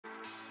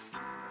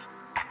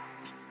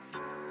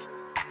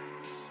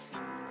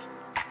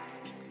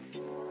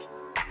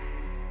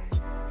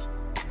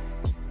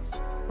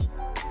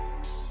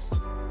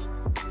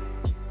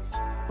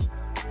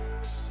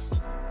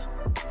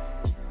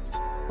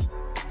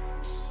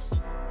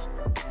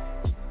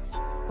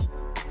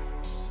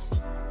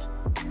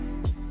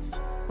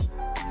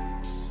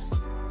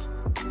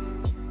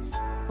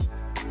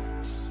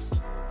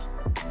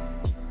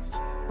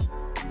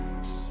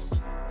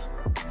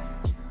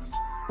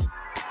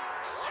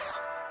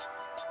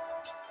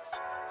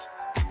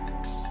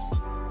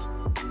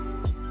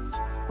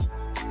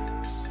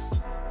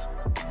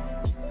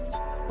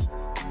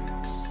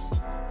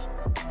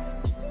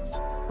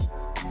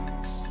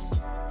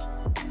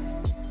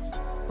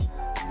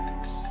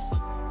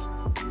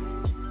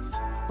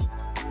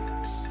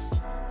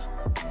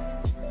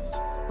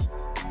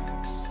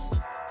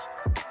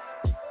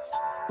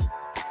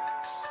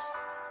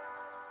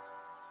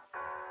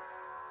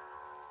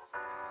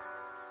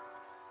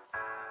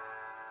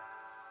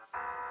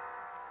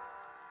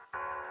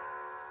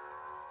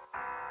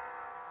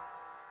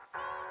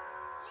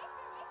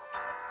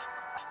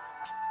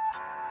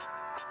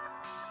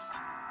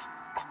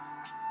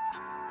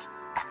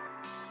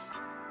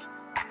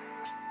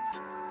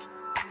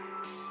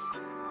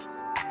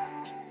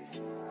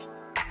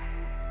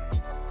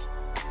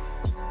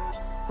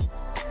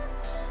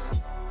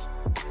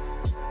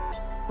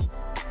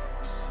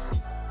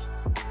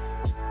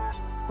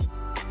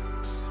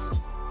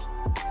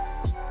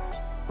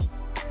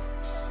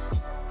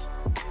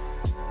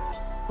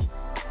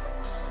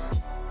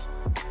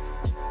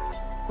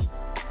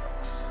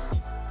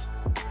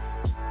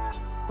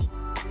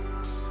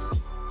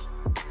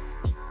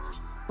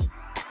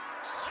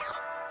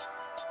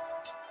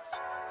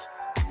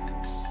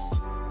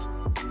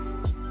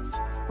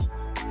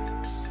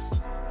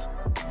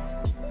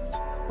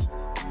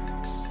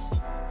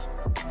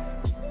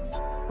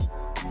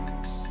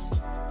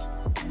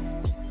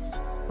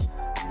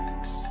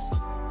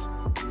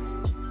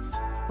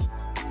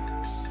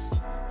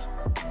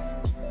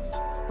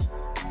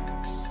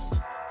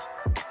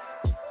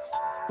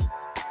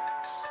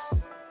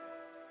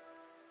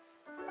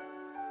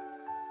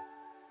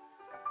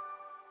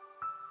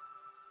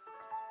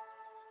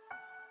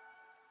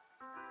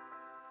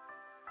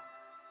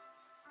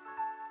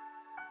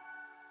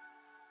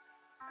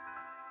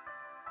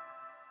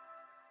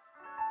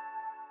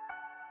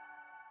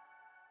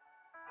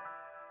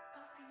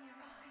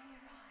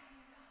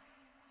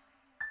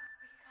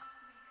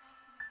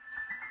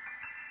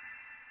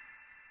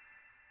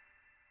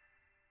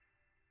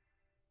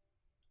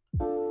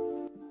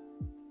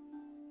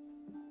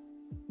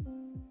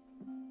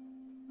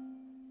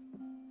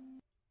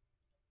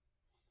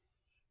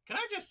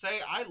just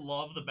say I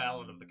love the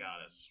Ballad of the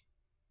Goddess?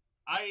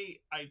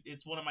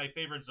 It's one of my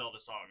favorite Zelda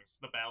songs.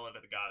 The Ballad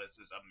of the Goddess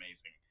is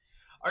amazing.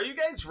 Are you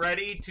guys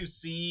ready to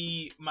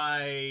see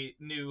my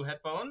new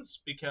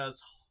headphones?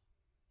 Because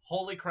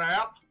holy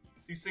crap,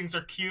 these things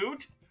are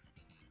cute.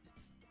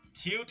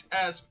 Cute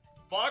as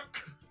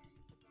fuck.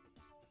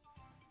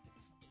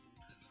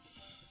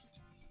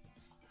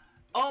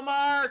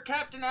 Omar,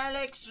 Captain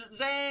Alex,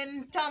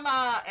 Zen,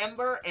 Tama,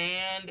 Ember,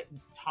 and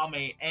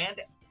Tommy. And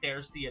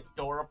there's the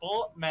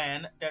adorable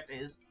man that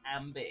is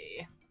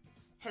Ambi.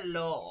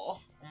 Hello.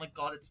 Oh my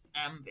god, it's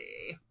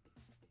Ambi.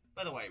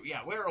 By the way,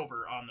 yeah, we're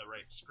over on the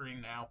right screen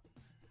now.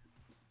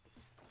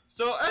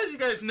 So, as you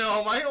guys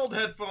know, my old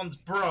headphones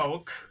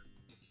broke.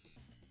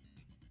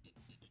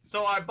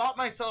 So I bought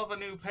myself a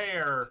new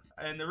pair.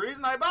 And the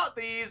reason I bought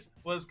these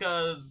was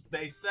because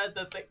they said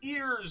that the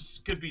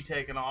ears could be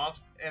taken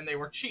off, and they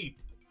were cheap.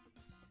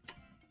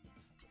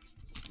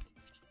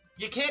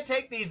 You can't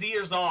take these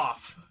ears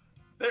off.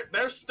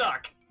 They're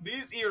stuck.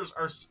 These ears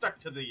are stuck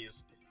to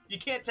these. You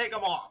can't take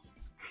them off.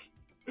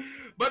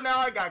 But now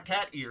I got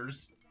cat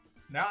ears.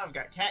 Now I've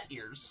got cat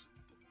ears.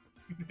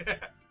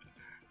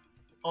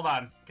 Hold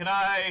on. Can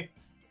I...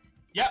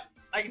 Yep,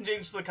 I can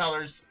change the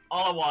colors.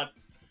 All I want.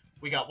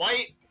 We got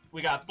white.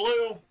 We got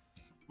blue.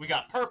 We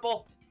got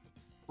purple.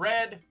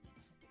 Red.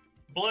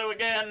 Blue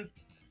again.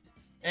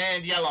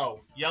 And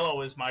yellow.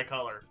 Yellow is my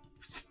color.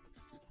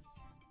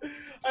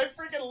 I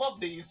freaking love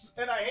these.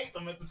 And I hate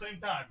them at the same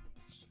time.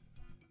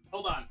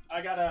 Hold on.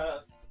 I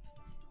gotta...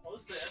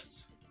 close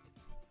this.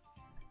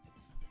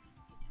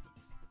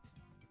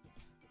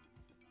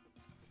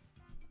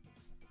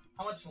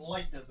 How much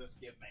light does this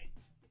give me?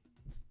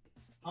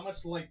 How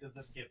much light does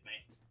this give me?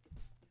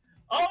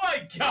 Oh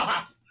my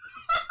god!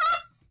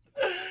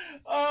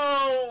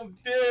 Oh,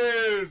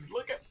 dude!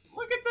 Look at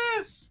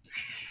this!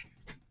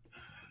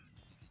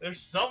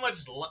 There's so much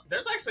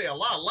there's actually a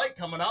lot of light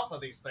coming off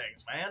of these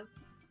things, man.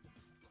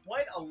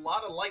 Quite a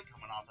lot of light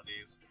coming off of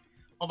these.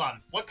 Hold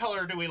on. What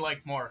color do we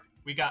like more?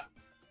 We got...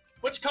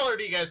 Which color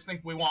do you guys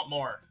think we want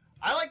more?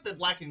 I like the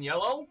black and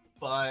yellow,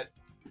 but...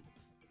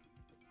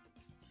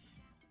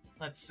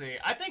 Let's see.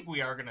 I think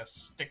we are gonna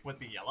stick with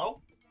the yellow.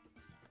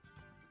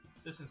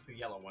 This is the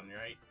yellow one,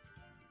 right?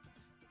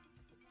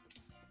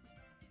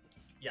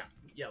 Yeah,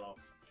 yellow.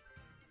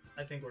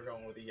 I think we're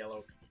going with the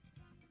yellow.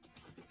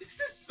 This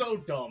is so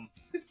dumb.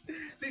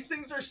 These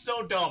things are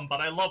so dumb,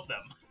 but I love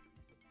them.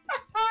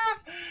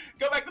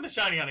 Go back to the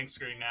shiny hunting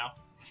screen now.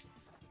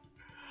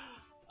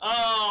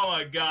 Oh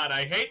my god,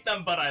 I hate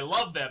them, but I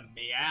love them.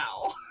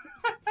 Meow.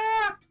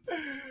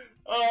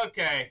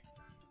 Okay.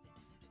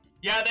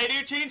 Yeah, they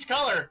do change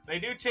color. They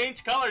do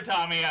change color,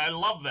 Tommy. I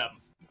love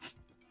them.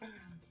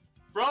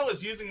 Bro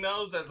is using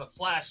those as a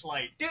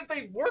flashlight. Dude,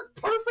 they work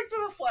perfect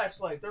as a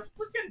flashlight. They're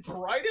freaking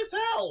bright as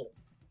hell.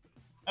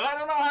 And I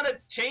don't know how to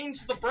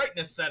change the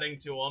brightness setting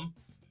to them.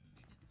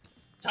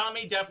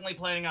 Tommy definitely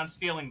planning on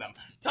stealing them.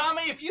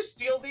 Tommy, if you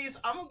steal these,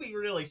 I'm gonna be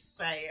really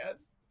sad.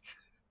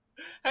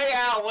 Hey,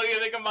 Al, what do you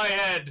think of my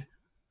head?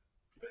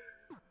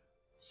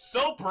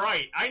 So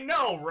bright. I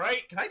know,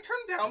 right? Can I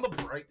turn down the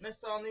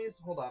brightness on these?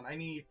 Hold on. I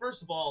need,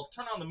 first of all,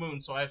 turn on the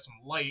moon so I have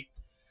some light.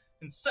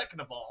 And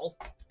second of all,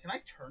 can I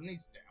turn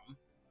these down?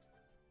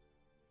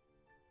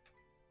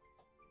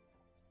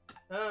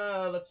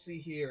 Let's see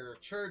here.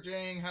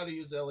 Charging, how to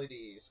use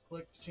LEDs.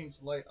 Click to change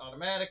the light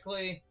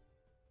automatically.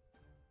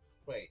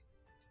 Wait.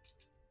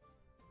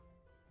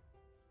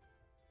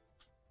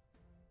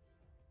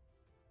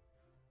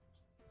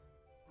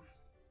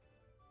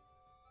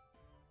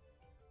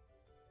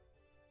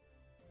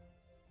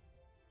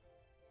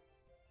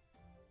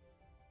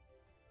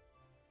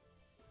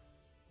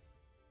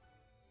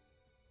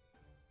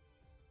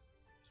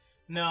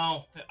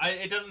 No,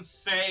 it doesn't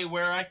say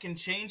where I can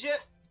change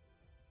it.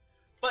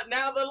 But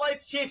now the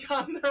lights change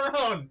on their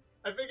own.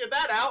 I figured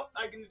that out.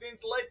 I can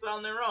change the lights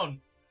on their own.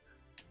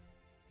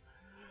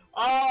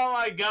 Oh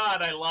my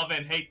god, I love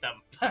and hate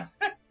them.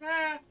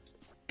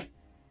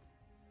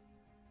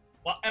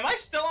 Well, am I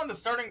still on the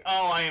starting?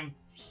 Oh, I am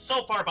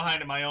so far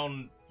behind in my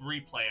own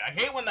replay. I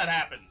hate when that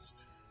happens.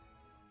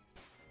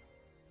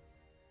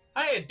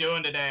 How you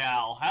doing today,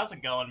 Al? How's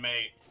it going,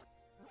 mate?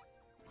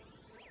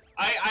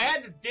 I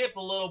had to dip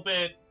a little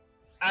bit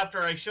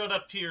after I showed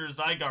up to your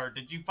Zygarde.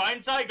 Did you find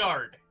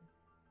Zygarde?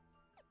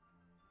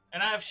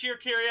 And I have sheer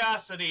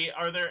curiosity,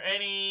 are there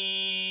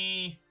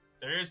any...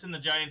 There is in the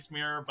Giant's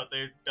Mirror, but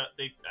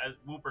as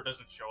Wooper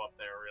doesn't show up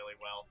there really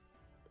well.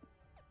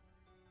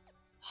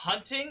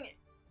 Hunting?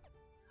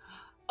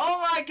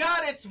 Oh my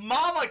god, it's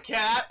Mama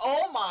Cat!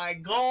 Oh my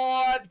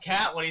god!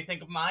 Cat, what do you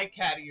think of my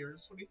cat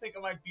ears? What do you think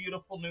of my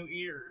beautiful new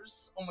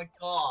ears? Oh my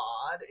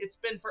god, it's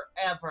been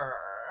forever.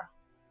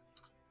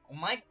 Oh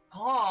my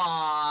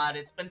god,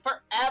 it's been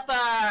forever!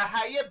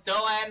 How you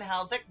doing?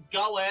 How's it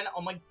going?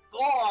 Oh my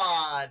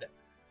god!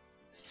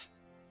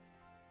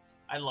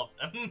 I love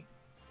them.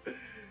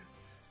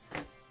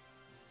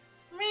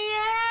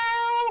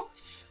 Meow!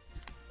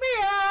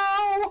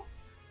 Meow!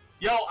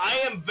 Yo,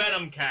 I am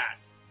Venom Cat.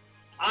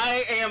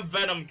 I am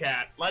Venom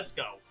Cat. Let's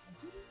go.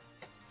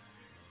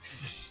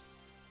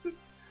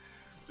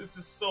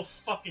 This is so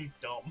fucking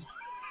dumb.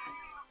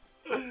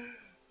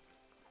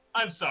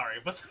 I'm sorry,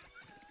 but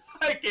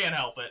I can't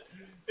help it.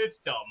 It's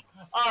dumb.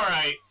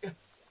 Alright.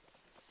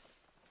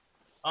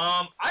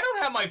 I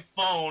don't have my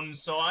phone,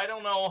 so I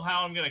don't know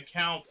how I'm gonna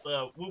count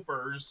the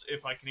whoopers,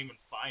 if I can even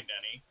find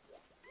any.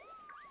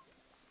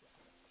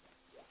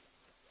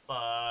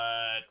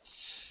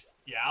 But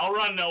yeah, I'll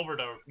run over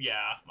to,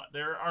 yeah,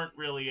 there aren't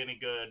really any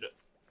good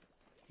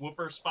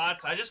whooper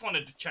spots. I just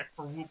wanted to check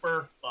for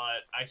whooper,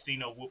 but I see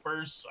no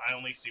whoopers. I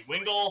only see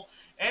Wingull,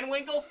 and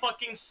Wingull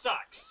fucking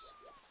sucks.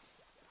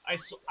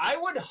 I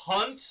would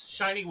hunt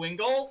Shiny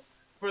Wingull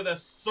for the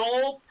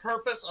sole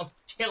purpose of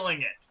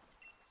killing it.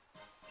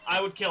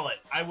 I would kill it.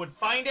 I would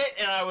find it,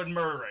 and I would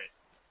murder it.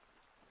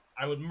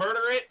 I would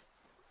murder it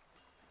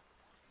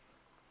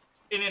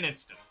in an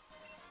instant.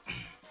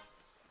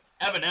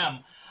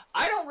 Eminem.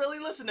 I don't really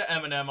listen to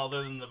Eminem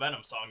other than the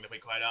Venom song, to be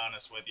quite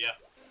honest with you.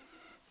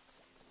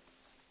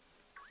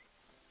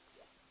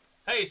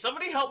 Hey,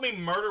 somebody help me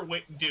murder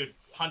dude,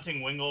 hunting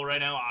Wingull right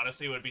now,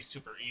 honestly, would be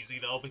super easy,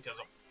 though, because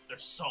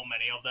there's so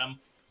many of them.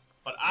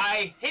 But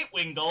I hate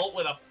Wingull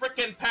with a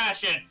frickin'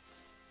 passion.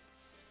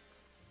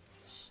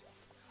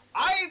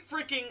 I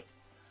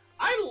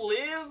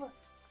live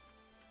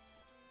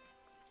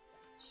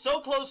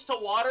so close to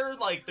water,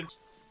 like,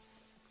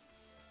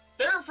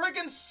 there are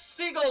frickin'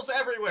 seagulls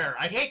everywhere.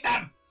 I hate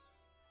them.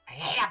 I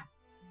hate them.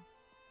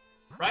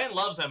 Ryan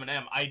loves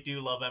Eminem. I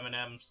do love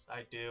M&Ms.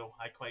 I do.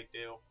 I quite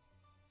do.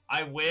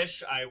 I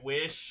wish,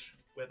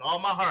 with all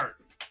my heart,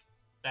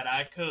 that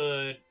I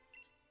could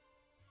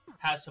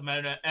have some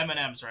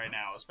M&Ms right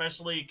now,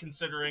 especially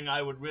considering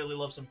I would really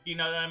love some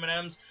peanut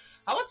M&Ms.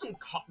 How about some,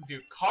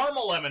 dude,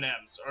 caramel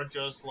M&Ms are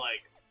just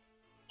like,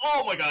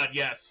 oh my god,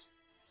 yes.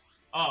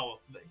 Oh,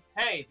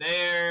 hey,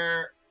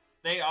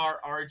 they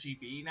are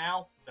RGB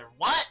now. They're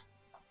what?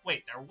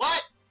 Wait, they're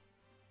what?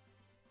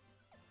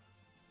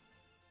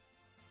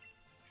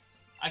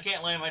 I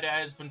can't lie, my day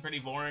has been pretty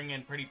boring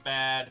and pretty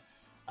bad.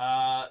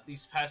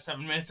 These past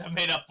 7 minutes I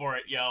made up for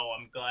it. Yo,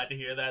 I'm glad to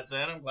hear that,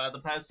 Zen. I'm glad the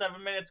past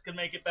 7 minutes could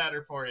make it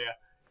better for you.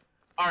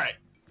 Alright.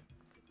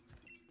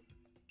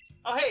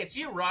 Oh, hey, it's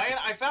you, Ryan.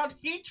 I found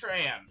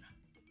Heatran.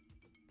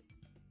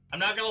 I'm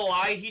not gonna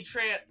lie,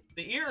 Heatran,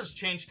 the ears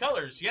change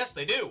colors. Yes,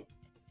 they do.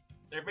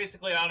 They're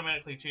basically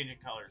automatically changing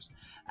colors.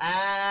 Oh,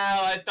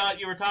 I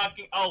thought you were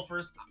talking... Oh,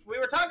 first, we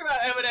were talking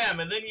about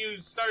Eminem, and then you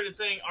started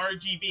saying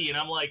RGB, and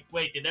I'm like,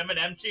 wait, did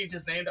Eminem change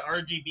his name to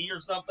RGB or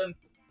something?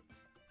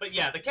 But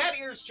yeah, the cat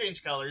ears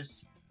change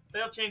colors.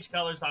 They'll change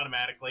colors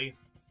automatically.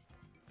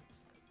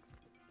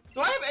 Do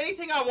I have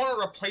anything I want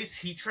to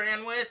replace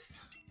Heatran with?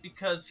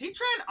 Because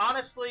Heatran,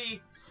 honestly,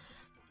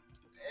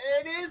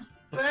 it is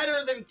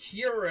better than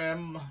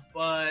Kyurem,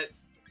 but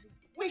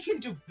we can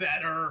do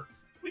better.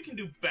 We can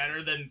do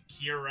better than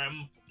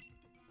Kyurem.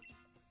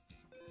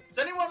 Does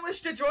anyone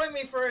wish to join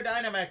me for a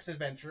Dynamax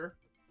adventure?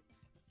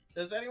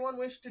 Does anyone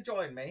wish to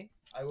join me?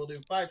 I will do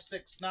 5,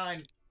 6,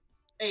 9,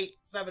 8,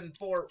 7,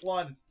 4,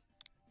 1,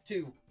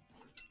 2.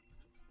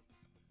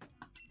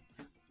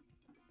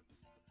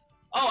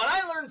 Oh, and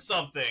I learned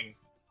something.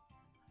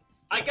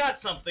 I got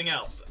something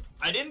else.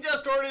 I didn't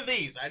just order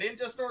these. I didn't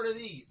just order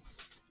these.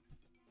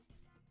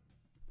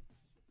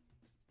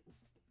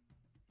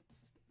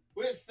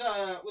 With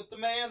the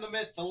man, the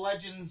myth, the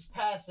legends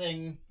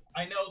passing,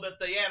 I know that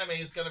the anime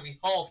is going to be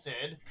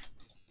halted.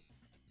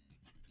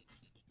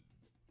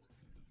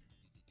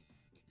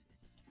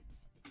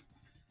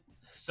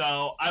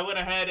 So, I went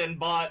ahead and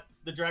bought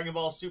the Dragon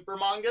Ball Super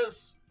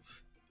mangas.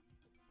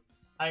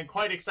 I'm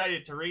quite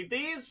excited to read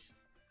these.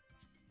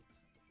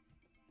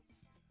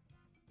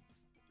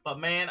 But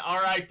man,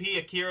 R.I.P.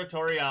 Akira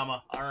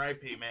Toriyama.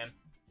 R.I.P., man.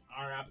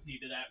 R.I.P.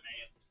 to that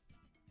man.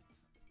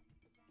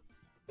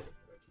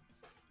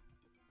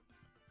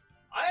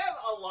 I have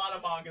a lot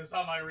of mangas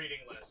on my reading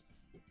list.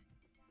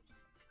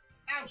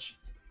 Ouch!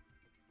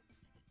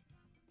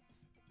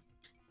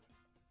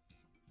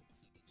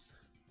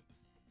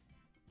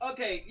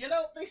 Okay, you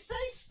know, they say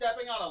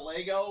stepping on a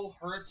Lego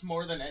hurts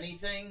more than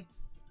anything.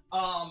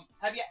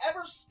 Have you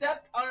ever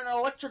stepped on an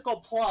electrical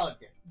plug?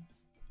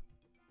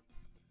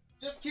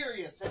 Just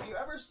curious, have you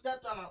ever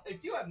stepped on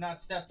if you have not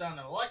stepped on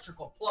an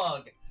electrical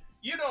plug,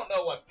 you don't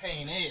know what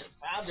pain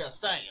is. I'm just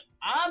saying.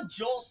 I'm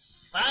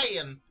just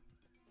saying.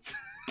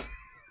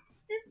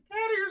 These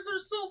cat ears are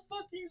so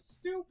fucking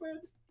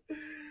stupid.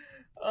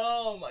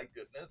 Oh my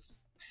goodness.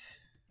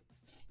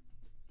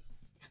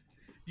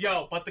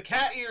 Yo, but the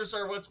cat ears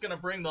are what's gonna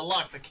bring the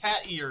luck. The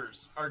cat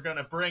ears are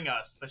gonna bring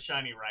us the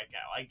shiny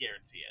Raikou. I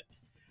guarantee it.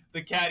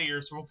 The cat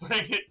ears will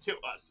bring it to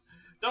us.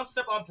 Don't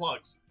step on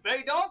plugs.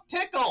 They don't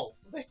tickle.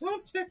 They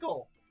don't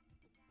tickle.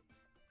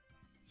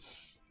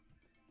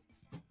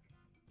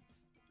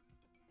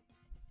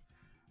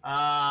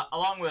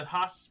 Along with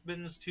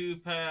Husband's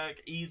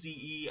 2-Pack,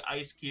 Eazy-E,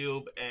 Ice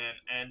Cube,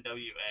 and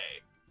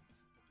NWA.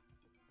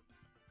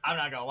 I'm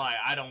not gonna lie,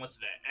 I don't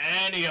listen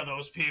to any of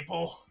those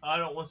people. I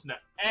don't listen to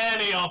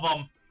any of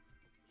them.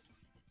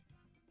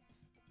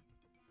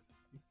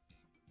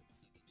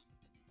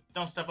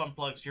 Don't step on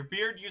plugs. Your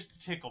beard used to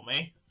tickle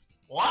me.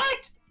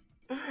 What?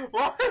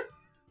 What?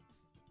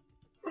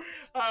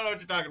 I don't know what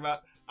you're talking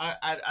about.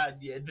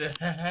 Yeah.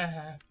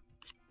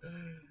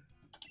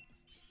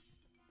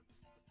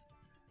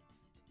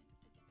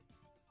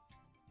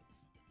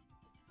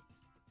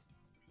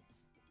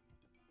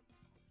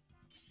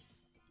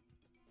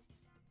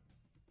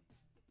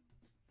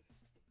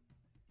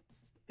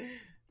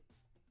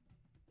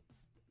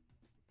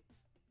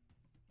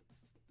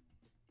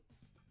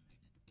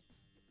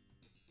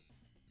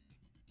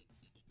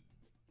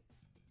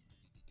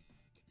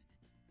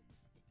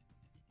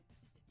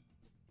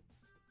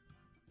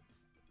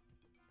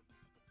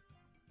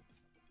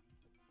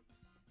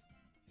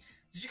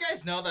 Did you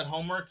guys know that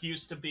homework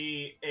used to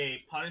be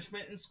a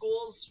punishment in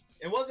schools?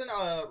 It wasn't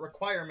a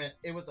requirement,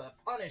 it was a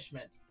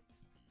punishment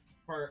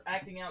for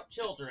acting out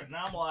children. And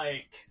I'm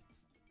like,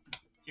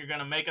 you're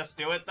gonna make us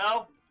do it,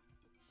 though?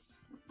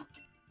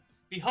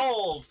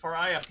 Behold, for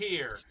I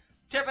appear.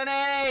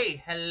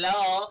 Tiffany!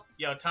 Hello!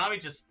 Yo, Tommy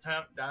just...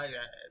 I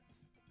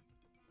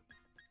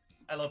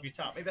love you,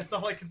 Tommy. That's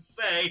all I can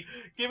say.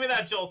 Give me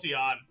that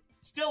Jolteon.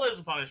 Still is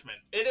a punishment.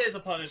 It is a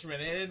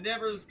punishment. It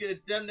never is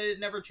good. It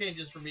never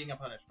changes from being a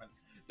punishment.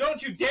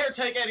 Don't you dare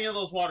take any of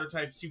those water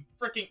types, you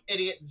freaking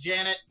idiot,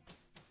 Janet.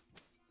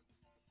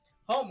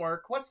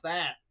 Homework? What's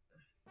that?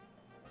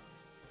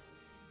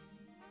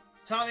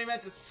 Tommy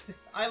meant to...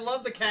 I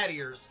love the cat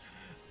ears.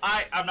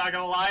 I'm not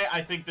gonna lie,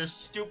 I think they're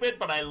stupid,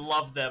 but I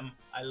love them.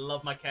 I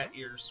love my cat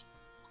ears.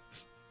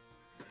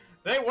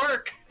 They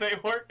work. They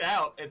worked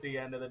out at the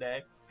end of the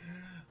day.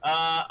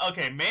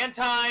 Okay,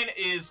 Mantine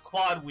is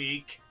quad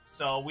weak,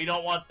 so we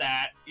don't want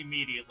that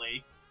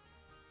immediately.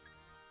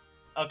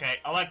 Okay,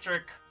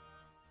 Electric,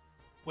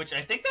 which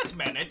I think that's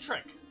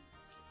Manectric.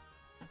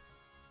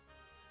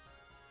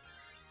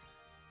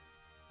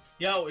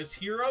 Yo, is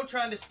Hero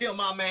trying to steal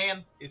my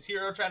man? Is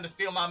Hero trying to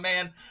steal my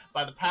man?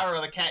 By the power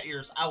of the cat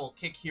ears, I will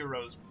kick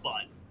Hero's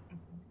butt.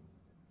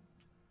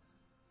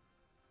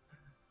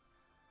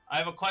 I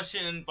have a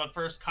question, but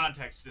first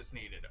context is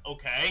needed.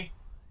 Okay.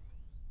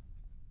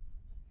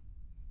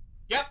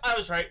 Yep, I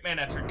was right.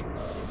 Manectric.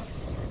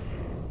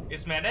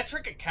 Is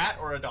Manectric a cat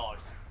or a dog?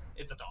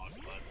 It's a dog,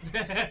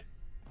 but...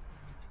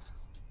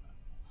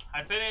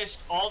 I finished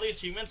all the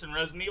achievements in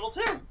Resident Evil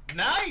 2.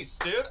 Nice,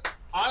 dude.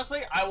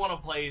 Honestly, I want to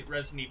play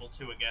Resident Evil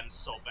 2 again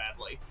so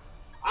badly.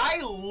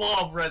 I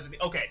love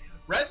Resident... Okay,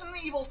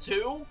 Resident Evil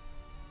 2,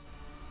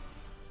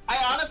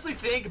 I honestly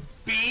think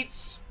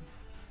beats...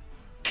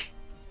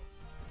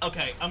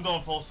 Okay, I'm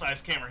going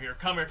full-size camera here.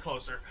 Come here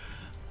closer.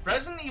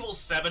 Resident Evil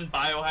 7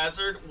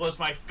 Biohazard was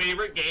my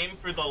favorite game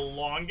for the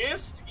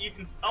longest. You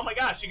can... Oh my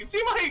gosh, you can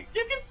see my...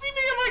 You can see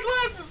me in my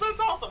glasses! That's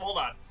awesome! Hold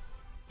on.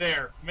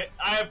 There.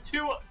 I have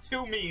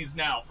two me's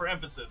now, for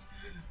emphasis.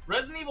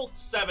 Resident Evil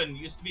 7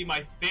 used to be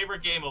my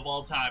favorite game of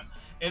all time.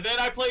 And then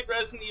I played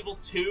Resident Evil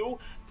 2.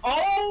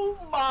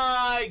 Oh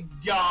my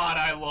god,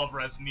 I love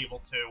Resident Evil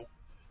 2.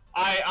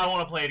 I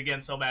want to play it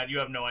again so bad, you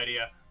have no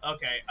idea.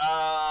 Okay,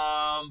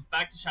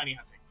 back to shiny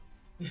hunting.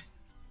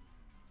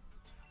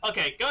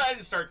 Okay, go ahead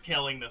and start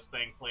killing this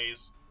thing,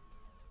 please.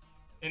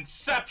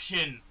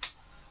 Inception!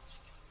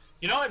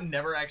 You know, I've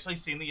never actually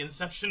seen the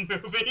Inception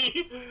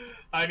movie.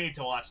 I need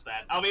to watch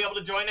that. I'll be able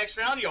to join next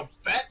round. Yo,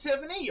 bet,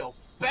 Tiffany? Yo,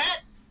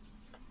 bet?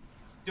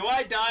 Do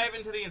I dive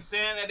into the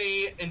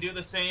insanity and do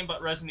the same,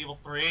 but Resident Evil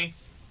 3?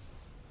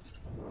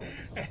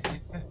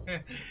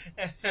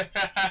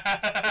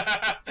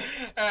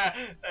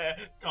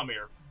 Come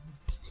here.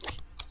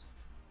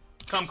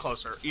 Come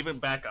closer. Even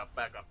back up,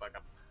 back up, back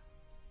up.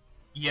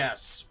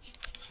 Yes.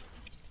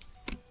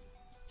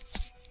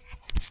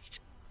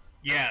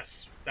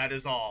 Yes, that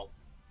is all.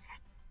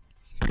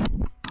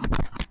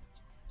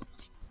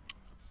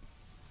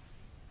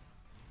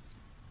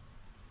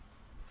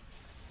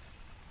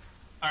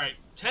 Alright,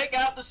 take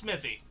out the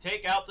smithy.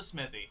 Take out the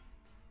smithy.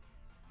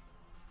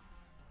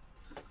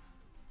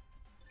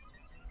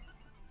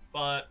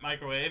 But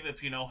Microwave,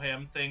 if you know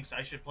him, thinks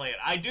I should play it.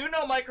 I do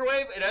know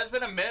Microwave. It has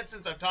been a minute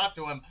since I've talked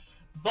to him.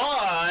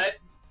 But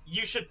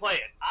you should play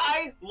it.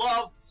 I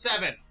love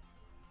 7.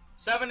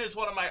 7 is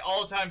one of my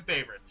all-time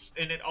favorites,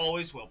 and it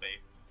always will be.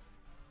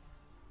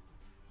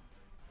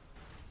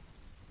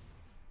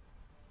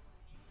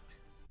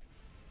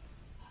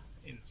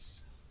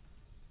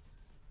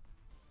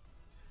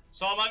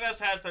 So Among Us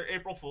has their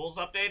April Fool's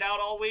update out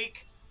all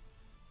week.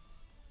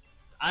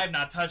 I have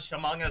not touched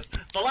Among Us.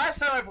 The last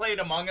time I played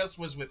Among Us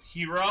was with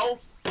Hero.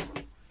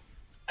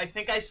 I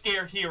think I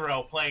scared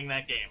Hero playing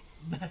that game.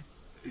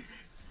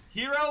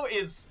 Hero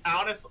is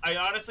honest. I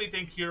honestly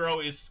think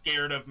Hero is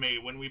scared of me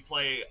when we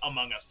play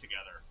Among Us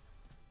together.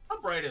 How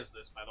bright is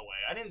this, by the way?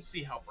 I didn't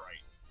see how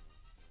bright.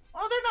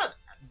 Oh, they're not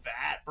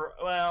that bright.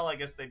 Well, I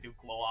guess they do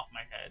glow off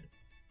my head.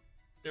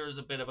 There is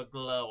a bit of a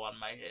glow on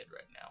my head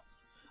right now.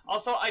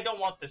 Also, I don't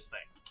want this thing.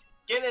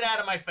 Get it out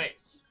of my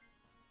face.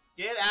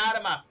 Get out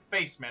of my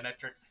face,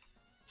 Manectric.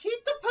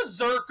 Keep the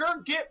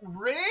Berserker. Get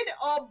rid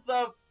of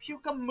the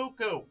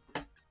Pukamuku.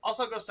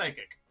 Also, go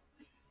Psychic.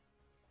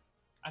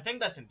 I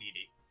think that's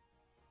Indeedee.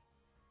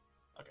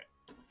 Okay,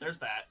 there's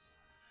that.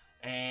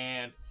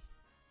 And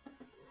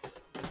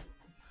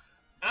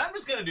I'm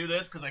just going to do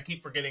this because I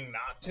keep forgetting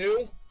not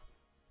to.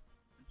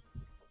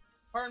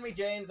 Pardon me,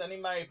 James. I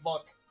need my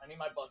book. I need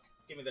my book.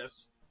 Give me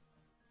this.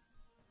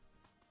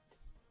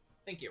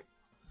 Thank you.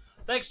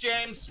 Thanks,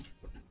 James.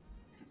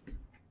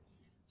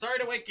 Sorry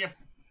to wake you.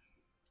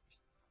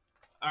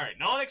 Alright,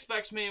 no one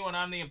expects me when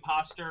I'm the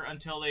imposter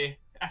until they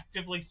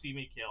actively see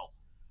me kill.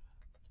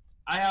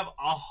 I have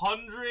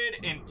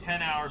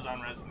 110 hours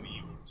on Resident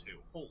Evil 2.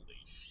 Holy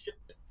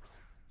shit.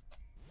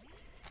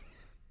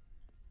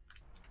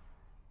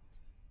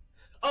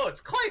 Oh,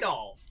 it's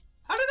Claydol!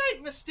 How did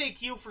I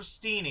mistake you for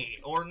Steenie?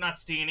 Or not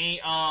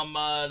Steenie,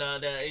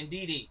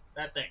 Indeedee.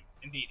 That thing.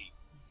 Indeedee.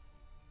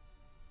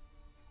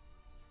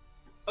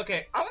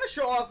 Okay, I'm gonna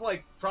show off,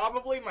 like,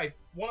 probably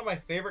one of my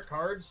favorite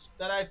cards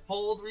that I've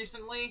pulled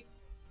recently.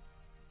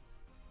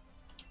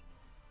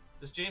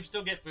 Does James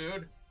still get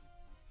food?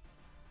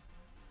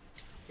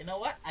 You know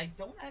what? I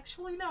don't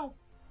actually know.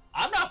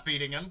 I'm not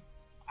feeding him.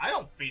 I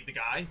don't feed the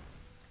guy.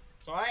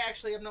 So I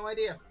actually have no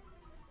idea.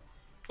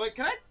 But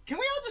can we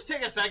all just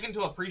take a second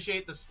to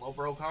appreciate the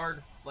Slowbro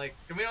card? Like,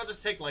 can we all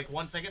just take, like,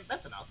 1 second?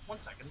 That's enough. 1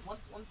 second.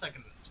 One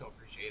second to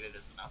appreciate it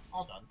is enough.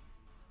 All done.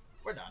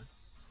 We're done.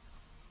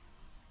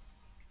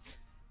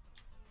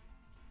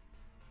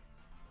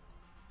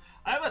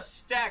 I have a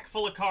stack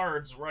full of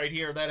cards right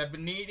here that have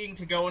been needing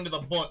to go into the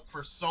book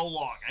for so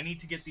long. I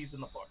need to get these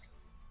in the book.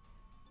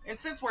 And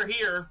since we're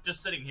here,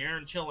 just sitting here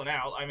and chilling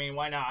out, I mean,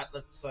 why not?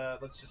 Let's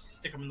just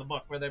stick them in the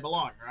book where they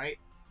belong, right?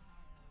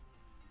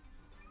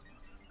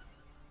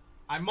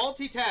 I'm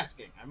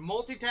multitasking. I'm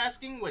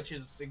multitasking, which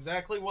is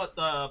exactly what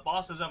the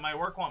bosses at my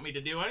work want me to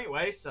do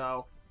anyway,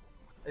 so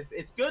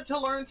it's good to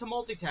learn to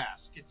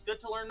multitask. It's good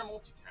to learn to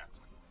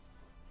multitask.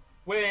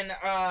 When,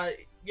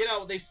 you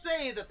know, they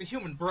say that the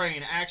human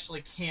brain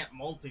actually can't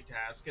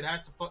multitask.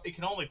 It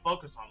can only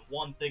focus on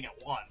one thing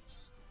at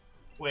once.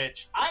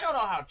 Which, I don't know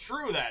how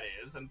true that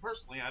is, and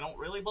personally, I don't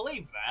really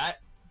believe that.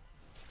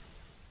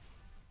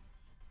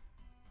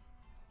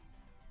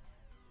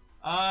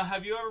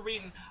 Have you ever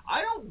beaten...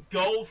 I don't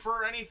go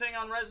for anything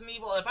on Resident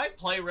Evil. If I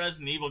play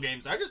Resident Evil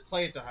games, I just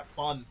play it to have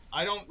fun.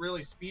 I don't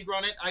really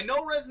speedrun it. I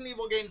know Resident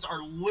Evil games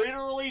are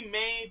literally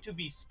made to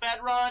be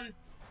spedrun,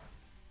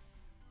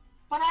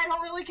 but I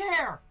don't really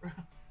care.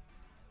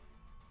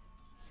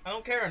 I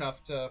don't care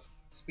enough to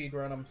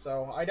speedrun them,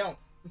 so I don't.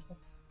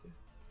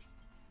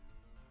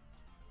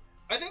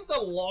 I think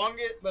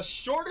the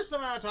shortest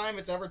amount of time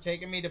it's ever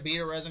taken me to beat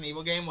a Resident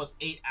Evil game was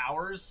 8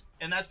 hours,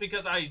 and that's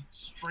because I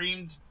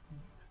streamed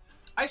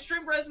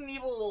Resident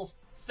Evil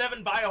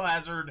 7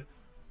 Biohazard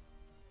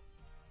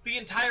the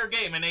entire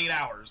game in 8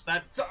 hours.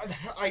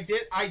 I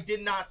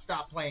did not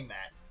stop playing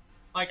that.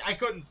 Like, I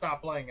couldn't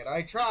stop playing it.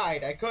 I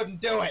tried. I couldn't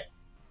do it.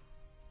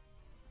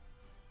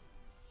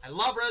 I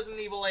love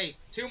Resident Evil 8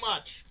 too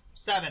much.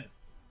 7.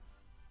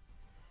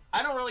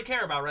 I don't really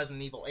care about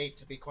Resident Evil 8,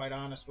 to be quite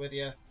honest with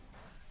you.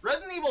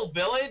 Resident Evil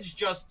Village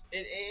just...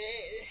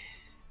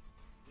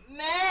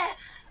 meh.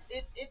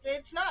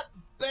 It's not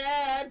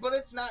bad, but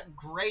it's not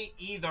great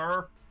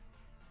either.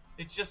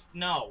 It's just,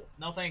 no.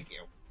 No thank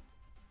you.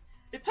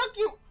 It took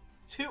you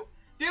two...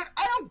 Dude,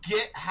 I don't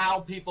get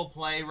how people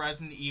play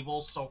Resident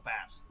Evil so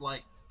fast.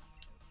 Like,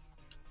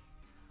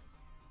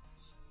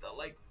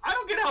 I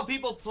don't get how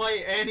people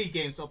play any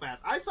game so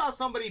fast. I saw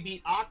somebody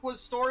beat Aqua's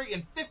story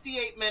in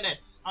 58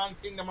 minutes on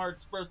Kingdom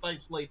Hearts Birth by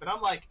Sleep, and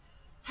I'm like,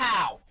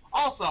 how?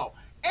 Also,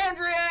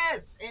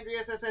 Andreas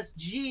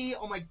SSG,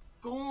 oh my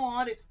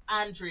god, it's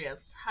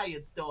Andreas. How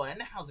you doing?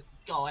 How's it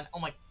going? Oh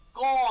my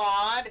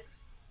god!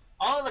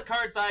 All of the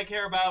cards that I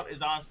care about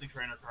is honestly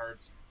trainer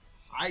cards.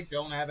 I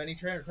don't have any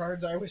trainer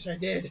cards. I wish I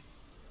did.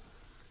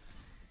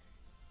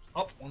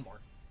 Oh, one more.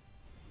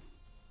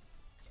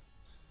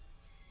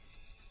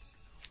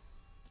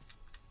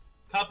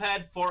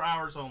 Cuphead, 4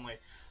 hours only.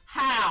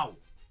 How?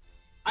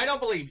 I don't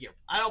believe you.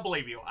 I don't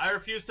believe you. I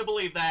refuse to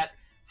believe that.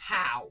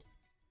 How?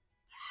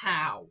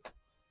 How?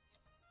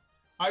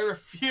 I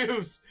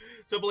refuse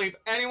to believe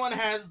anyone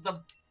has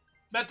the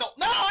mental...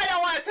 No, I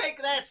don't want to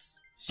take this!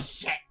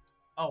 Shit.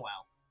 Oh,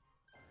 well.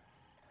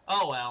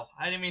 Oh, well.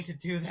 I didn't mean to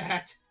do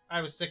that.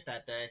 I was sick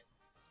that day.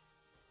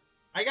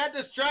 I got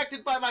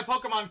distracted by my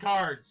Pokemon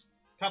cards.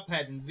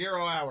 Cuphead in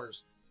 0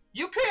 hours.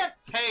 You can't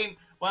pay...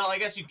 Well, I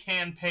guess you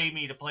can pay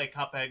me to play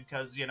Cuphead,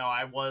 because, you know,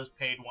 I was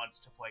paid once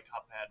to play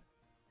Cuphead.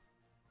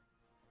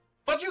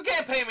 But you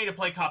can't pay me to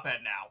play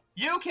Cuphead now.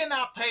 You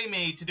cannot pay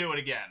me to do it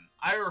again.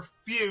 I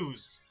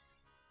refuse.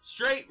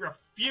 Straight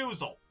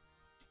refusal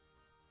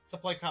to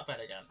play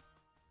Cuphead again.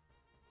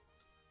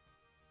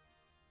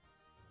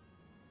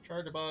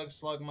 Charjabug,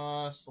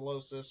 Slugma,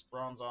 Solosis,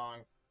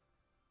 Bronzong.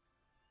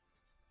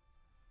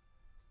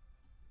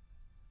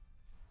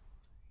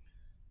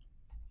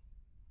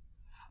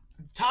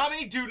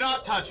 Tommy, do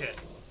not touch it.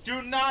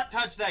 Do not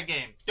touch that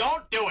game.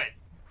 Don't do it.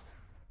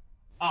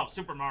 Oh,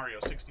 Super Mario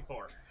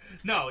 64.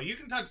 No, you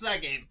can touch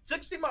that game.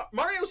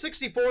 Mario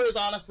 64 is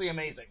honestly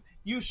amazing.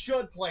 You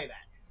should play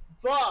that.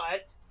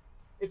 But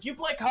if you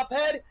play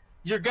Cuphead,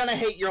 you're gonna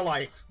hate your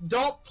life.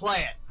 Don't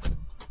play it.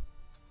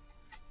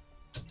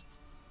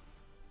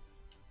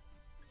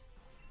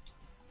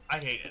 I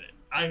hated it.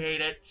 I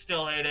hate it.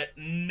 Still hate it.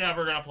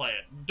 Never gonna play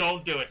it.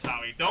 Don't do it,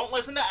 Tommy. Don't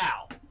listen to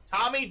Al.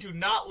 Tommy, do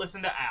not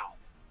listen to Al.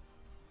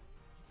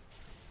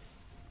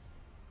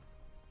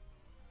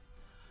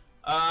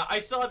 I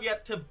still have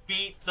yet to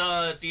beat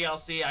the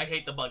DLC. I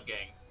hate the Bug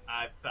Gang.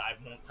 I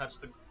won't touch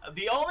the...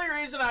 The only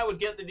reason I would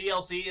get the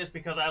DLC is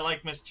because I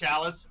like Miss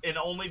Chalice, and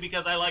only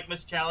because I like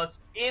Miss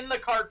Chalice in the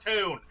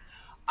cartoon.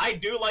 I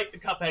do like the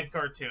Cuphead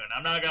cartoon.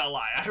 I'm not gonna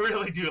lie. I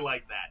really do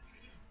like that.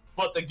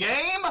 But the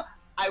game,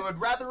 I would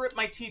rather rip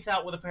my teeth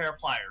out with a pair of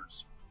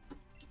pliers.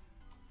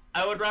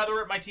 I would rather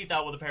rip my teeth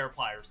out with a pair of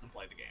pliers than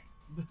play the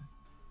game.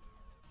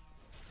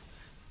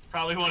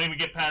 Probably won't even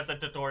get past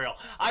that tutorial.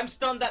 I'm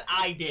stunned that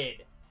I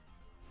did.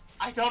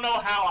 I don't know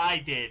how I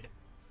did.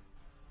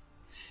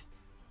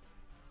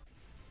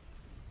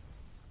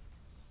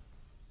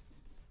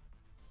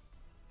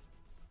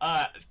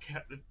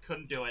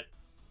 Couldn't do it.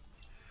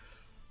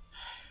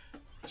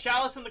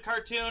 Chalice in the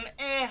cartoon,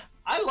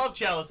 I love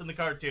Chalice in the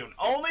cartoon.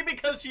 Only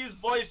because she's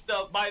voiced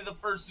by the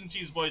person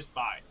she's voiced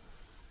by.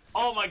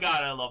 Oh my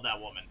god, I love that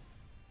woman.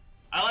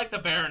 I like the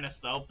Baroness,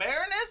 though.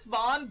 Baroness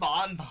Bon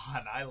Bon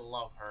Bon. I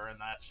love her in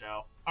that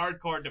show.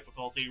 Hardcore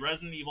difficulty.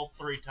 Resident Evil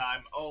 3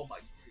 time. Oh my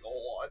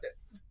god.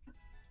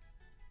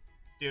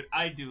 Dude,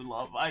 I do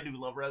love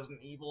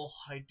Resident Evil.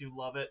 I do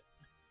love it.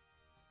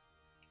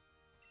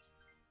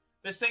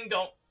 This thing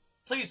don't...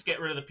 Please get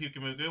rid of the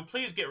Pukamuku.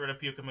 Please get rid of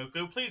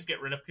Pukamuku. Please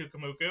get rid of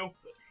Pukamuku.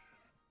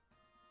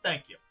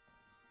 Thank you.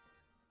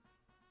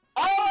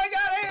 Oh, I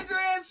got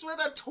Andreas with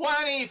a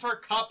 20 for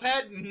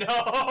Cuphead.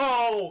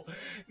 No!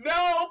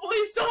 No,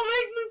 please don't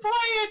make me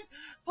play it!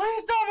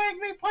 Please don't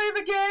make me play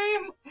the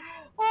game!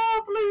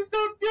 Oh, please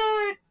don't do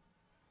it!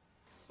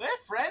 We're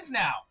friends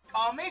now.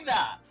 Call me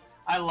that.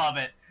 I love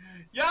it.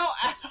 Yo,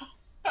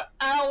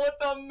 Al with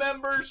the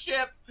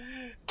membership.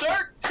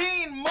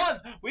 13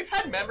 months. We've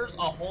had members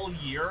a whole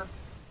year.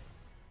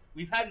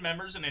 We've had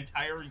members an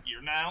entire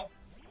year now.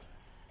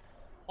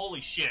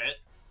 Holy shit.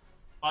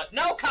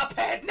 No,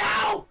 Cuphead,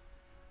 no!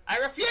 I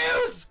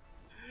refuse!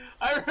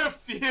 I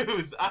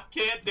refuse! I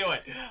can't do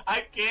it.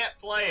 I can't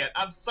play it.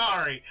 I'm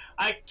sorry.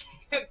 I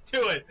can't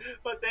do it.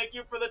 But thank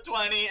you for the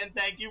 20, and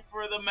thank you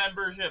for the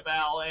membership,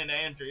 Al and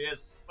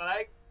Andreas.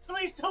 But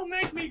please don't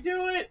make me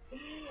do it!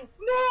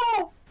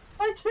 No!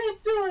 I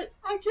can't do it!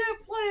 I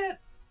can't play it!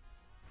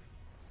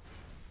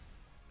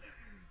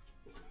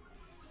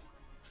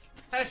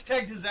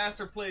 Hashtag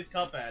disaster plays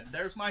Cuphead.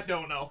 There's my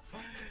dono.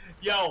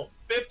 Yo,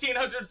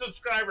 1,500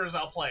 subscribers,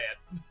 I'll play it.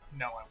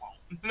 No, I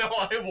won't. No,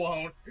 I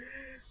won't.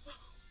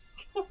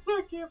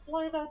 I can't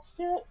play that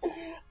shit.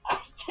 I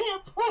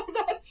can't play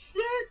that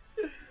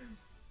shit.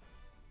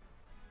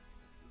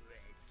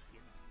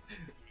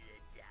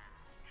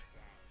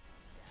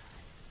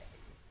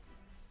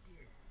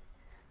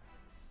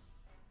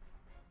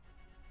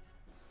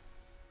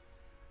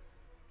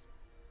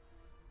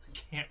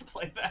 I can't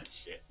play that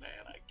shit, man.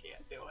 I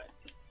can't do it.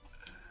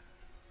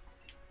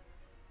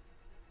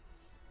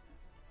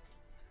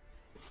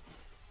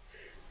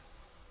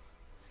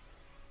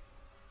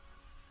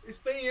 It's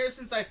been a year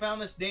since I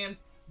found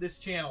this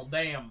channel.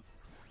 Damn.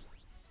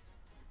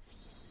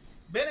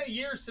 Been a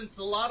year since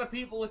a lot of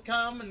people have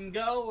come and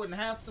go and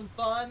have some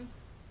fun.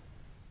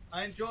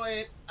 I enjoy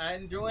it. I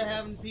enjoy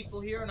having people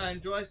here, and I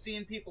enjoy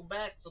seeing people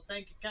back. So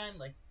thank you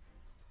kindly.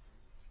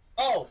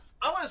 Oh,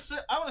 I want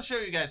to show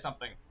you guys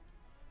something.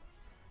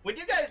 When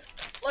you guys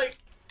like,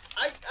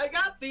 I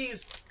got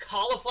these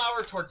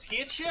cauliflower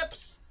tortilla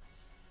chips.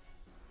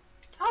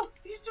 How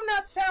these do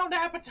not sound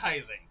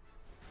appetizing.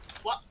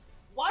 What?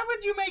 Why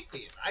would you make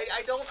these?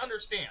 I don't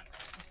understand.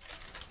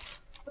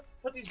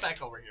 Put these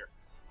back over here.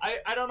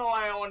 I don't know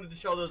why I wanted to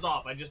show those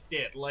off. I just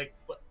did. Like,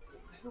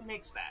 who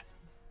makes that?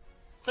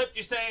 Clipped,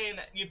 you saying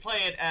you play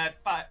it at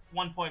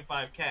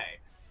 1.5K.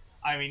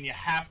 I mean, you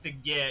have to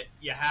get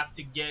me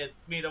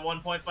to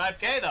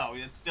 1.5K though.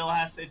 It still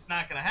has. It's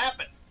not gonna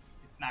happen.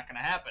 It's not gonna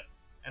happen,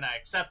 and I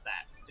accept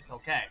that. It's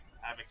okay.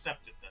 I've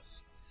accepted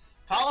this.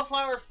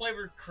 Cauliflower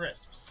flavored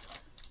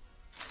crisps.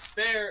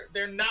 They're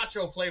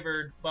nacho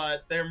flavored,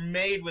 but they're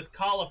made with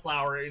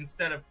cauliflower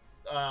instead of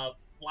flour,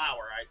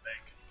 I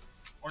think,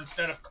 or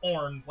instead of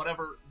corn,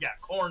 whatever. Yeah,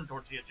 corn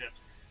tortilla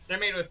chips. They're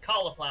made with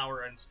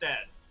cauliflower instead.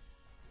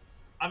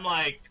 I'm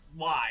like,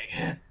 why?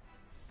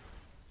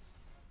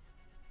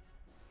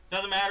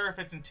 Doesn't matter if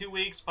it's in 2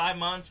 weeks, 5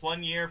 months,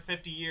 1 year,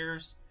 50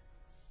 years.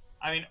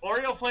 I mean,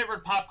 Oreo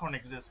flavored popcorn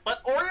exists,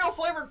 but Oreo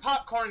flavored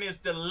popcorn is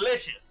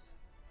delicious.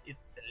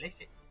 It's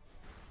delicious.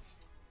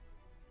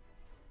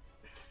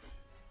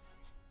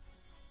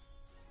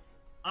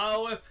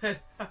 Oh,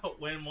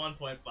 when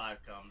 1.5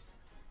 comes.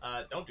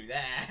 Don't do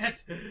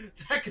that.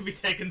 That could be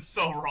taken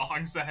so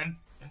wrong, Zen.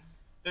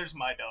 There's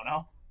my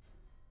dono.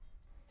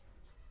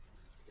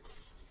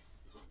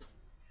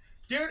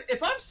 Dude,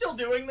 if I'm still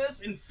doing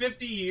this in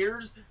 50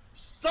 years,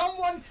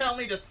 someone tell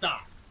me to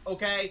stop,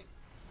 okay?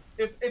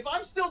 If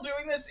I'm still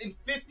doing this in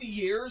 50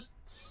 years,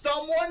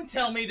 someone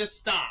tell me to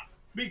stop.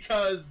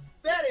 Because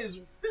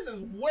this is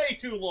way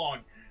too long.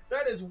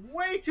 That is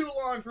way too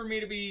long for me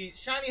to be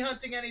shiny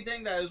hunting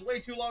anything. That is way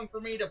too long for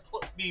me to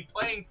be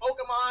playing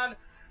Pokemon.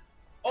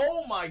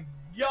 Oh my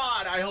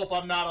god, I hope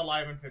I'm not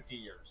alive in 50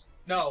 years.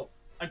 No,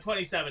 I'm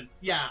 27.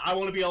 Yeah, I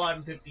want to be alive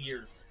in 50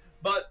 years.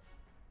 But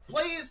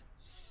please,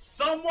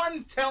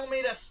 someone tell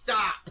me to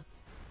stop.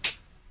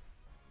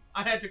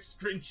 I had to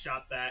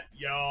screenshot that.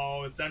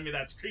 Yo, send me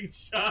that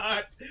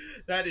screenshot.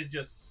 That is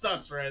just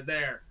sus right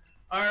there.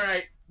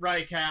 Alright,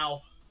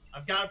 Raikou.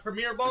 I've got a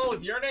Premier Ball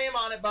with your name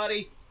on it,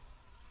 buddy.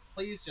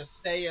 Please just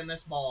stay in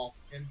this ball.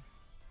 And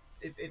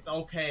it's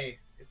okay.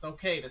 It's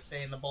okay to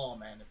stay in the ball,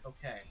 man. It's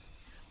okay.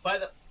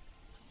 But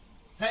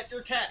pet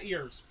your cat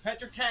ears.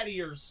 Pet your cat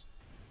ears.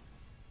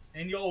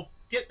 And you'll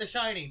get the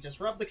shiny. Just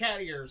rub the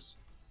cat ears.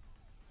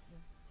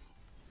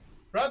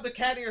 Rub the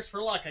cat ears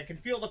for luck. I can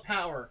feel the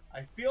power.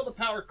 I feel the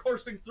power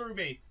coursing through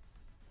me.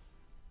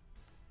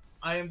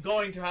 I am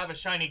going to have a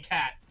shiny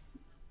cat.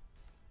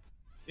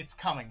 It's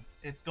coming.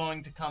 It's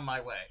going to come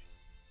my way.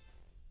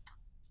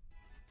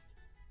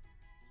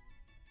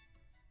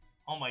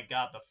 Oh my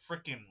god, the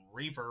freaking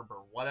reverb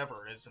or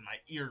whatever is in my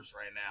ears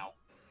right now.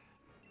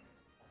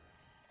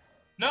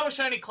 No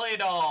shiny clay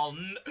doll.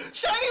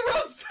 Shiny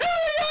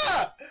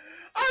Roselia!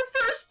 Our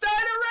first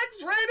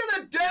Dynamax raid of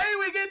the day,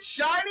 we get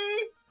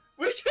shiny?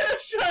 We get a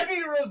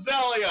shiny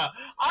Roselia.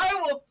 I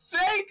will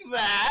take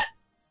that.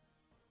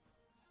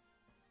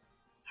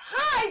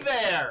 Hi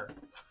there.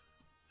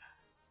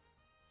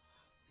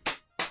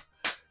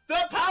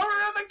 The power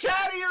of the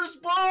cat ears,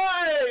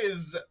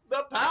 boys!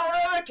 The power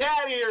of the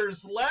cat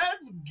ears.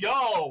 Let's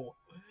go.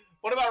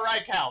 What about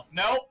Raikou?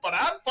 Nope, but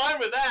I'm fine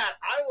with that.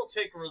 I will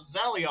take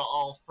Roselia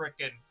all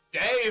frickin'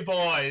 day,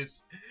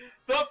 boys.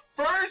 The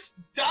first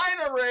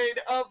Dyna raid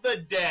of the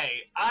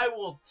day. I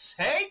will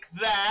take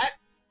that.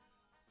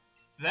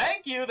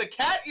 Thank you. The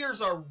cat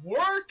ears are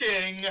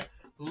working.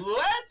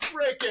 Let's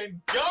frickin'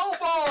 go,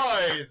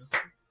 boys.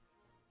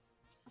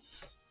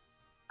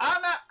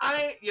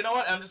 You know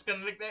what? I'm just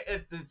gonna nickname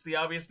it. It's the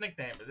obvious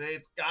nickname.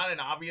 It's got an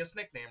obvious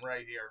nickname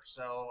right here.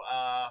 So,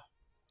 I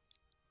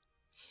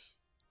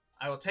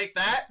will take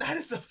that. That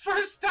is the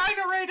first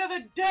Dyna raid of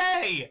the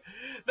day.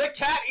 The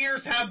cat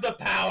ears have the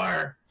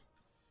power.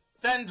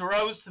 Send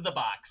Rose to the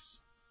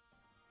box.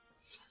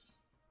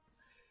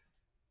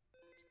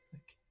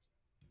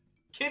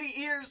 Kitty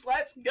ears,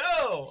 let's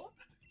go.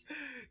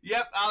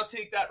 Yep, I'll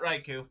take that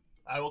Raikou.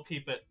 I will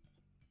keep it.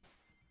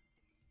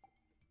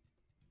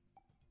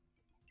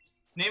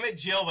 Name it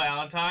Jill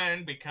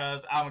Valentine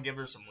because I'm gonna give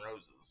her some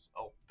roses.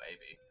 Oh,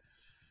 baby.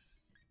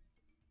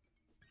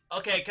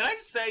 Okay, can I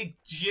just say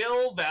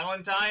Jill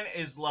Valentine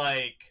is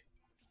like...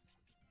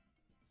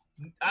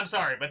 I'm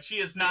sorry, but she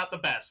is not the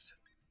best.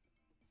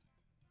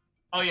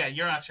 Oh yeah,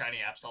 you're not shiny,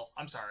 Absol.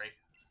 I'm sorry.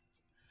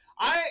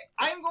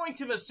 I'm going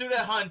to Masuda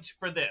hunt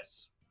for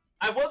this.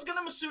 I was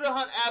gonna Masuda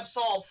hunt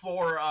Absol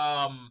for,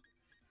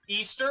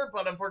 Easter,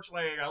 but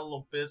unfortunately I got a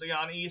little busy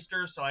on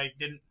Easter, so I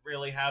didn't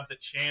really have the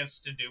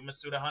chance to do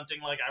Masuda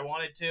hunting like I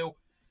wanted to.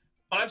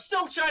 But I'm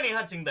still shiny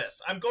hunting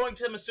this. I'm going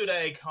to Masuda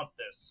egg hunt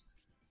this.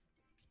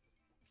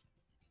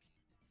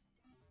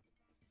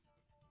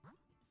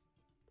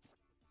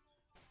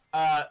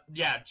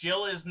 Yeah,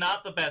 Jill is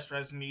not the best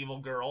Resident Evil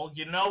girl.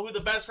 You know who the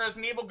best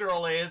Resident Evil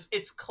girl is?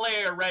 It's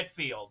Claire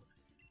Redfield.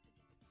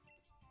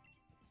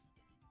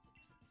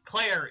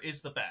 Claire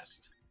is the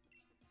best.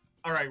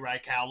 Alright,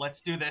 Raikou,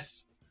 let's do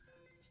this.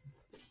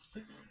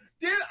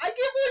 Dude, I can't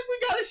believe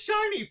we got a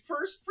shiny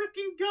first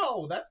freaking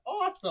go. That's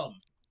awesome.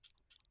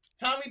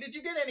 Tommy, did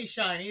you get any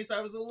shinies? I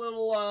was a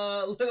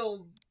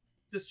little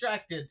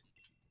distracted.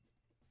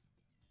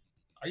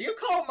 Are you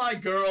calling my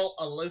girl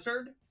a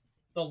lizard?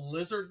 The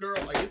lizard girl?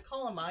 Are you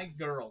calling my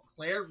girl,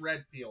 Claire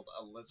Redfield,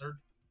 a lizard?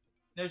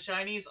 No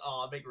shinies?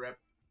 Aw, big rip.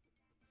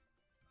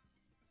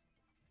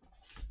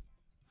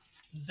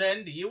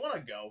 Zen, do you want to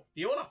go?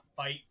 Do you want to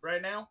fight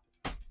right now?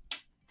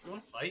 You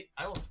want to fight?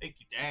 I will take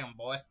you down,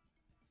 boy.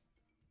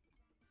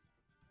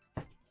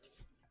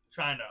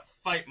 Trying to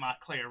fight my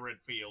Claire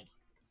Redfield.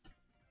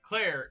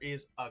 Claire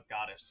is a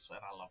goddess, and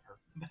I love her.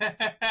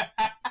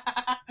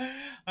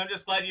 I'm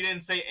just glad you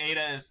didn't say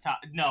Ada is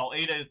top. No,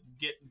 Ada,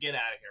 get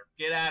out of here.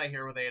 Get out of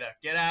here with Ada.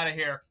 Get out of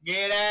here.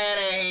 Get out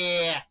of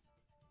here!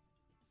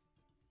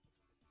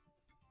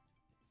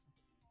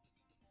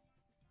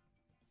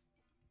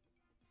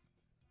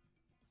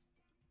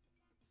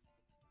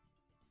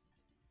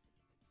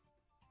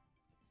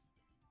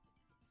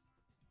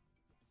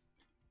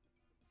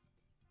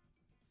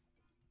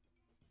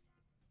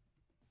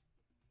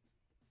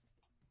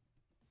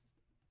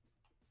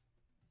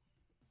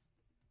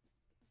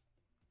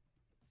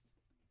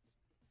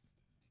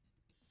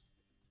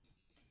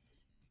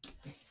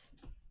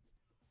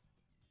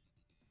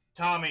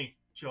 Tommy,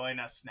 join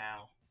us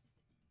now.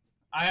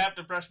 I have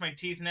to brush my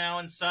teeth now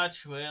and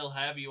such. We'll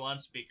have you on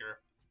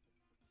speaker.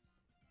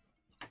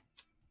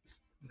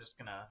 I'm just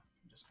gonna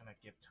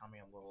give Tommy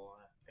a little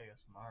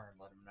ASMR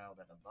and let him know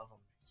that I love him.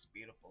 He's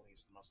beautiful.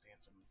 He's the most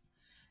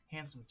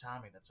handsome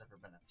Tommy that's ever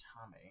been a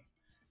Tommy.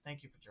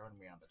 Thank you for joining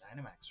me on the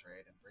Dynamax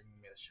raid and bringing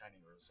me the shiny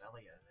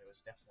Roselia. It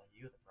was definitely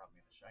you that brought me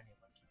the shiny.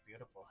 Look, you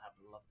beautiful. Have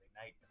a lovely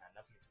night, and I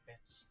love you to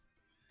bits.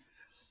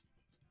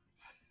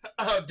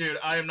 Oh, dude,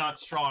 I am not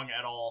strong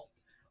at all.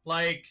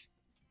 Like,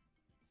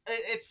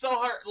 It's so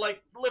hard,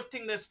 like,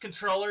 lifting this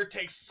controller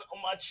takes so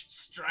much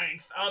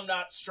strength. I'm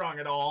not strong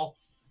at all.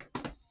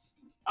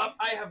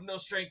 I have no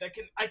strength. I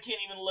can't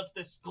even lift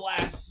this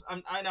glass.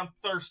 I'm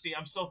thirsty.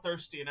 I'm so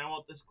thirsty, and I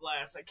want this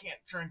glass. I can't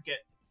drink it.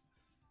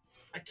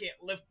 I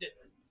can't lift it.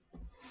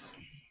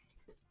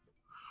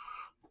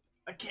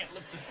 I can't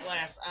lift this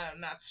glass. I'm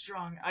not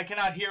strong. I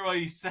cannot hear what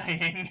he's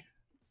saying.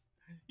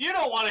 You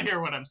don't want to hear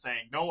what I'm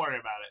saying. Don't worry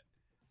about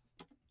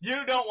it.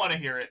 You don't want to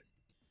hear it.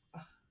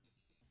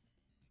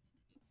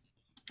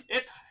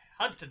 It's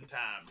hunting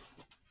time.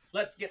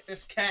 Let's get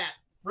this cat.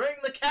 Bring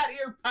the cat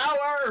here,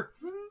 power!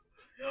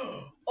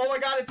 Oh my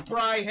god, it's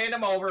Bri. Hand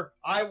him over.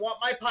 I want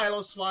my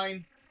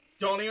Piloswine.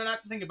 Don't even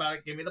have to think about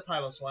it. Give me the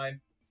Piloswine.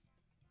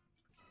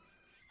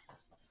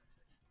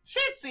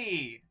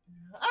 Chansey!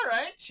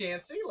 Alright,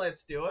 Chansey,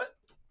 let's do it.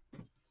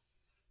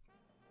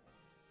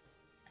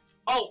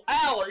 Oh,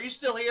 Al, are you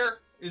still here?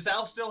 Is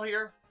Al still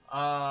here?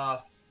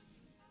 What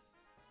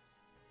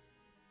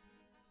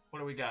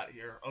do we got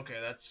here? Okay,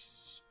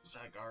 that's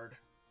Zygarde.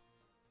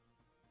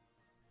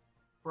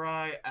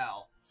 Bri,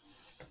 Al.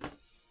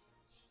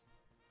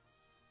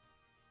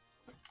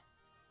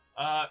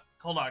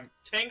 Hold on.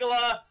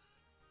 Tangela,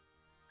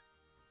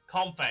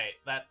 Comfey.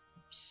 That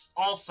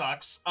all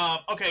sucks.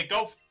 Okay,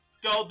 go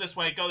this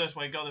way, go this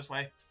way, go this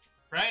way.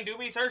 Ryan, do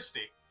be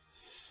thirsty.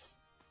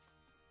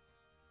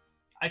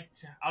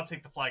 I'll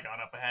take the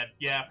Flygon up ahead.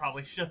 Yeah,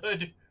 probably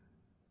should.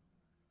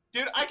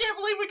 Dude, I can't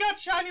believe we got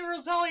Shiny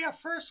Roselia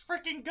first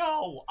freaking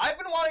go. I've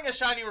been wanting a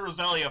Shiny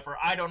Roselia for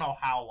I don't know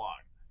how long.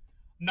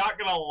 Not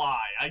gonna lie,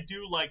 I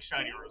do like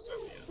Shiny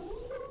Roselia.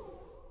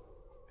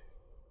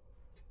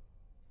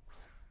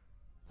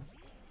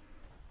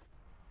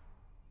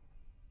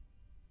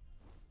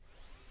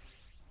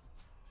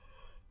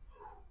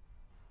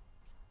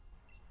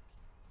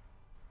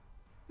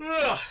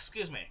 Ugh,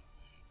 excuse me.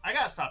 I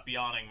gotta stop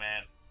yawning,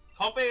 man.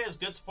 Comfey is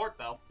good support,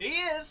 though. He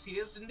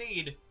is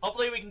indeed.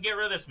 Hopefully we can get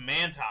rid of this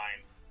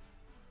Mantine.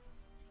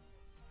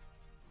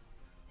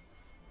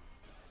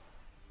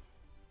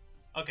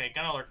 Okay,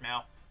 gonna lurk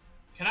now.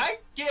 Can I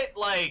get,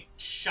 like,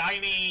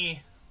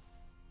 shiny...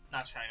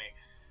 Not shiny.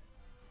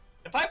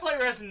 If I play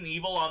Resident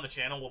Evil on the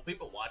channel, will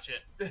people watch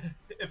it?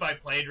 If I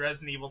played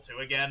Resident Evil 2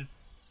 again?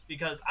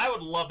 Because I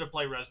would love to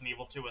play Resident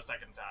Evil 2 a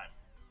second time.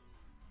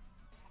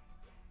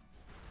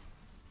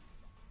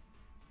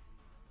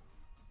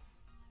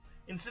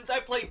 And since I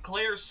played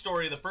Claire's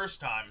story the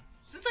first time,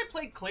 should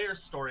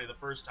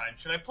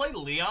I play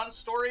Leon's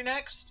story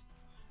next?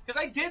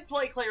 Because I did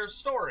play Claire's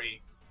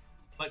story,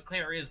 but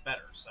Claire is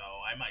better, so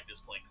I might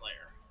just play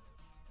Claire.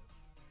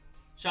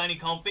 Shiny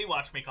Comfey,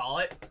 watch me call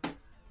it.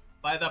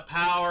 By the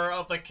power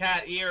of the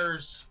cat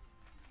ears.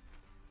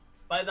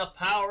 By the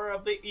power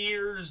of the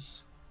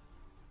ears.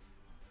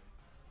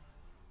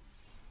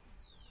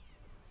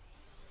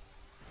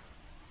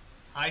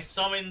 I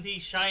summon the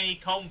Shiny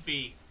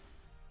Comfey.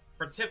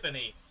 For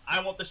Tiffany.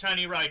 I want the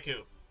Shiny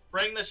Raikou.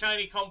 Bring the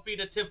Shiny Comfey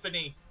to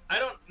Tiffany. I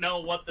don't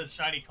know what the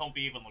Shiny Comfey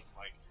even looks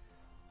like.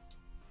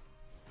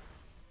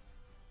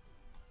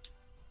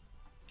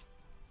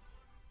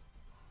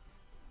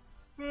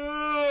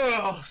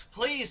 Ugh,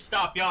 please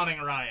stop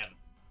yawning, Ryan.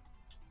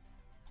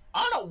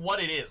 I don't know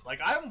what it is. Like,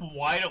 I'm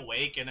wide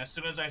awake, and as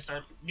soon as I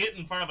start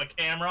getting in front of a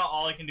camera,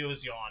 all I can do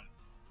is yawn.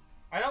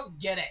 I don't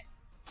get it.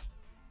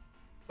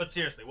 But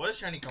seriously, what does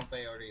Shiny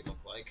Comfey already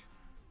look like?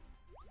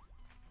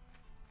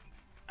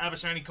 I have a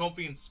Shiny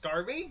Comfey and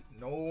Scarby.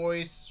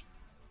 Nice.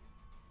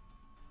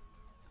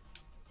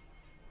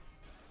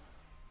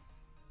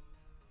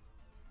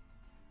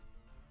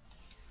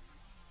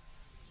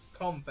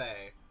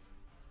 Comfey.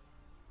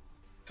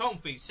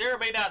 Comfey,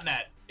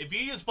 Cerebi.net. If you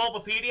use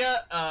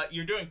Bulbapedia,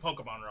 you're doing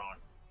Pokemon wrong.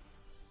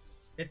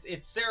 It's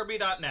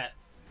Cerebi.net.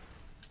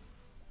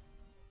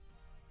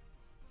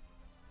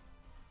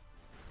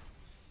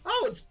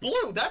 Oh, it's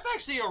blue. That's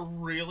actually a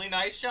really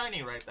nice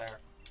shiny right there.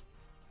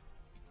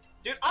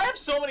 Dude, I have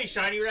so many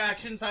shiny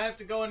reactions I have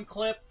to go and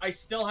clip. I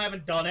still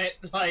haven't done it,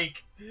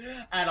 like,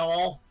 at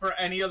all for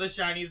any of the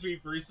shinies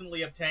we've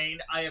recently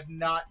obtained. I have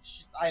not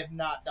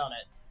done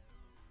it.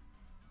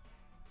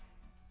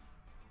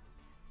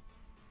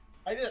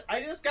 I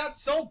just got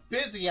so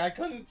busy. I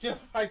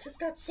just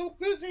got so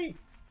busy.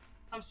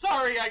 I'm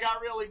sorry, I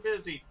got really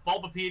busy.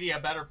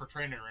 Bulbapedia better for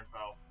trainer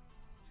info.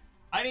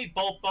 I need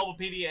both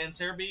Bulbapedia and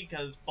Cerebi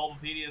because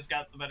Bulbapedia's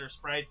got the better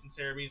sprites and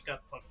Cerebi's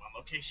got the Pokemon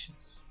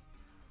locations.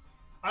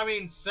 I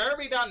mean,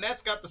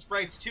 Cerebi.net's got the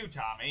sprites too,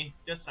 Tommy.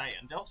 Just saying.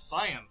 Just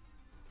saying.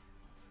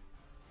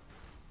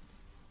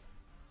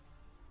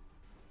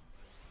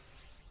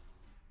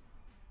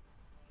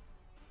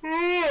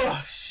 Ooh,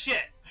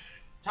 shit.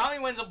 Tommy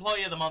wins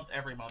Employee of the Month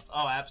every month.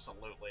 Oh,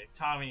 absolutely.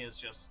 Tommy is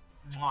just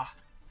mwah,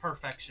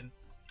 perfection.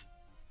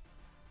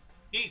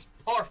 He's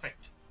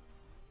perfect.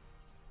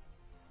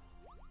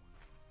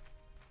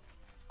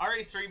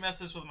 Already 3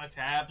 messes with my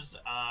tabs.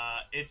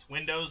 It's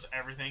Windows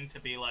everything to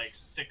be like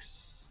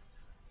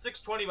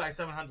 620 by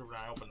 700 when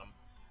I open them.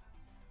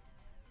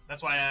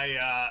 That's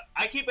why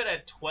I keep it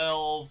at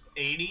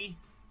 1280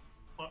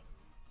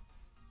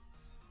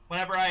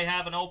 whenever I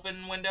have an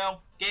open window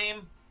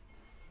game.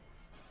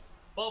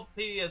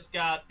 Bulbapedia has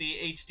got the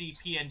HD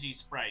PNG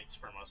sprites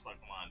for most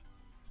Pokemon.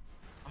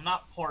 I'm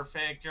not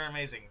perfect. You're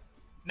amazing.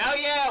 No,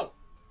 you!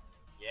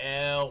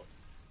 You.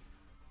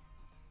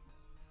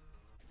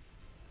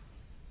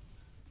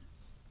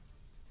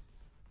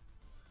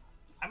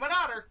 I'm an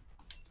otter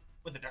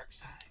with a dark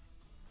side.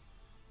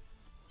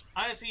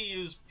 I honestly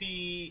use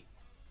PKM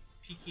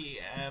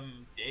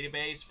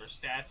database for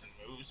stats and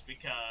moves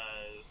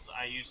because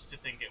I used to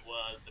think it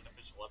was an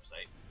official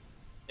website.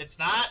 It's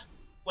not?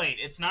 Wait,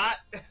 it's not?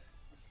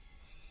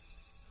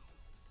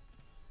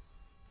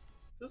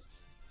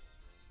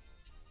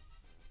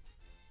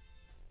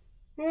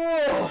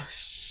 Oh,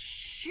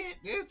 shit,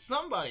 dude,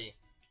 somebody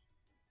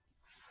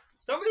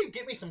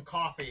get me some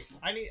coffee.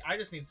 I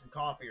just need some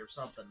coffee or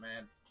something,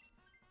 man.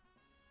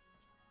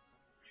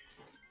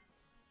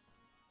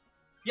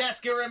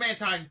 Yes, get rid of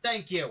Mantine.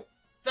 Thank you.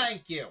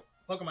 Thank you.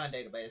 Pokemon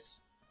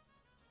database.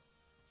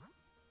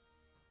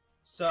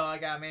 So I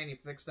got a manual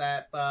to fix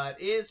that,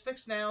 but it is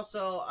fixed now,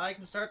 so I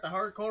can start the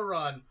hardcore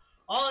run.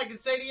 All I can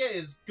say to you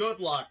is good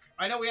luck.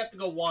 I know we have to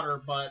go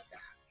water, but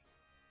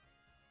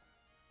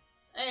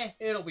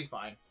it'll be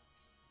fine.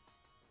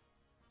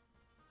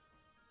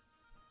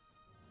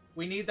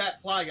 We need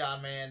that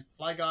Flygon, man.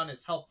 Flygon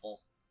is helpful,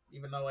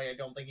 even though I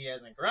don't think he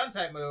has any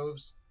ground-type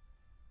moves.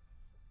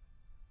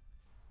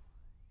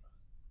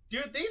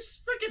 Dude, these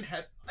freaking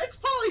it's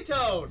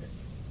Politoed!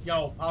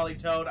 Yo,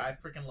 Politoed, I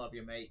freaking love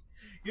you, mate.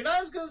 You're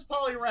not as good as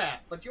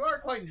Poliwrath, but you are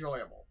quite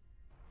enjoyable.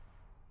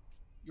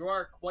 You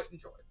are quite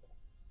enjoyable.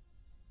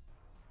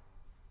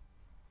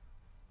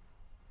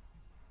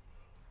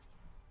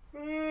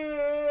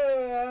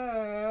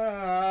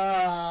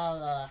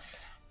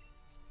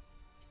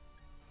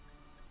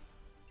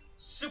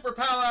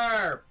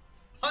 Superpower!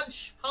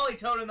 Punch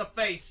Politoed in the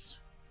face!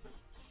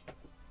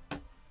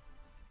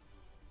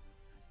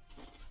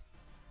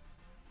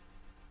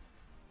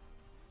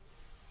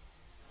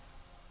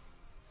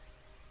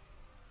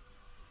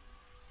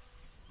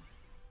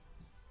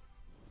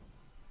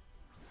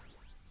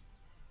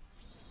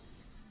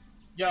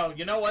 Yo,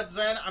 you know what,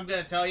 Zen? I'm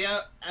gonna tell you,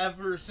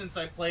 ever since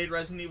I played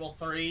Resident Evil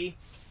 3,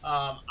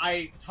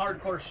 I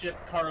hardcore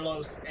shipped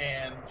Carlos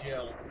and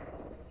Jill.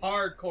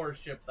 Hardcore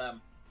ship them.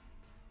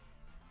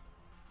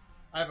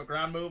 I have a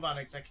ground move on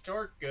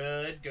Executor.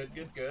 Good, good,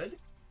 good, good.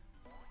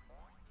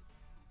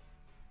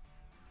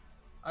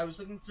 I was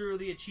looking through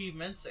the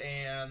achievements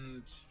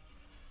and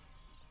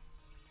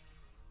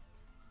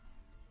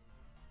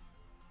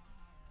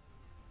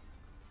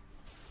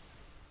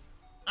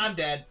I'm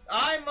dead.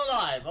 I'm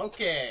alive.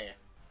 Okay.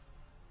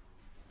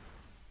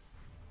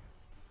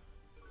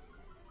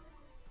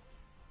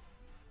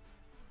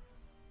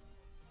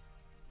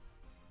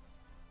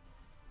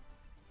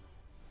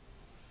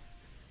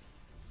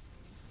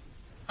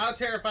 How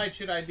terrified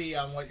should I be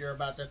on what you're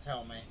about to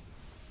tell me?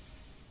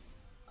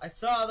 I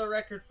saw the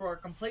record for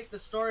complete the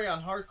story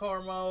on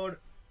hardcore mode,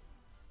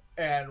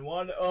 and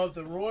one of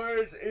the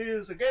rewards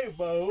is a game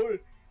mode.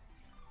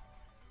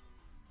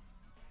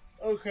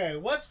 Okay,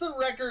 what's the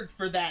record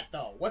for that,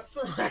 though? What's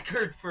the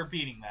record for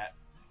beating that?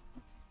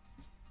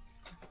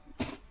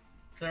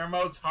 Clear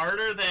mode's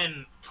harder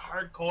than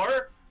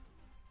hardcore?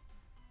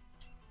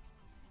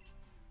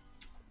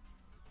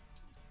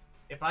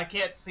 If I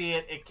can't see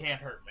it, it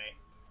can't hurt me.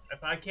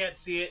 If I can't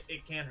see it,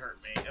 it can't hurt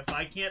me. If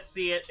I can't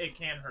see it, it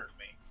can't hurt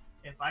me.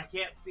 If I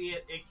can't see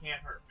it, it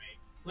can't hurt me.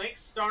 Link,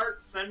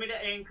 start, send me to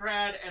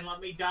Aincrad, and let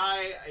me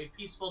die a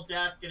peaceful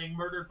death getting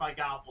murdered by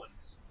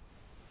goblins.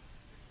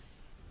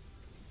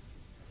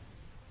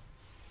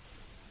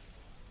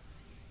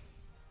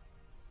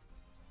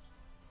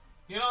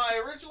 You know,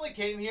 I originally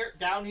came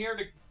down here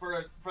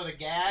for the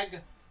gag,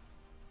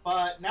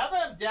 but now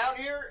that I'm down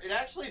here, it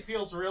actually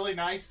feels really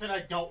nice, and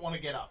I don't want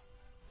to get up.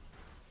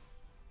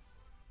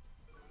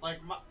 Like,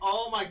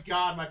 oh my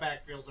god, my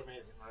back feels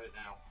amazing right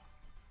now.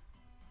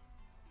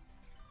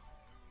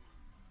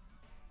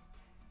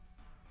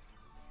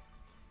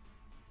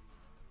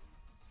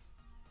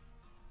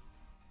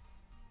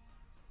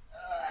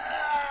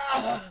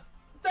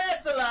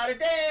 That's a lot of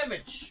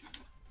damage!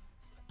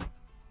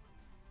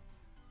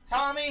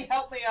 Tommy,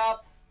 help me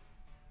up!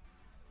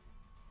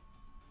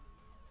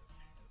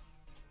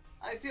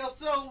 I feel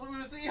so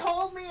woozy,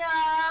 hold me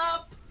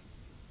up!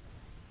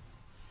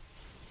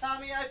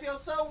 Tommy, I feel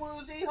so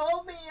woozy,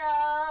 hold me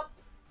up!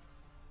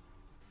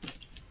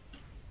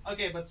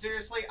 Okay, but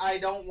seriously, I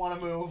don't want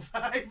to move.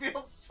 I feel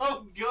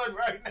so good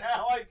right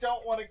now, I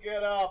don't want to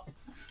get up.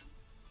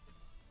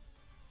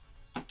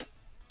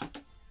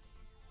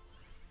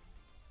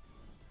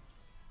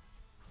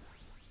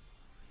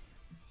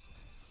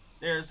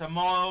 There's a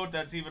mode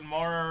that's even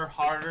more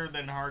harder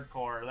than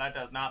hardcore. That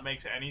does not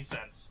make any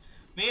sense.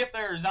 Me, if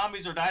there are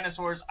zombies or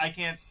dinosaurs, I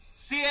can't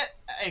see it.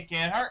 It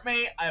can't hurt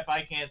me. If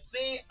I can't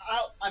see,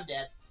 I'm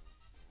dead.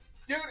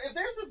 Dude, if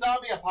there's a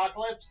zombie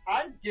apocalypse,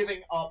 I'm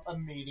giving up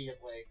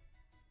immediately.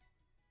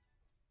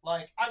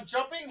 Like, I'm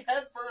jumping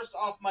headfirst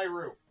off my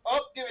roof.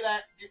 Oh, give me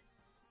that.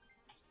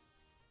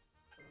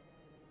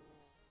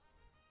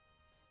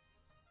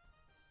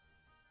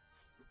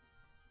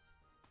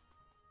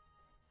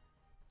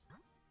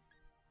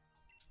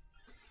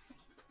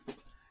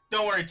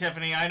 Don't worry,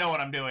 Tiffany. I know what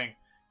I'm doing.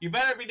 You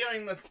better be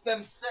doing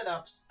them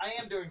sit-ups. I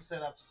am doing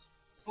sit-ups.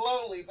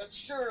 Slowly but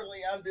surely,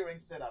 I'm doing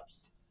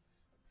sit-ups.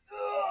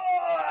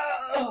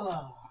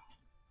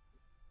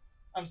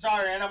 I'm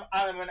sorry, and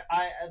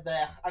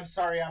I'm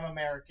sorry. I'm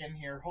American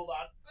here. Hold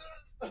on.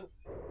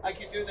 I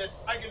can do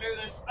this. I can do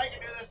this. I can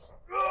do this.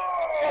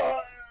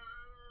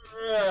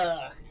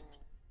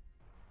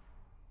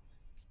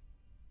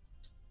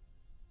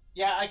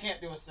 Yeah, I can't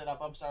do a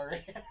sit-up. I'm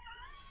sorry.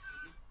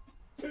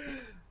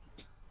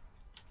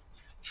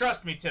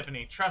 Trust me,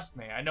 Tiffany. Trust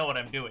me. I know what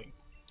I'm doing.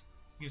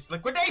 Use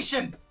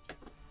liquidation!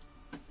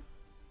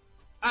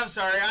 I'm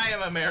sorry. I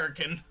am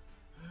American.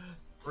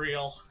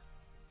 Real.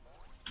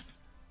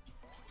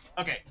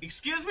 Okay,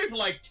 excuse me for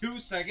like 2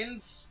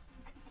 seconds.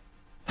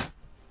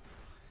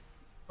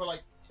 For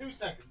like 2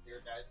 seconds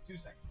here, guys. 2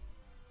 seconds.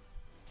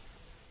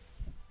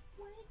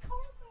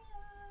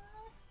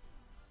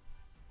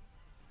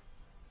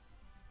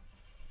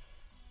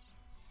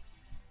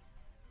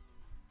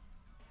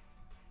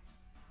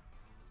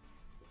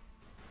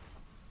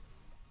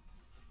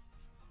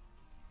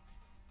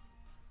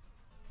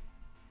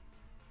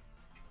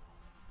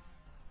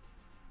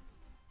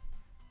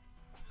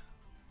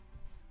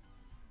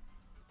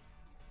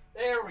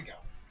 There we go.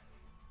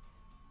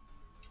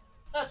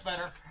 That's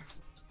better.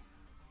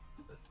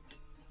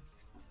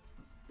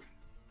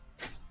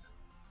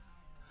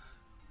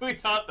 We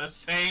thought the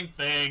same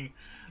thing.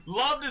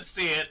 Love to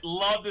see it.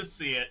 Love to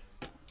see it.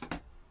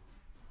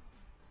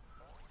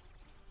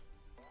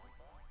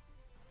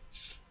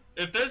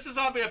 If there's a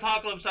zombie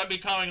apocalypse, I'm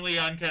becoming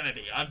Leon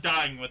Kennedy. I'm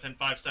dying within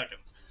 5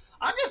 seconds.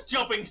 I'm just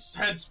jumping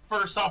heads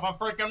first off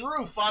a freaking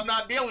roof. I'm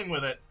not dealing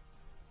with it.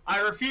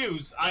 I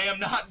refuse. I am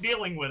not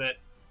dealing with it.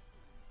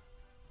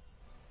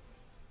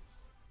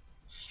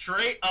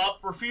 Straight up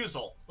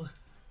refusal.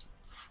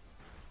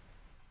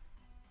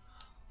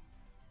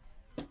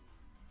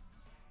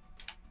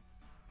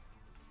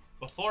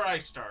 Before I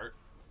start,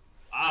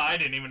 I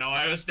didn't even know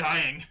I was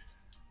dying.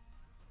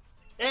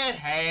 It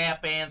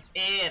happens.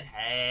 It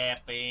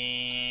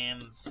happens.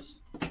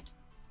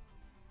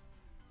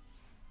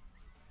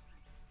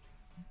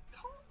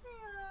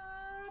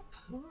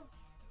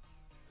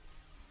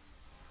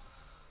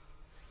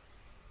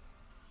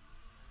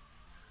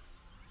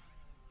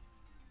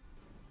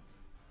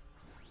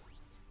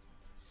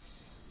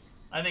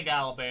 I think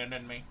Al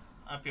abandoned me.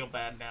 I feel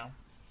bad now.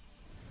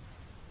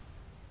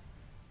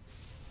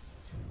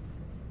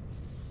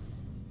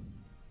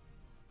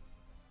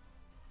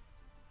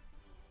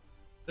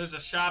 There's a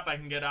shop I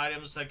can get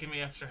items that give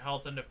me extra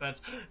health and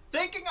defense.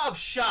 Thinking of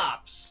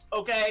shops,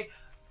 okay?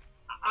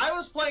 I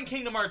was playing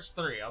Kingdom Hearts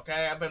 3,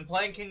 okay? I've been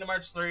playing Kingdom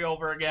Hearts 3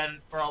 over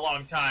again for a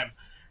long time.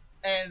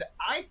 And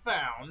I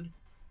found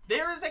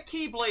there is a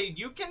Keyblade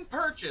you can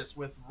purchase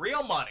with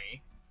real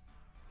money.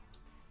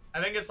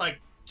 I think it's like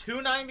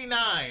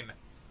 $2.99.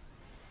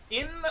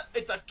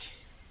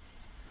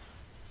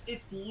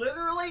 It's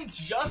literally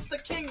just the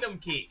Kingdom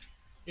Key.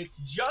 It's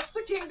just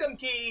the Kingdom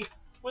Key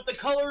with the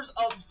colors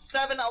of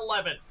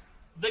 7-Eleven.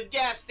 The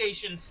gas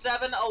station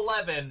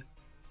 7-Eleven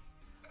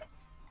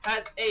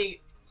has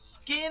a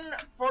skin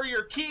for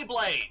your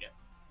Keyblade.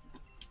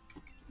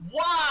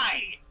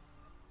 Why?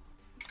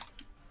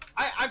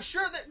 I'm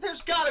sure that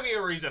there's gotta be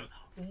a reason.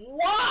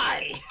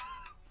 Why?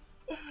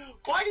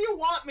 Why do you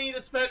want me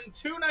to spend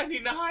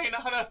 $2.99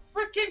 on a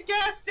freaking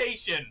gas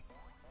station?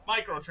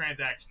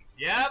 Microtransactions,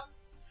 yep.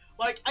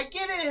 Like, I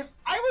get it if...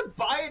 I would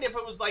buy it if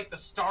it was like the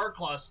Star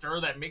Cluster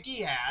that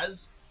Mickey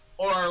has.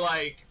 Or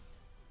like,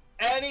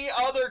 any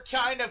other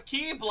kind of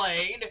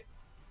Keyblade.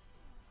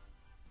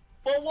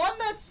 But one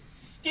that's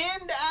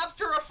skinned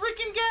after a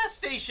freaking gas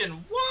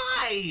station.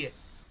 Why?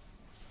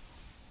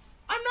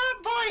 I'm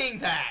not buying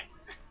that.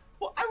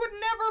 Well, I would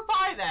never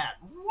buy that.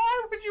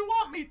 Why would you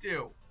want me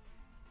to?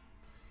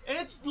 And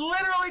it's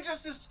literally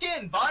just a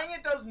skin. Buying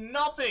it does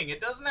nothing.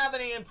 It doesn't have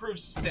any improved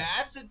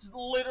stats. It's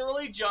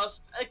literally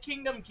just a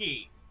Kingdom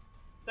Key.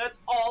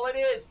 That's all it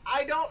is.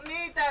 I don't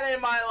need that in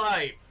my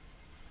life.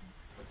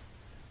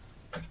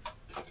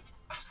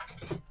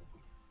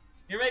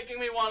 You're making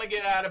me want to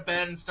get out of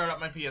bed and start up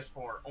my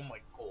PS4. Oh my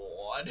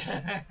god.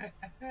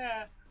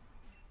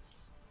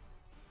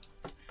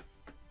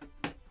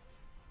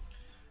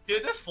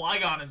 Dude, this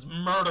Flygon is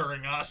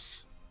murdering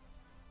us.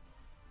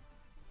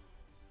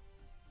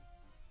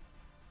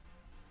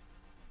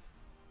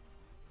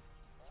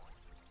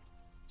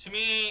 To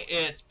me,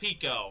 it's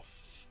Pico.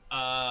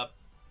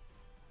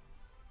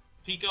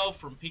 Pico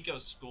from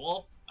Pico's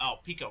school? Oh,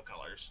 Pico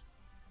colors.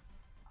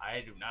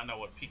 I do not know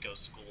what Pico's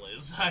school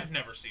is. I've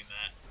never seen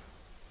that.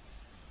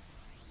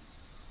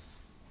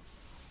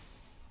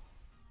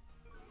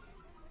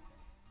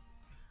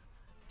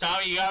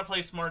 Tommy, you gotta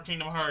play some more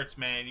Kingdom Hearts,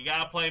 man. You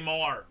gotta play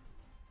more.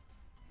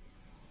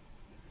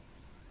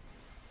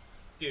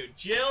 Dude,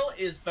 Jill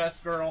is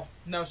best girl.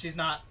 No, she's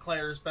not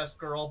Claire's best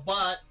girl,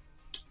 but...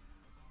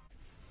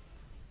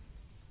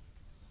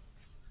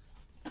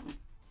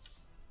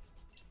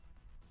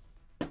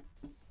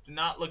 do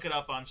not look it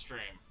up on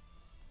stream.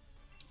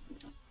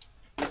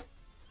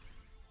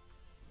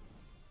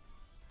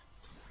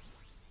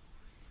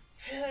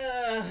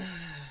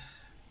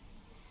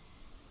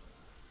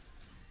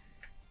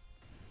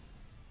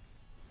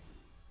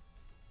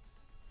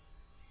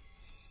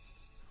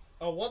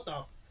 Oh, what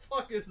the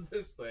fuck is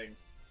this thing?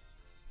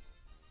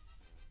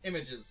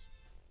 Images.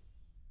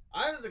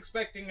 I was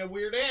expecting a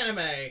weird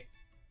anime.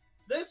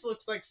 This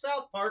looks like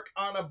South Park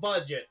on a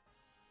budget.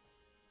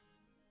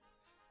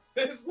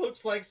 This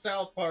looks like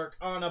South Park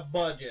on a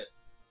budget.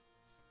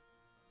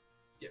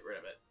 Get rid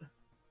of it.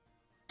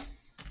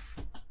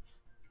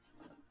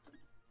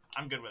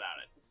 I'm good without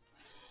it.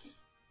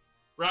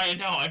 Ryan,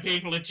 no, I'm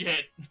being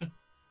legit.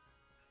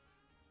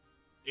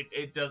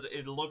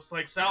 It looks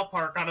like South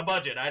Park on a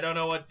budget. I don't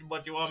know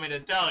what you want me to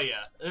tell you.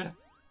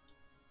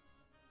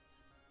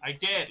 I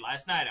did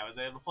last night. I was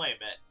able to play a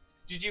bit.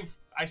 Did you?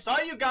 I saw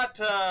you got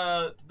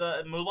to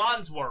the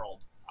Mulan's world.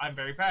 I'm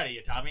very proud of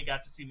you, Tommy.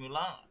 Got to see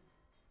Mulan.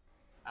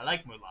 I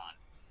like Mulan.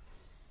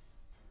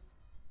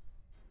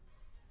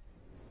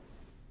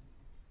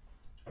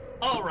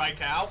 Oh,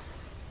 Raikou.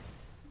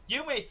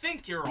 You may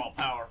think you're all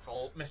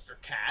powerful,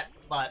 Mr. Cat,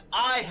 but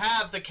I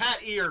have the cat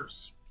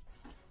ears.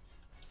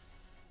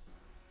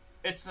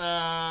 It's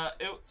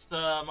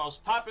the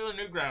most popular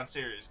Newgrounds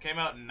series. Came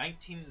out in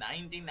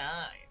 1999.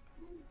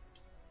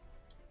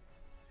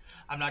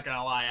 I'm not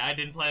gonna lie, I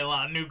didn't play a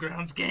lot of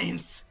Newgrounds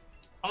games.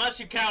 Unless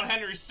you count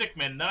Henry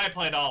Stickmin, then I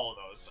played all of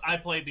those. I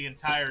played the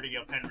entirety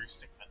of Henry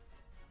Stickmin.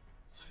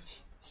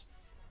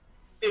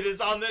 It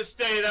is on this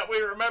day that we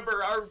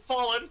remember our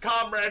fallen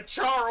comrade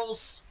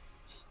Charles.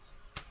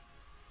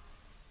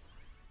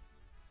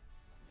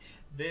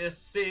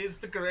 This is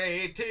the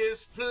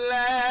greatest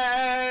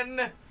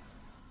plan.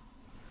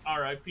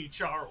 R.I.P.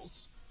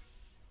 Charles.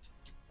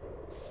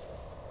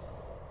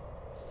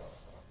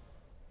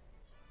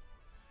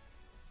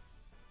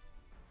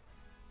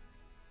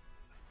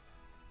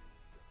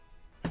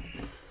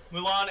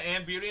 Mulan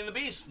and Beauty and the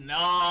Beast.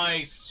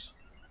 Nice.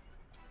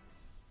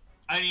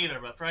 I neither,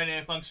 but Friday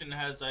Night Function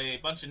has a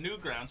bunch of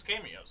Newgrounds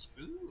cameos.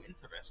 Ooh,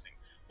 interesting.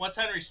 What's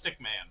Henry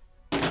Stickman?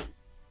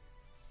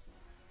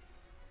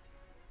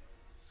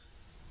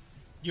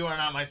 You are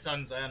not my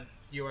son, Zen.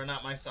 You are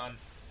not my son.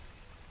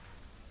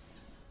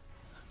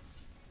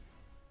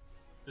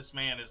 This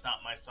man is not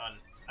my son.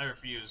 I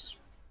refuse.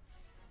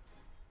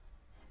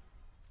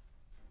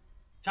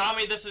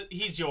 Tommy,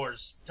 he's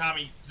yours.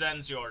 Tommy,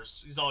 Zen's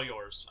yours. He's all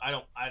yours.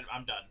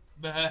 I'm done.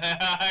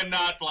 I'm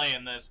not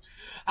playing this.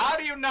 How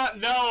do you not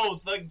know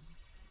the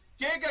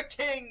Giga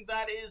King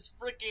that is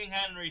freaking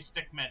Henry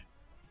Stickmin?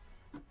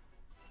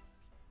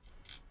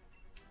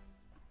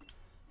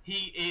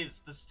 He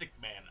is the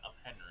Stickman of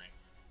Henry.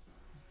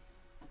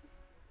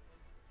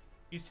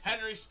 He's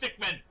Henry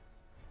Stickmin.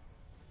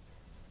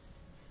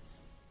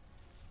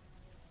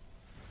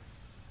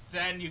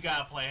 Zen, you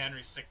gotta play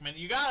Henry Stickmin.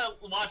 You gotta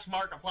watch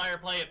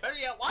Markiplier play it. Better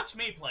yet, watch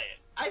me play it.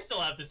 I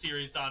still have the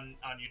series on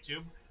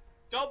YouTube.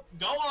 Go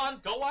on,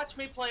 go watch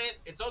me play it.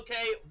 It's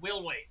okay,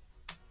 we'll wait.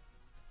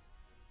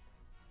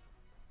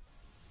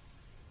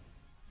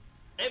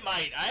 It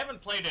might. I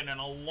haven't played it in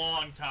a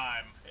long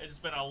time. It's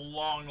been a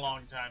long,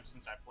 long time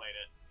since I played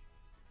it.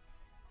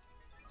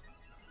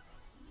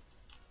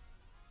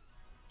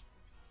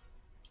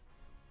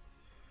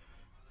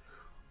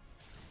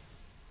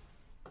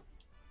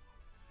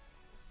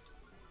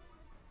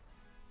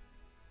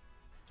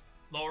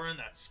 Lowering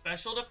that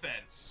special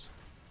defense.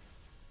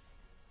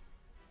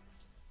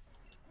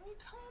 We're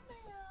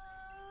coming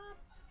up.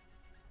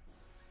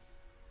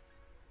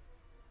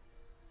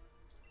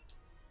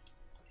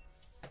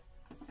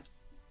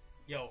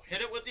 Yo,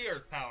 hit it with the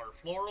earth power.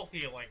 Floral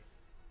healing.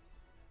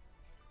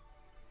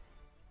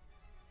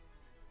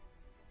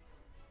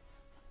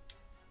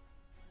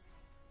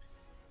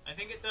 I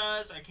think it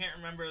does. I can't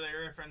remember. They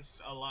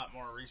referenced a lot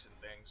more recent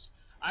things.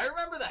 I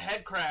remember the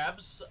head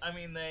crabs. I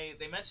mean, they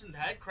mentioned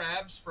head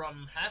crabs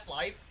from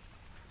Half-Life.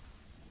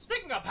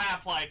 Speaking of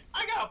Half-Life,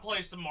 I gotta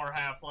play some more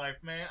Half-Life,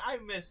 man. I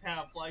miss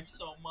Half-Life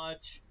so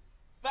much.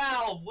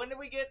 Valve, when do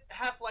we get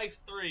Half-Life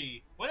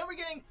 3? When are we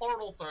getting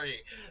Portal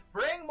 3?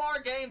 Bring more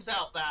games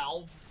out,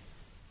 Valve.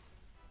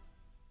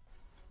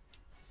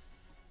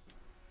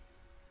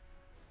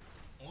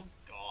 Oh,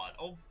 God.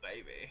 Oh,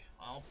 baby.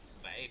 Oh,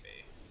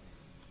 baby.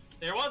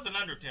 There was an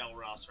Undertale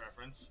Ross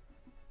reference.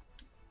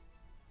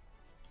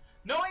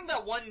 Knowing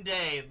that one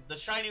day the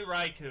shiny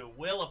Raikou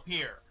will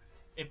appear,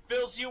 it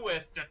fills you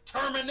with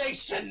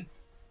determination!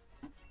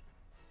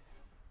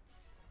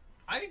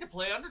 I need to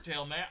play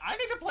Undertale, man. I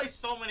need to play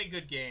so many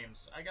good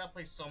games. I gotta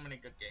play so many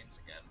good games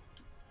again.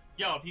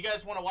 Yo, if you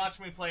guys want to watch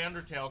me play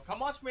Undertale, come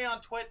watch me on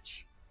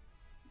Twitch.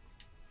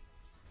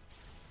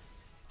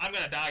 I'm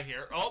gonna die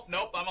here. Oh,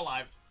 nope, I'm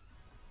alive.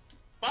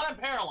 But I'm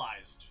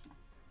paralyzed.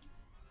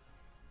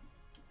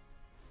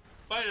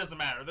 But it doesn't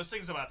matter. This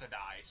thing's about to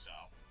die, so...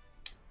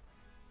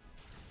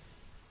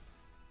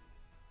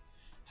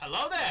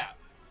 Hello there!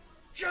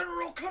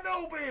 General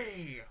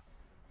Kenobi!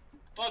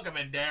 Welcome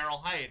in,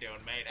 Daryl. How you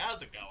doing, mate?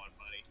 How's it going,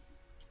 buddy?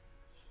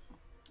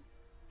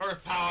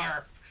 Earth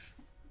power!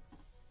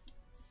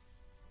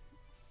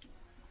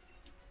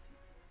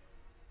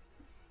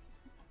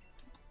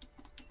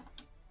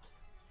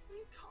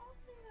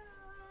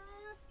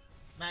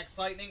 Max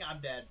Lightning, I'm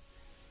dead.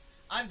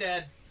 I'm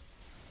dead.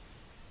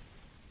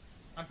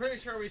 I'm pretty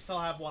sure we still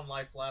have one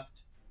life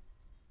left.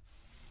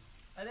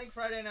 I think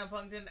Friday Night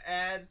Pumpkin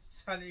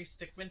adds Henry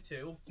Stickmin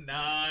too.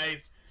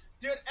 Nice.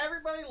 Dude,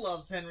 everybody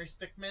loves Henry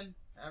Stickmin.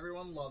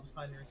 Everyone loves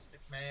Henry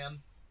Stickman.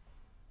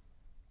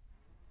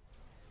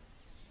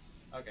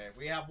 Okay,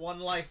 we have one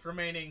life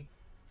remaining.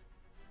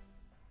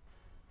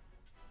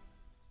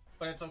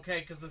 But it's okay,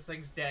 because this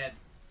thing's dead.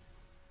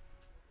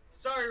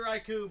 Sorry,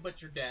 Raikou,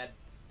 but you're dead.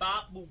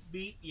 Bop, boop,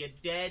 beep, you're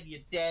dead,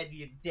 you're dead,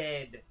 you're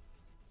dead.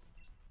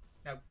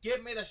 Now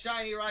give me the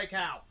shiny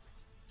Raikou.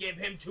 Give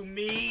him to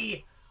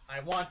me. I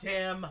want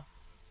him.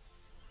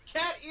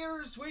 Cat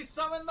ears! We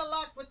summon the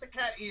luck with the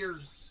cat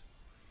ears.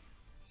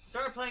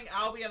 Started playing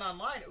Albion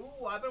Online.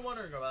 Ooh, I've been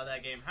wondering about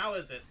that game. How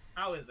is it?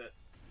 How is it?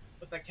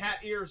 With the cat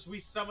ears, we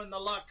summon the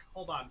luck.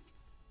 Hold on.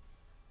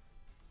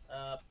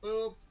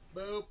 Boop,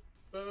 boop,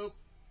 boop,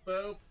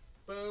 boop,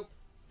 boop.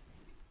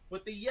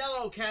 With the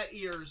yellow cat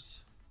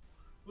ears.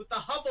 With the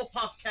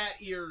Hufflepuff cat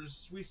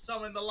ears, we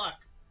summon the luck.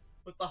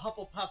 With the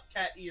Hufflepuff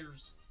cat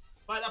ears.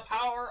 By the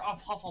power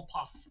of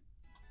Hufflepuff.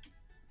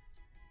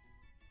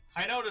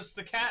 I noticed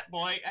the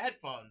Catboy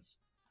headphones.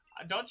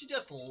 Don't you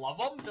just love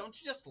them? Don't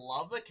you just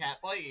love the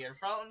Catboy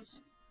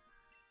earphones?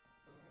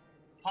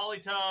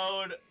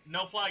 Polytoad,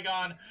 no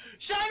Flygon,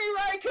 Shiny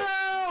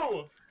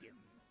Raikou!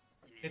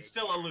 It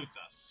still eludes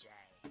us.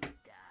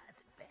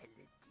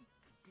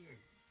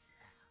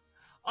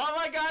 Oh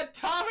my god,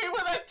 Tommy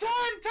with a 10!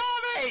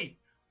 Tommy!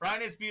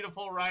 Ryan is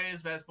beautiful, Ryan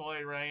is best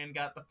boy, Ryan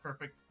got the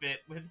perfect fit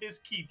with his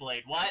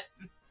Keyblade. What?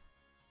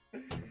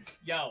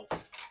 Yo.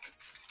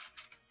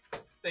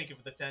 Thank you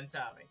for the 10,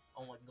 Tommy.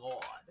 Oh my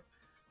god.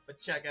 But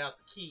check out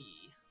the key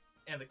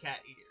and the cat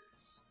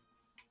ears.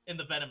 In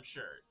the Venom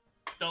shirt.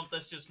 Don't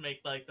this just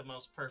make, like, the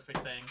most perfect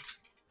thing?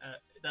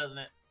 Doesn't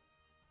it?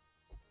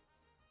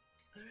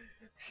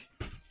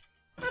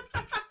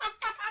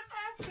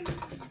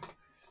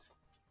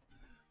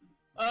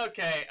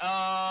 Okay,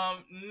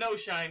 no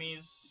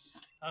shinies.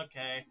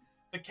 Okay.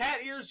 The cat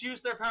ears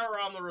use their power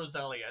on the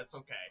Roselia. It's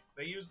okay.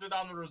 They used it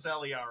on the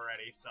Roselia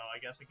already, so I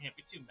guess I can't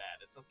be too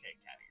mad. It's okay,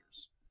 cat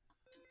ears.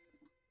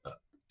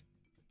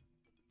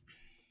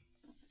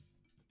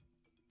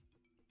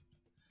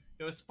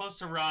 It was supposed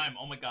to rhyme.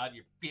 Oh my god,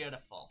 you're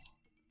beautiful.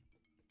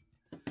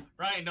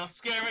 Ryan, don't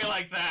scare me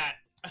like that.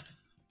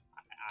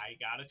 I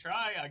gotta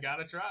try. I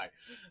gotta try.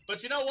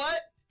 But you know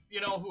what?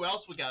 You know who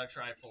else we gotta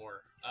try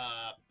for?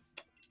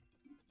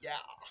 Yeah.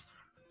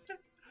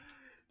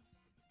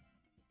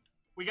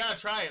 We gotta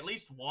try at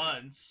least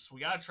once. We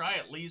gotta try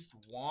at least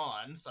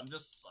once. I'm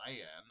just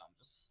saying. I'm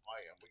just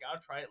saying. We gotta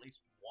try at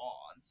least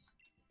once.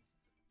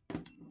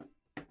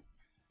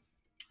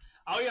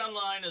 Aoi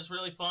Online is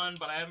really fun,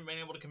 but I haven't been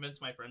able to convince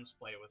my friends to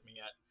play it with me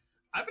yet.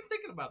 I've been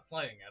thinking about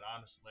playing it,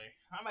 honestly.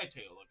 I might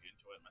take a look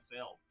into it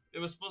myself. It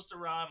was supposed to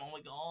rhyme. Oh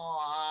my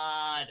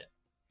god.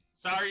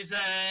 Sorry,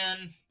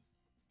 Zen.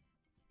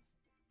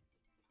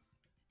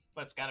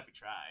 But it's gotta be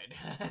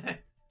tried.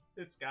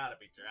 It's gotta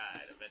be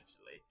tried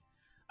eventually.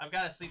 I've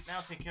gotta sleep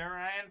now. Take care,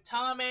 Ryan.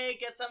 Tommy,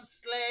 get some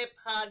sleep.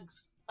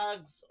 Hugs.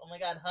 Hugs. Oh my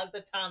god, hug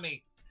the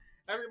Tommy.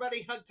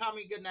 Everybody hug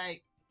Tommy good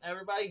night.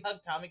 Everybody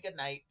hug Tommy good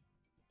night.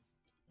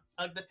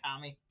 Hug the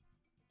Tommy.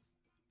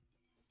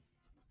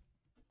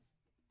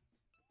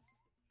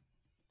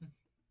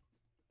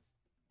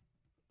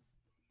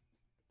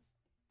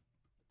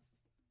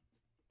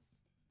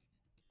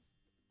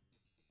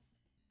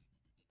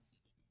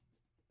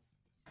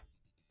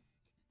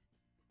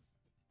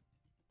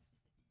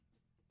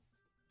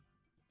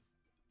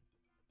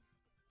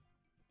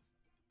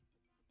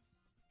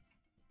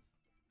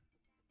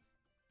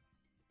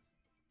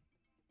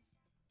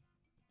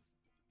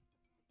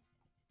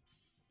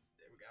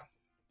 There we go.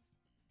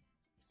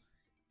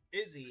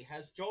 Izzy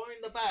has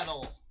joined the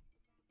battle.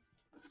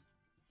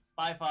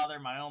 Bye, father.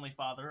 My only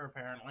father,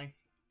 apparently.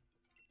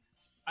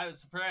 I was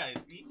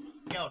surprised.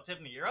 Yo,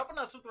 Tiffany, you're helping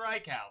us with the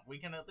Raikou. We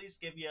can at least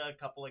give you a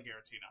couple of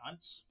Giratina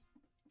hunts.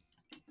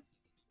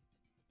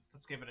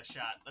 Let's give it a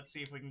shot. Let's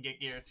see if we can get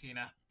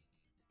Giratina.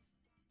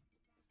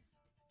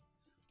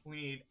 We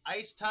need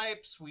ice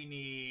types. We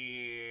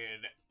need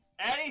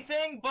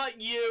anything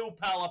but you,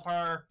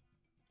 Pelipper.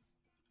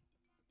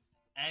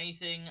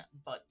 Anything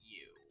but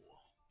you.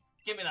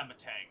 Give me that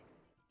Matang.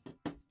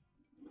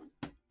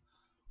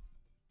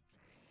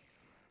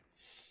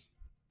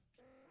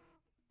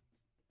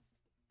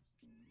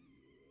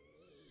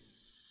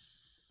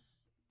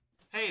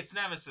 Hey, it's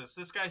Nemesis.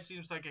 This guy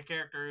seems like a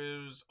character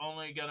who's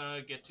only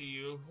gonna get to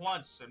you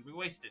once and be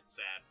wasted,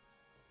 sad.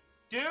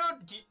 Dude,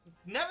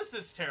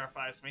 Nemesis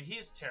terrifies me.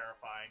 He's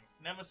terrifying.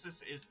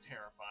 Nemesis is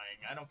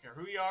terrifying. I don't care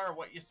who you are or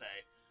what you say.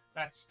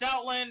 That's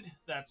Stoutland.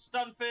 That's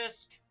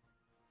Stunfisk.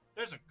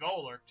 There's a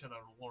Golurk to the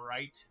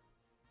right.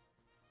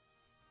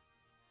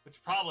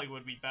 Which probably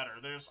would be better.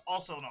 There's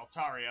also an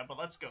Altaria, but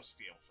let's go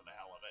Steel for the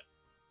hell of it.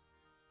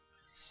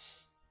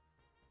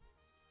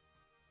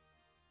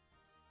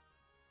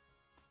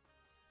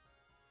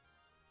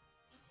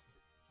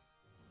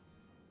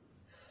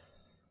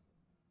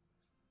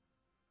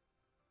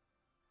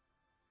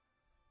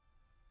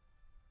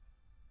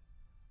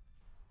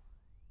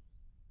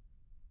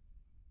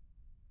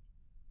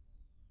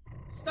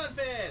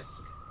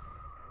 Stunfisk!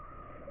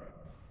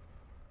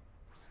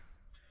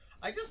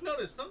 I just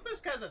noticed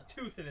Stunfisk has a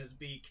tooth in his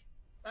beak.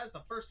 That's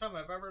the first time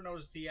I've ever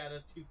noticed he had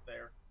a tooth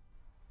there.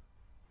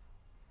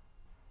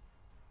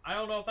 I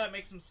don't know if that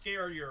makes him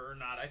scarier or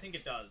not. I think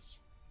it does.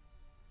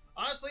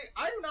 Honestly,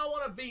 I do not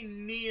want to be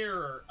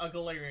near a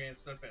Galarian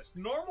Stunfisk.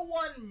 Normal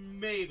one,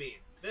 maybe.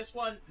 This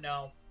one,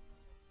 no.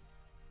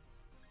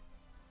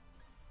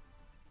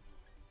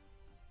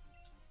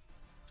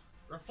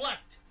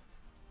 Reflect!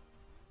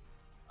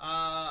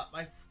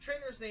 My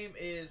trainer's name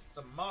is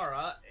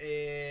Samara.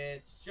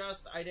 It's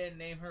just I didn't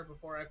name her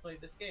before I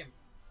played this game.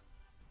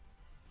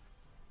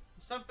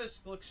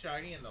 Stunfisk looks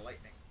shiny in the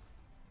lightning.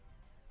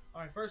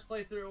 On my first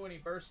playthrough, when he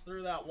burst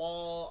through that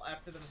wall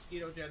after the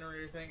mosquito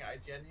generator thing, I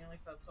genuinely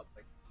felt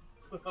something.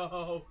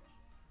 Whoa.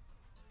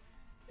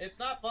 It's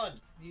not fun.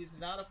 He's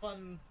not a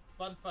fun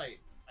fight.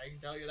 I can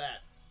tell you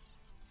that.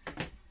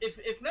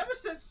 If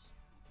Nemesis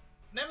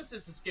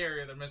is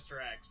scarier than Mr.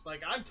 X.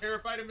 Like, I'm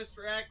terrified of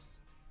Mr. X.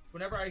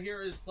 Whenever I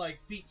hear his,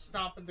 like, feet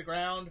stomping the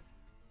ground,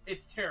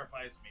 it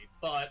terrifies me.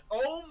 But,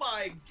 oh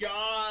my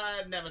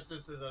god,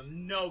 Nemesis is a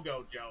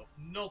no-go, Joe.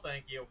 No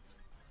thank you.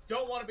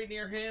 Don't want to be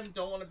near him.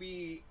 Don't want to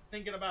be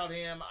thinking about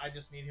him. I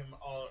just need him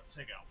all to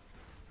go.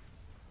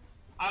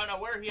 I don't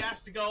know where he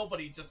has to go, but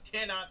he just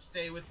cannot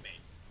stay with me.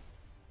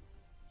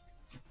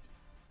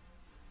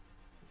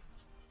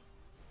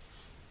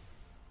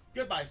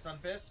 Goodbye,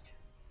 Stunfisk.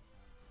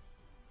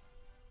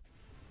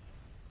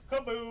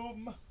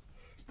 Kaboom!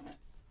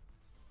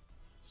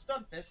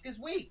 Stunfisk is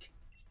weak.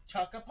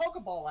 Chuck a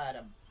Pokeball at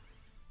him.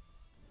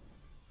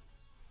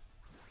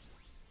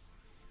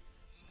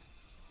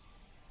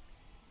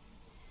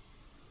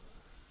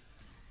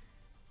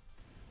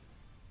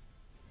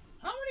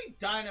 How many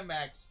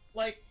Dynamax?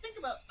 Like, think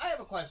about... I have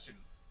a question.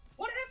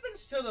 What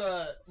happens to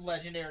the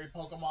legendary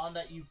Pokemon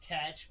that you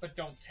catch but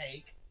don't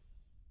take?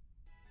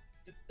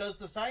 Does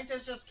the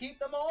scientist just keep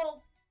them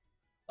all?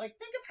 Like,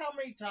 think of how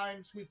many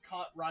times we've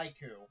caught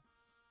Raikou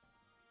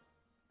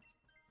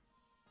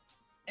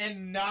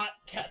and not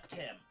kept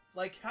him.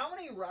 Like, how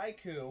many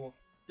Raikou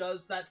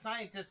does that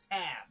scientist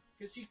have?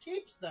 Because she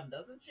keeps them,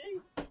 doesn't she?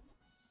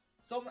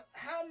 So,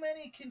 how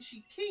many can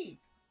she keep?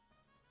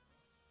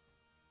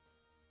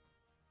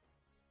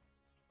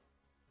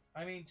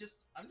 I mean,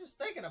 I'm just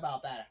thinking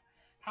about that.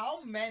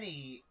 How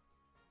many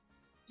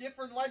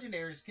different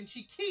legendaries can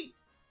she keep?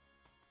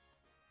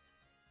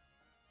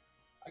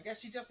 I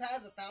guess she just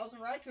has 1,000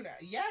 Raikou now.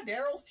 Yeah,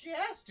 Daryl, she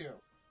has to.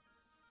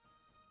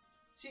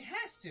 She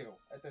has to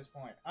at this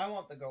point. I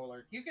want the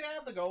Golurk. You can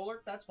have the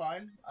Golurk, that's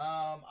fine.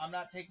 I'm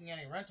not taking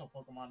any rental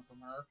Pokemon from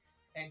her.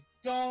 And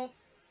don't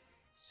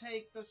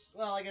take this...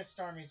 Well, I guess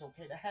Starmie's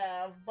okay to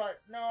have,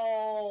 but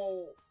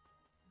no!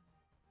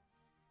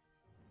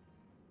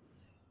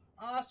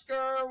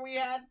 Oscar, we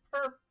had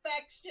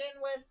perfection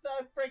with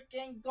the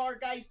freaking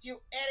Gorgeist, you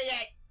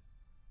idiot!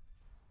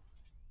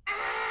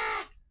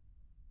 Ah!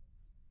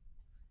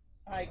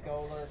 Hi,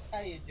 Golurk.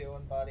 How you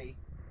doing, buddy?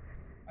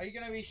 Are you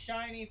gonna be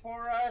shiny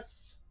for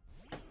us?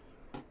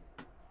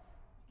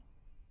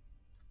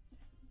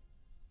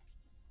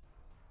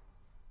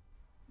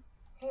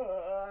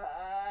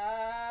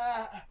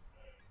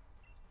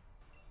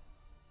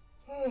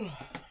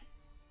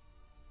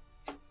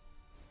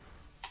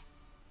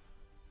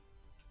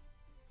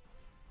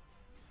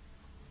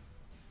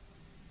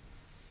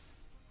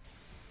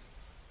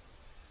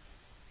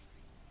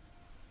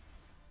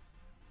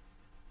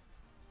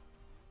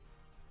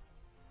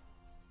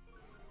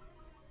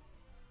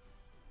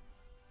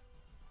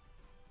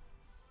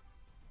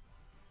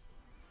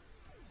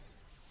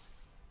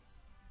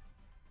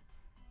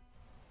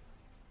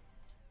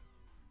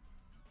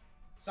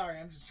 Sorry,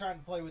 I'm just trying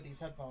to play with these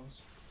headphones.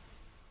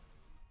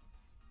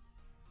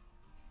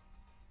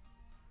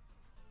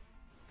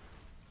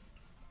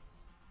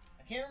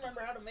 I can't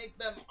remember how to make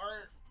them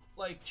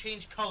like,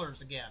 change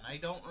colors again. I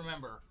don't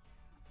remember.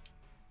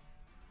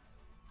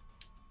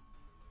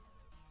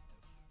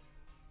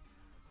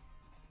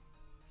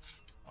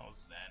 Oh,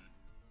 Zen.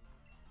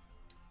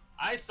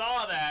 I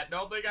saw that!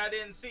 Don't think I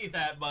didn't see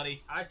that,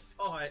 buddy. I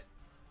saw it.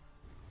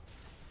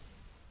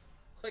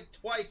 Click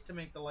twice to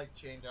make the light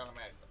change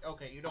automatically.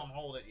 Okay, you don't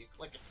hold it, you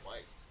click it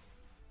twice.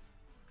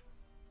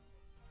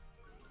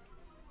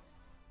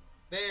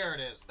 There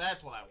it is.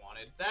 That's what I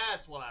wanted.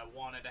 That's what I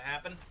wanted to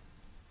happen.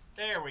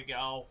 There we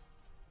go.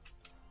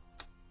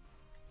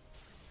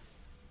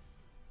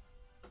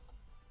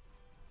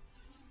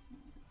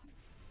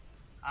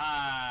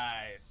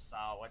 I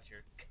saw what you're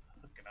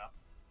cooking up.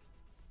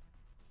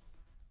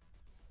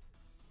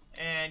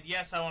 And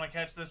yes, I want to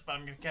catch this, but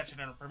I'm going to catch it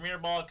in a Premier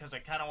Ball because I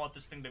kind of want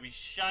this thing to be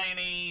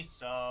shiny,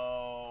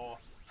 so...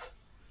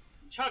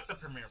 Chuck the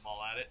Premier Ball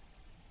at it.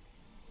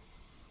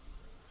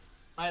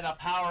 By the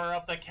power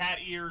of the cat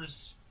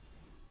ears.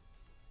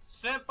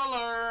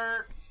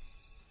 Simpler!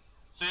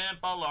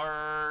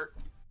 Simpler!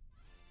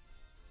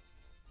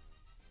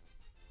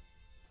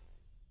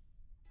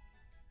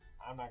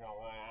 I'm not gonna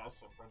lie,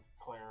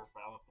 Claire,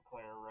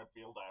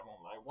 Redfield, I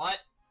won't lie. What?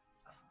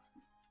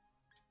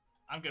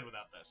 I'm good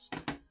without this.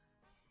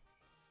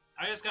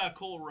 I just got a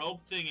cool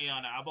robe thingy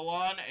on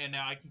Abalon, and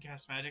now I can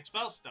cast magic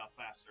spell stuff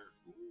faster.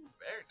 Ooh,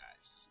 Very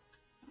nice.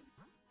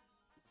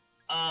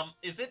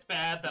 Is it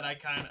bad that I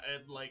kind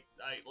of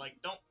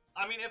don't?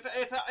 I mean,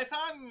 if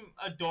I'm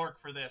a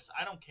dork for this,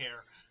 I don't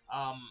care.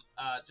 Come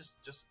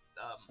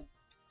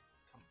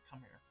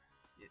here.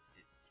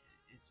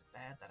 Is it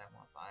bad that I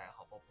want to buy a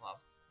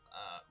Hufflepuff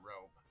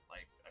robe,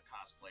 like a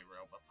cosplay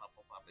robe of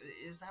Hufflepuff?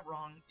 Is that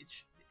wrong?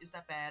 Is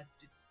that bad?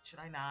 Should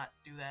I not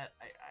do that?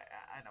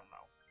 I don't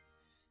know.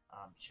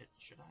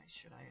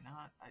 Should I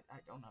not? I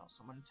don't know.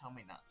 Someone tell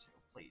me not to,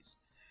 please.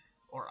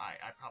 Or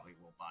I probably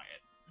will buy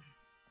it.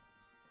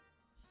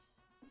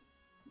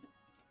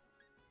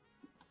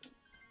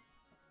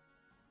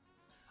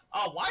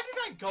 Why did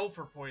I go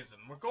for poison?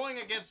 We're going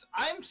against...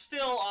 I'm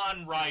still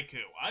on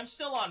Raikou. I'm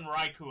still on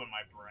Raikou in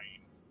my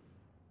brain.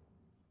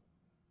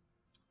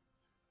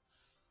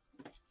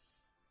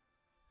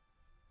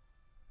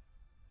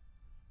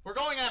 We're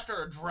going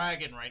after a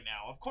dragon right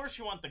now. Of course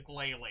you want the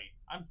Glalie.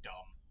 I'm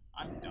dumb.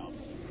 I'm dumb.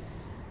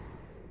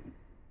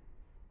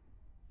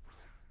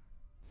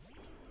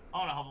 I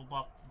want a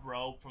Hufflepuff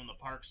robe from the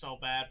park so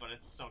bad, but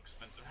it's so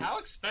expensive. How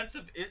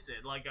expensive is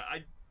it? Like,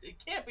 it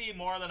can't be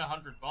more than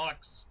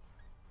 $100.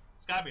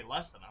 It's gotta be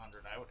less than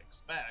 100, I would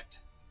expect.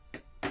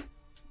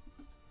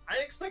 I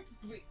expect it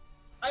to be...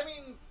 I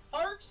mean,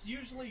 parks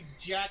usually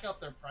jack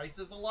up their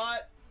prices a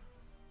lot,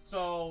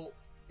 so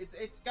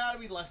it's gotta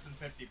be less than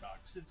 $50.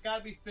 It's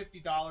gotta be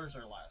 $50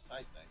 or less, I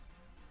think.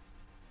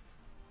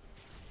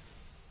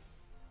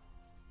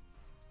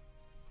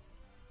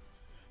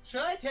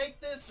 Should I take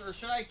this, or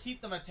should I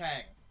keep the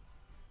Matang?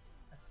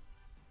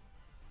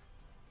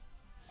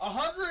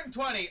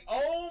 120!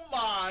 Oh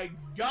my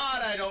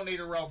god, I don't need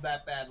a robe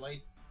that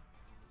badly.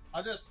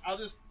 I'll just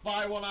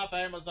buy one off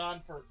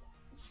Amazon for...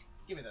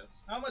 Give me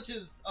this. How much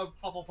is a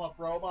Hufflepuff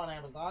robe on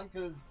Amazon?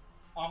 Because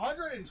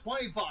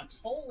 120 bucks.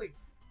 Holy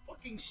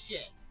fucking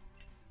shit.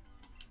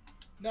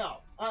 No.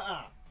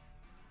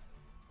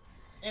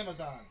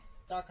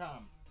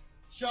 Amazon.com.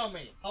 Show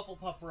me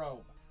Hufflepuff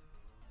robe.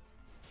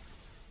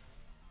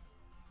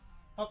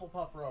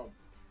 Hufflepuff robe.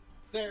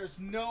 There's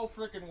no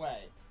freaking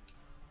way.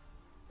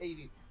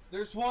 80.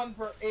 There's one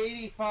for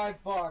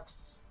 85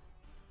 bucks.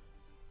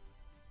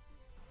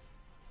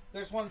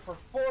 There's one for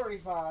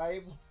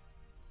 45.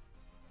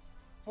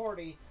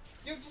 40.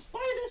 Dude, just buy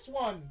this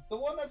one. The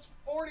one that's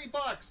 40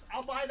 bucks.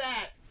 I'll buy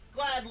that.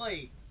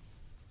 Gladly.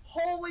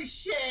 Holy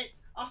shit.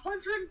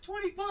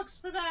 120 bucks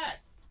for that.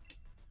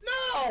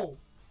 No!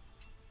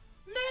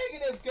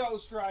 Negative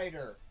Ghost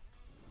Rider.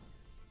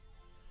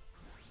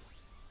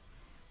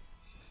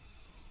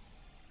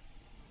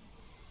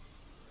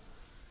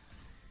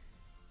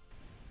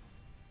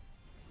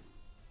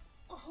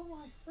 Oh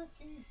my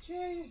freaking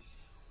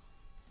jeez.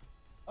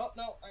 Oh,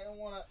 no, I don't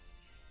want to...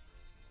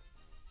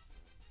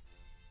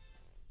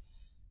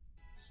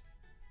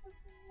 Why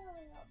am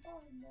I not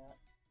buying that?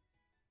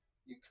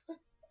 You could...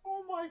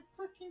 Oh my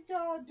freaking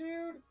god,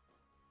 dude!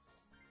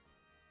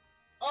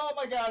 Oh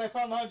my god, I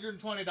found the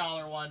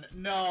 $120 one.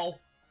 No!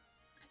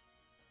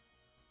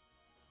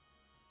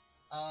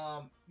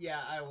 Yeah,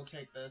 I will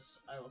take this.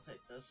 I will take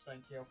this,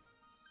 thank you.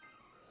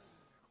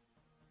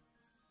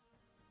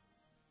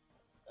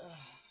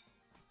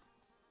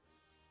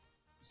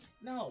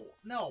 No,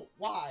 no,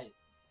 why?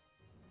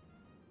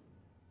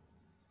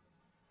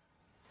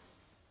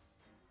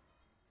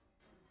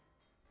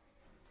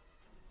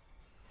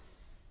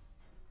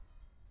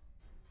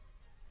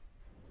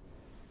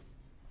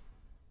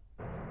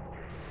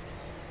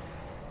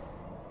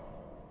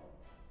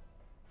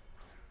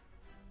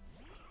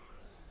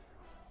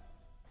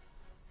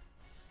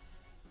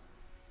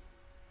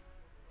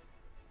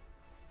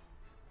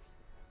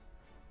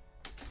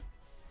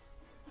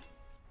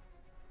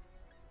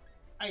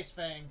 Ice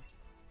Fang.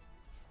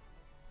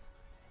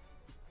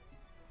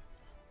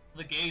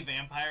 The gay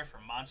vampire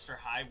from Monster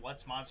High.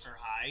 What's Monster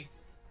High?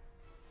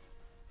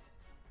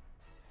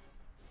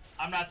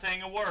 I'm not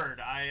saying a word.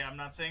 I'm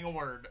not saying a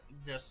word.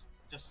 Just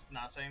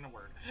not saying a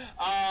word.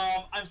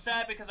 I'm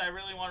sad because I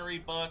really want to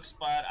read books,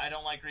 but I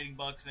don't like reading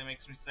books and it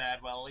makes me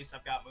sad. Well, at least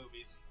I've got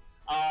movies.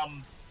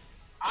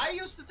 I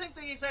used to think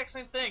the exact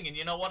same thing, and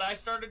you know what I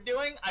started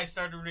doing? I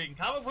started reading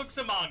comic books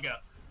and manga.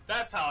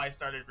 That's how I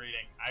started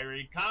reading. I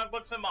read comic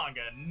books and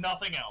manga,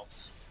 nothing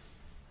else.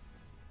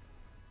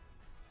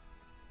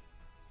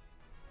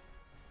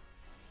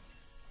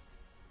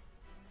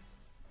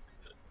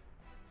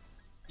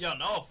 Yo,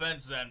 no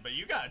offense then, but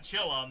you gotta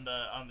chill on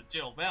the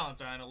Jill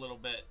Valentine a little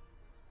bit.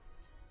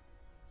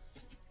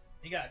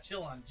 You gotta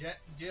chill on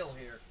Jill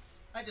here.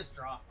 I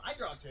draw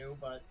too,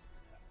 but...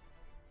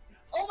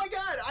 Oh my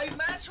god, I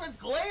matched with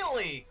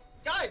Glalie!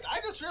 Guys, I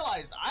just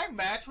realized I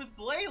matched with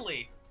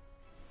Glalie.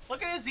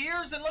 Look at his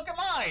ears and look at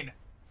mine.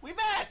 We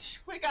match.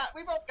 We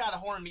both got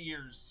horned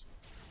ears.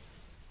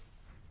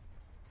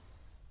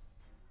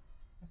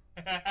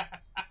 I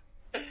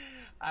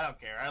don't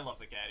care. I love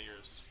the cat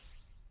ears.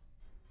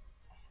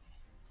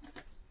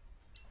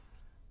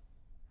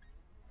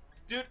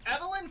 Dude,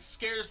 Evelyn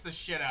scares the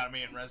shit out of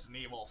me in Resident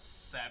Evil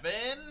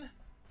 7.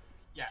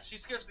 Yeah, she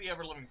scares the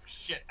ever-living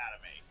shit out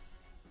of me.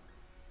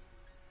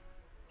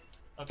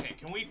 Okay,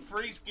 can we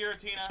freeze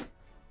Giratina?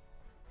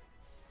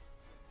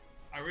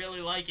 I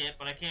really like it,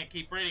 but I can't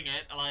keep reading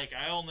it. Like,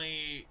 I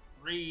only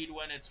read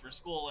when it's for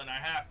school and I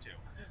have to.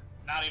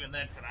 Not even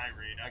then can I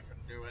read. I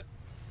couldn't do it.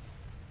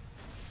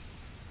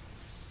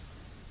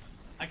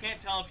 I can't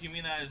tell if you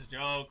mean that as a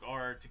joke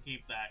or to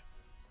keep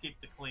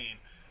the clean.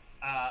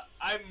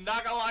 I'm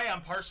not gonna lie,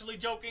 I'm partially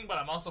joking, but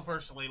I'm also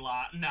partially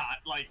not.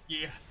 Like,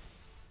 yeah.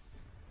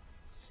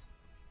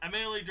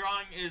 Admittedly,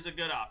 drawing is a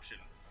good option.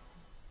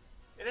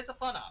 It is a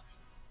fun option.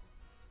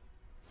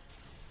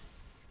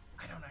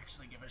 I don't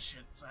actually give a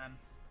shit, son.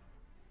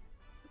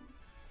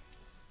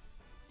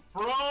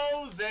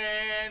 Frozen!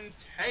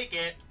 Take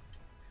it!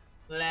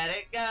 Let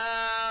it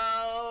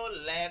go!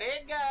 Let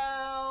it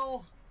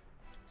go!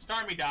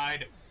 Starmie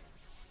died.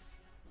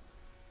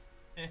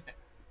 If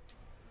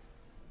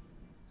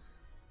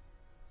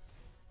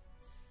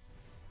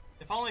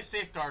only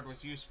Safeguard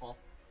was useful.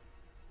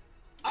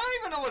 I don't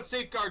even know what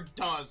Safeguard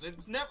does.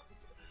 It's never...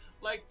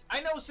 Like,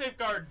 I know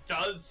Safeguard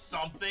does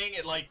something.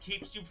 It, like,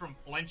 keeps you from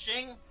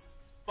flinching.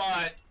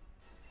 But...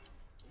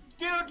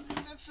 Dude,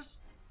 it's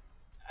just...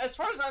 As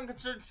far as I'm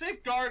concerned,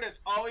 Safeguard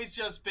has always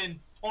just been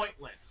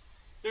pointless.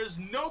 There's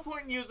no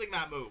point in using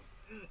that move.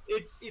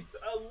 It's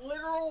a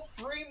literal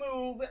free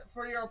move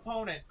for your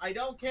opponent. I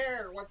don't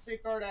care what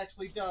Safeguard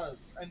actually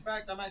does. In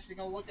fact, I'm actually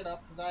going to look it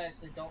up because I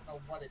actually don't know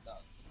what it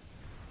does.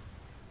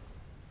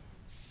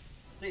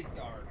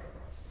 Safeguard.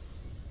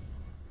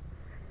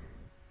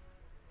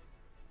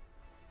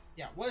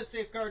 Yeah, what does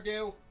Safeguard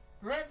do?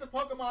 Prevents a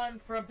Pokemon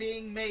from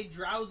being made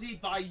drowsy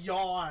by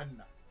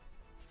yawn.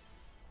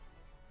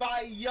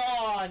 By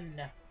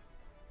yawn!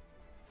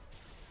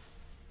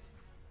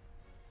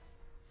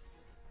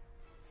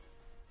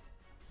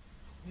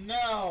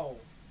 No!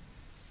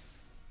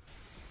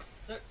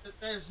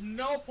 There's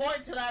no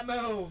point to that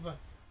move!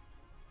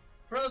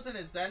 Frozen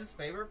is Zen's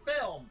favorite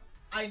film.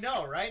 I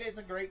know, right? It's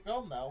a great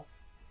film, though.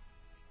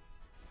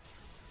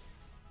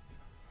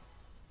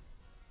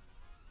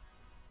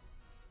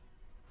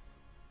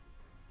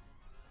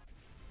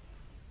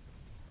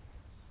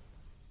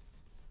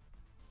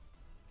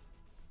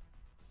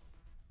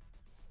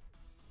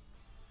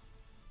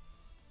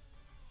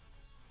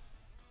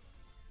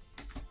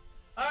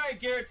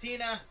 Alright,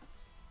 Giratina.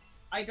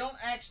 I don't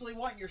actually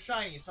want your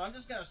shiny, so I'm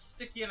just gonna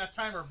stick you in a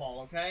timer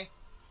ball, okay?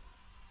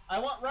 I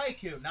want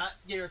Raikou, not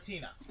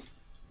Giratina.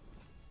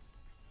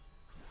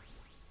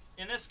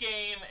 In this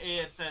game,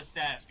 it says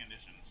status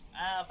conditions.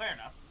 Fair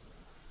enough.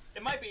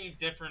 It might be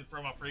different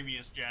from a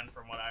previous gen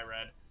from what I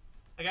read.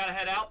 I gotta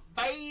head out.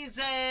 Bye,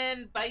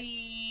 Zen!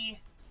 Bye!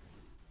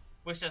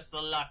 Wish us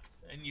the luck,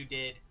 and you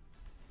did.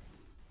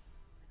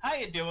 How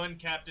you doing,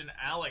 Captain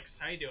Alex?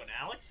 How you doing,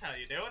 Alex? How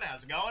you doing?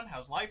 How's it going?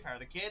 How's life? How are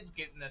the kids?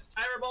 Get in this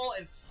timer ball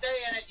and stay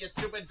in it, you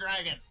stupid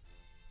dragon!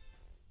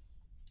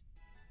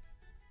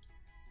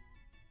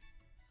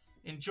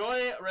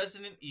 Enjoy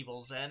Resident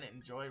Evil, Zen.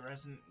 Enjoy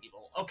Resident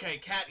Evil. Okay,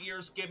 cat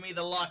ears, give me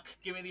the luck.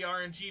 Give me the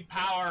RNG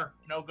power.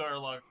 No good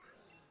luck.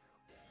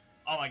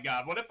 Oh my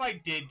god, what if I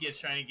did get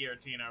Shiny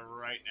Giratina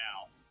right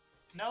now?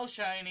 No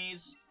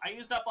shinies. I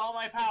used up all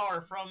my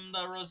power from the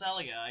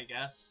Roselia, I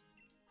guess.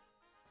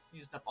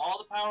 Used up all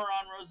the power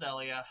on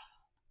Roselia.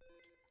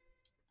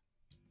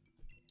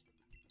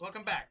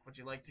 Welcome back. Would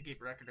you like to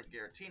keep a record of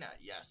Giratina?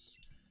 Yes.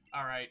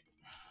 Alright.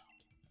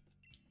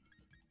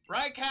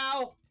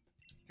 Raikou!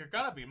 You're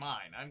gonna be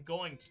mine. I'm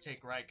going to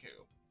take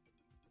Raikou.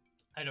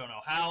 I don't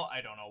know how, I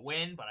don't know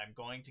when, but I'm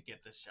going to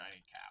get this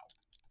shiny cow.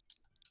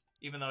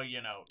 Even though,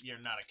 you know, you're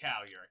not a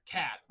cow, you're a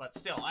cat. But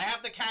still, I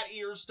have the cat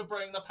ears to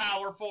bring the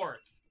power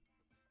forth.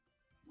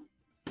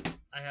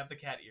 I have the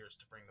cat ears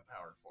to bring the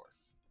power forth.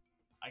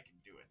 I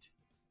can do it.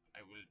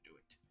 I will do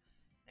it.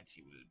 And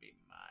he will be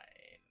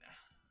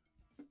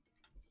mine.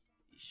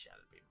 He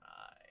shall be mine.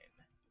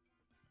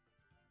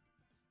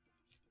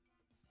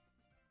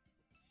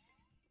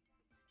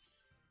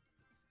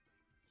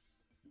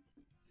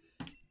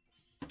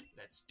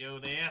 Let's do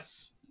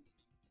this.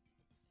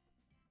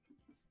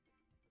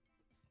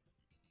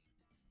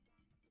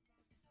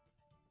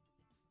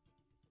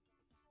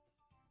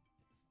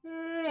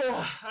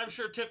 I'm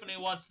sure Tiffany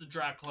wants the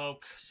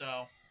Dracloak,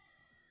 so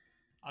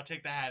I'll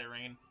take the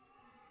Hatterene.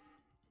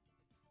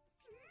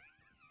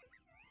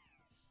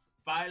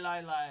 Bye,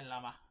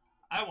 llama.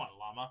 I want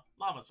llama.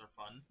 Llamas are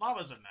fun.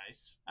 Llamas are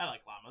nice. I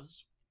like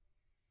llamas.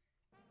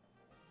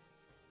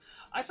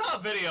 I saw a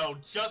video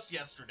just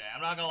yesterday.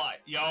 I'm not gonna lie.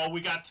 Yo, we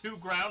got 2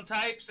 ground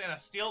types and a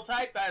steel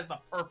type. That is the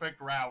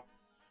perfect route.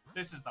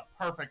 This is the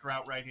perfect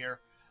route right here.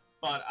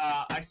 But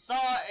I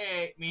saw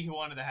me who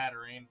wanted the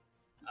Hatterene.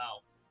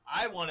 Oh,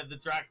 I wanted the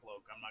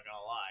Dracloak. I'm not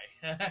gonna lie.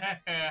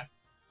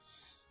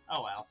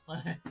 Oh well.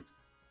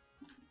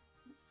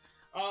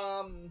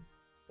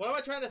 What am I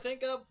trying to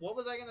think of? What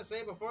was I gonna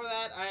say before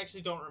that? I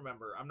actually don't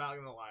remember. I'm not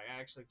gonna lie. I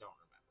actually don't remember.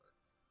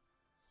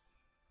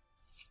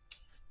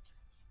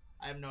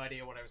 I have no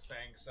idea what I was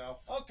saying,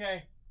 so...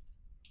 Okay.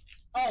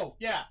 Oh,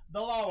 yeah. The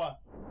llama.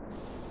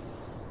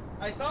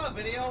 I saw a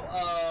video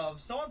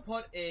of someone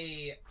put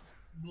a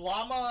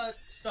llama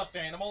stuffed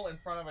animal in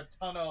front of a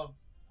ton of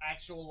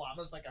actual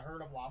llamas, like a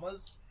herd of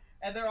llamas.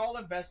 and they're all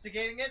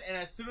investigating it, and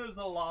as soon as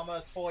the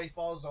llama toy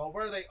falls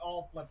over, they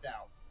all flipped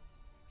out.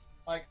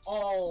 Like,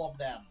 all of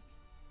them.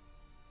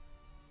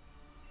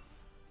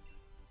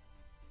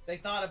 They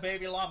thought a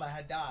baby llama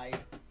had died.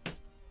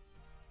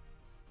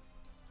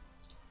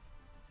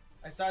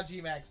 I saw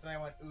G-Max, and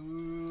I went,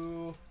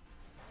 ooh.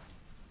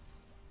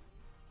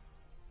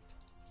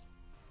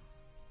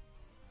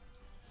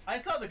 I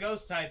saw the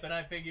ghost type, and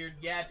I figured,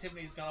 yeah,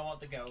 Tiffany's gonna want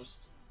the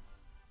ghost.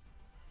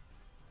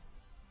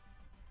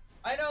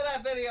 I know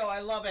that video, I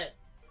love it.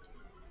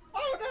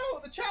 Oh no,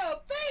 the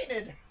child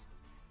fainted!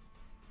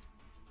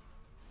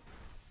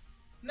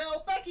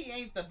 No, Becky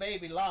ain't the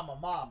baby llama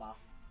mama.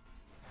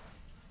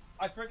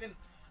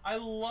 I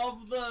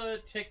love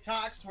the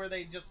TikToks where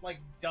they just, like,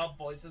 dub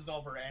voices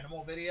over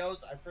animal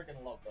videos. I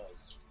freaking love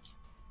those.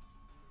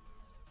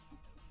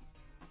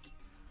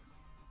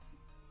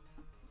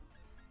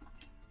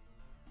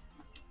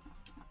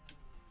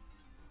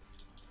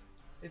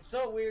 It's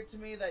so weird to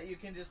me that you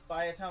can just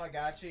buy a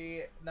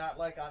Tamagotchi, not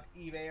like on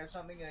eBay or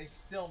something, and they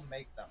still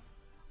make them.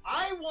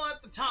 I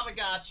want the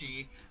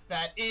Tamagotchi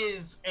that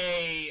is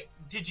a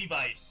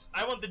Digivice.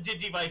 I want the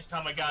Digivice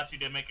Tamagotchi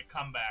to make a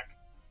comeback.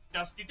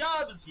 Dusty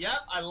Dubs! Yep,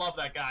 I love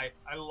that guy.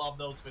 I love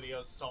those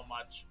videos so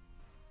much.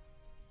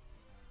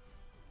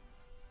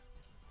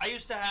 I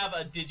used to have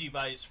a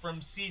Digivice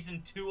from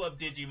Season 2 of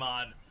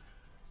Digimon.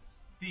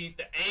 The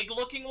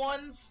egg-looking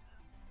ones,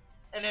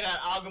 and it had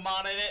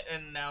Agumon in it,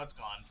 and now it's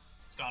gone.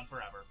 It's gone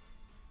forever.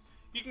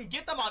 You can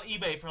get them on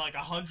eBay for like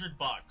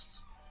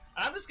 $100.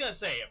 And I'm just gonna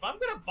say, if I'm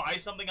gonna buy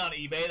something on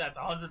eBay that's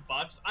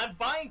 $100, I'm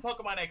buying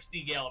Pokemon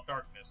XD Gale of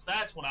Darkness.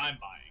 That's what I'm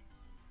buying.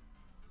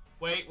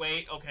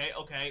 Wait,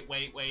 okay,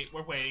 wait,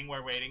 we're waiting, we're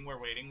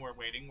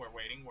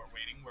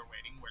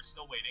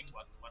still waiting.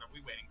 What are we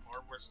waiting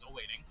for? We're still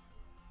waiting.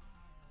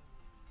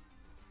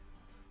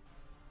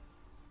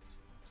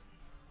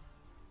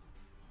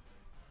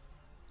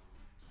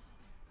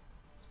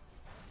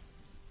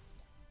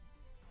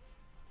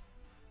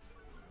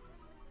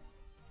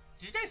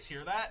 Did you guys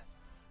hear that?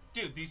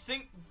 Dude, these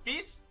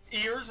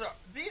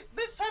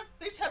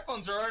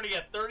headphones are already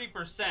at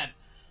 30%.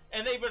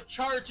 And they were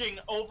charging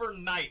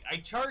overnight. I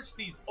charged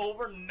these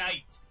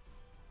overnight.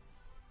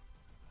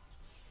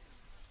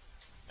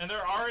 And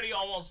they're already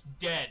almost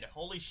dead.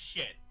 Holy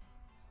shit.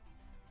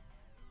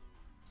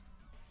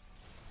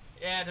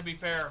 Yeah, to be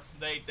fair,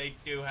 they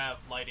do have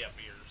light up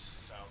ears.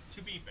 So,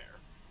 to be fair.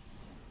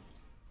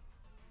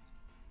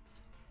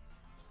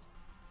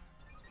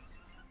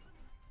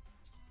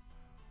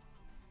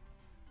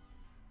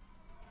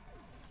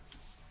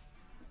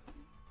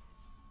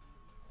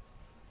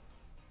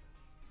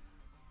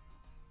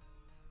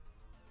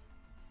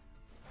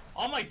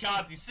 Oh my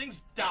god, these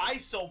things die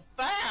so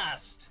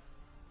fast!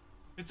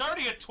 It's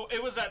already at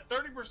it was at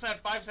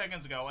 30% 5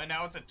 seconds ago, and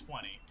now it's at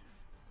 20.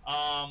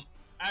 Out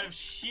of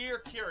sheer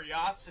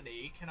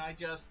curiosity, can I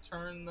just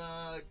turn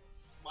the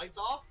lights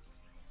off?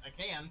 I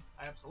can.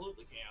 I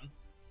absolutely can.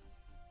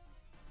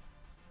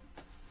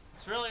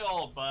 It's really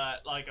old,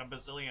 but like $1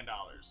 bazillion.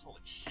 Holy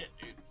shit,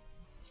 dude.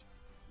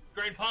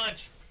 Drain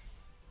Punch!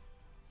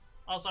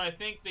 Also, I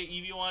think the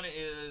Eevee one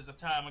is a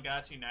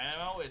Tamagotchi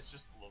Nano. It's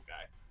just a little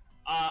guy.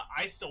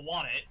 I still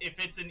want it. If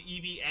it's an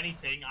Eevee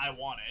anything, I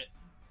want it.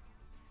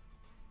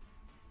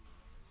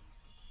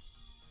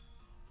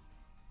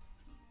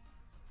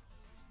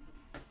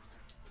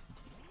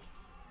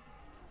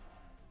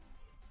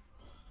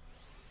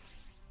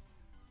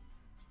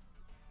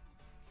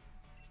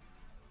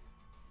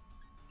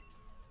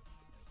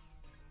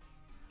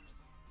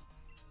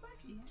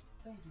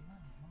 Baby,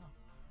 mama.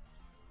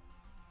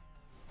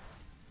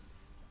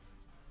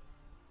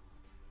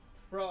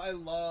 Bro, I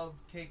love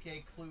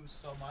KK Clue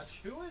so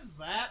much. Who is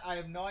that? I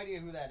have no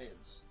idea who that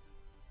is.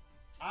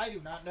 I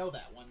do not know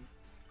that one.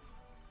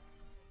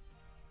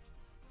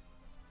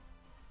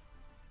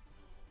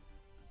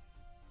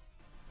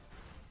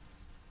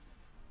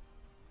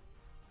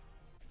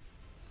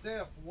 Stayed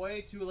up way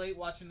too late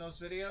watching those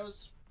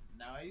videos.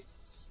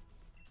 Nice.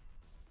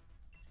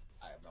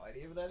 I have no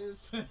idea who that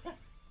is.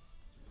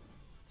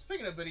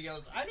 Speaking of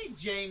videos, I need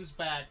James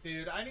back,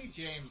 dude. I need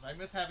James. I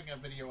miss having a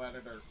video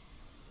editor.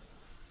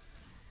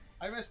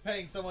 I miss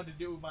paying someone to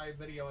do my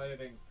video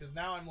editing, because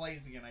now I'm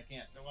lazy and I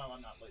can't. Well,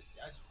 I'm not lazy.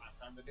 I just don't have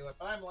time to do it,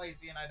 but I'm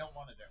lazy and I don't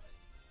want to do it.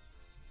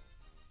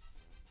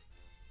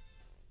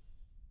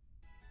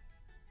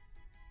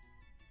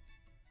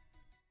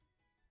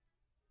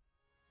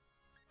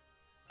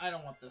 I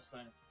don't want this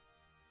thing.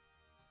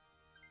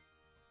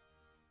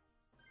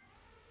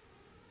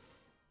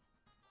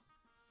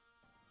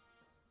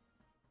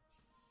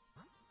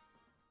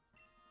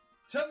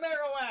 To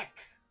Marowak!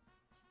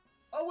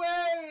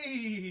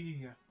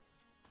 Away!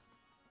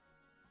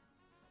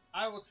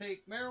 I will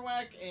take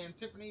Marowak, and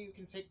Tiffany, you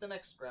can take the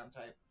next ground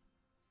type.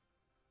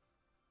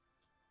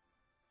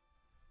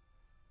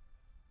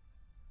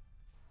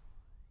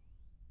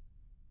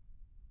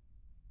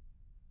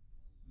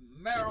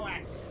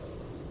 Marowak!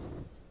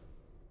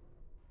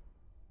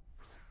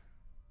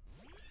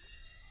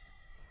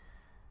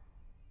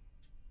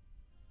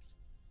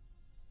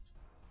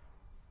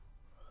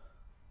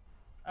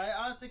 I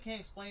honestly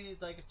can't explain.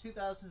 He's like a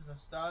 2000s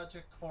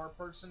nostalgic core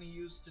person who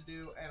used to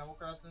do Animal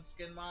Crossing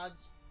skin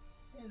mods.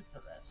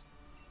 Interesting.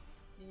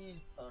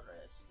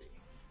 Interesting.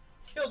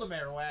 Kill the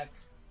Marowak,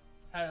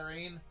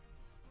 Irene.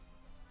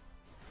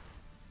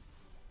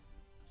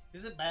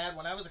 Is it bad?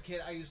 When I was a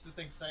kid, I used to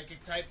think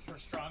psychic types were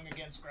strong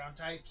against ground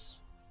types.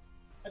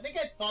 I think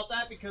I thought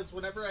that because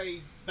whenever I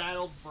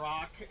battled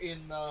Brock in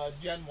the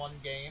Gen 1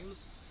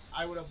 games,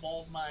 I would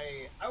evolve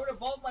my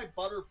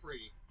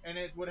Butterfree, and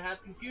it would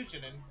have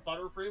confusion, and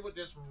Butterfree would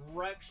just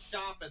wreck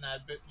shop in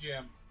that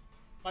gym.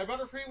 My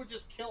Butterfree would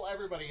just kill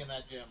everybody in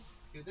that gym.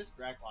 Dude, this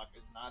Draclock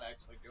is not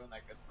actually doing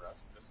that good for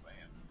us, I'm just saying.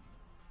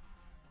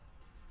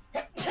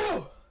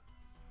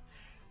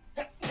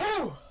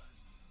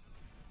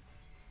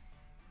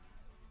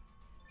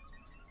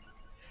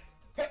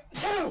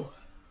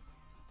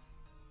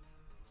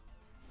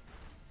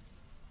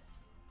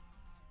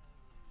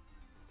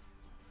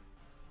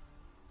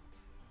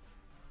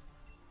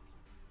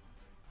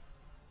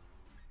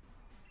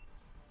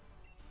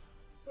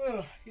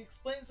 He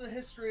explains the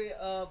history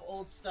of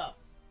old stuff.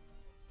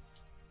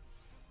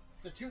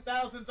 The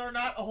 2000s are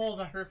not old.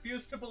 I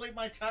refuse to believe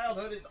my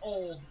childhood is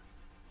old.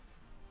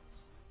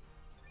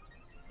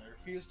 I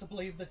refuse to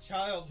believe the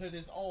childhood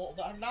is old.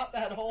 I'm not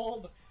that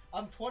old.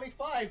 I'm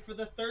 25 for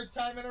the 3rd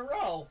time in a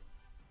row.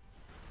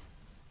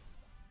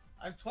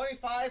 I'm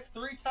 25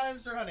 3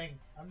 times running.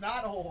 I'm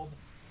not old.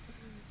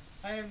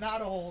 I am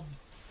not old.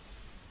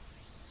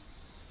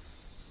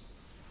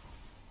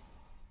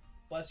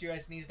 Bless you, I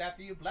sneezed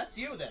after you. Bless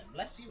you then.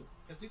 Bless you.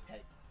 Gesundheit.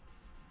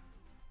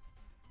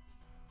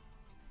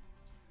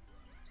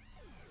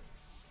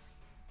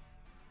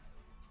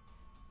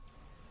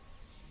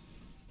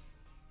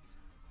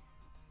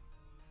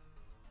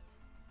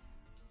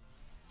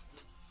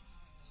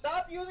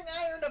 Stop using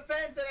iron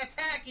defense and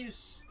attack, you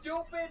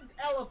stupid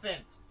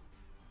elephant!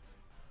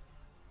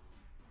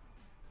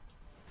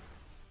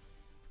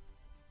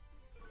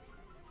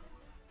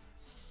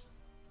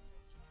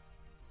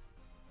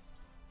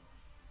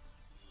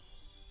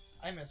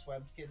 I miss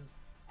Webkins.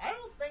 I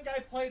don't think I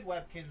played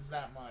Webkins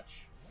that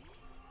much.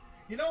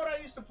 You know what I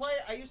used to play?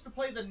 I used to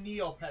play the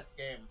Neopets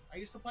game. I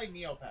used to play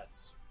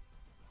Neopets.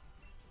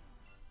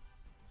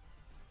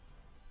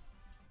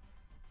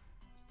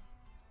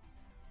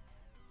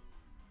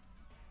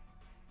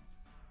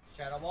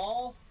 Shadow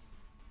Ball.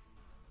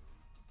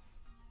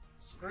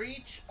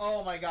 Screech.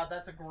 Oh my god,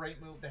 that's a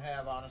great move to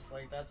have,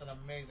 honestly. That's an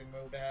amazing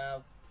move to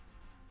have.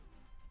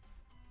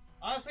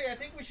 Honestly, I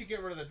think we should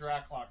get rid of the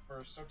Draclock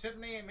first. So,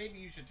 Tiffany, maybe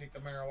you should take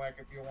the Marowak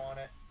if you want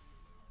it.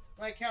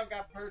 My account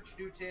got purged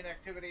due to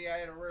inactivity. I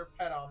had a rare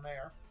pet on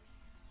there.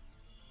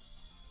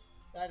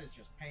 That is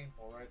just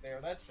painful right there.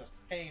 That's just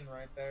pain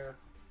right there.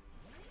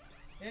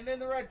 And in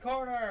the red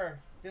corner,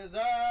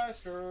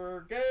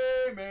 Disaster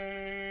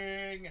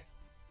Gaming!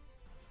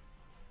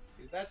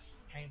 Dude, that's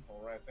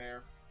painful right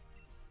there.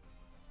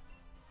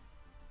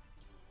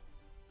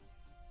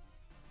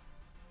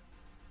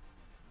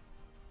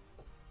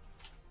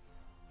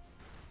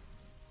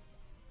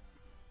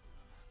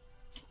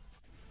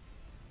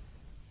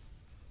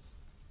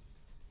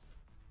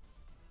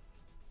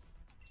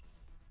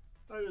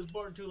 I was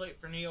born too late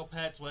for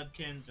Neopets,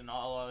 Webkins, and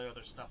all the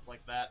other stuff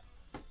like that.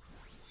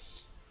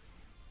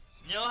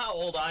 You know how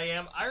old I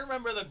am? I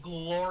remember the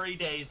glory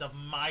days of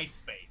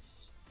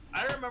MySpace.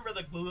 I remember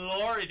the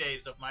glory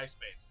days of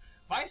MySpace.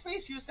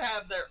 MySpace used to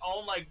have their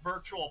own, like,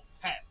 virtual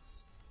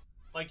pets.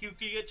 Like, you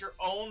could get your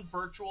own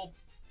virtual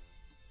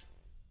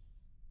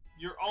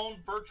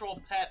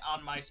pet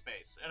on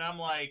MySpace. And I'm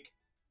like,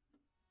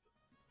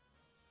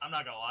 I'm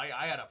not gonna lie,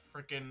 I had a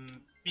freaking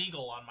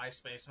beagle on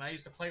MySpace, and I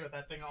used to play with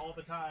that thing all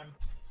the time.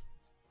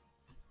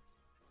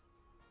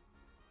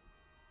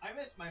 I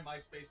miss my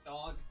MySpace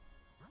dog.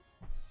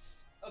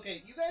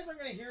 Okay, you guys are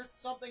gonna hear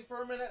something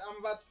for a minute. I'm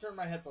about to turn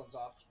my headphones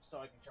off so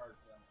I can charge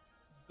them.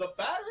 The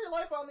battery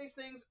life on these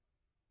things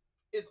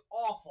is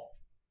awful.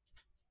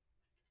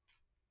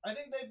 I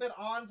think they've been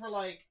on for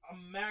like a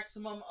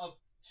maximum of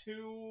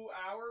 2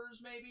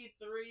 hours, maybe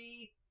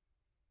 3.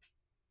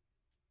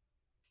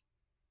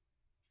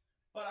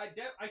 But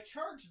I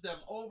charged them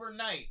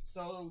overnight,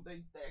 so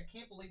I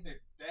can't believe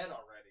they're dead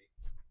already.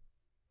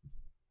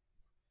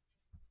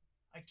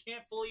 I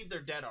can't believe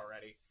they're dead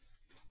already.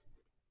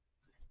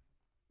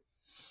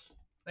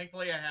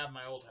 Thankfully, I have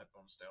my old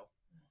headphones still.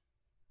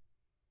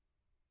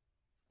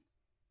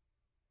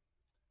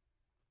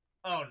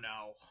 Oh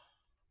no.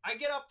 I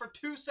get up for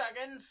 2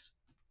 seconds.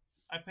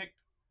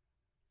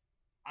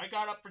 I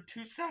got up for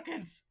 2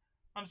 seconds.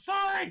 I'm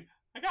sorry.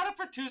 I got up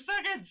for 2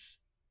 seconds.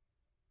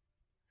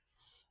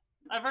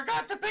 I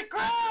forgot to pick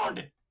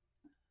ground.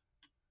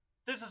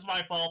 This is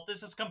my fault.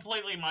 This is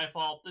completely my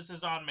fault. This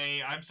is on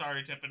me. I'm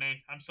sorry,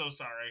 Tiffany. I'm so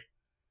sorry.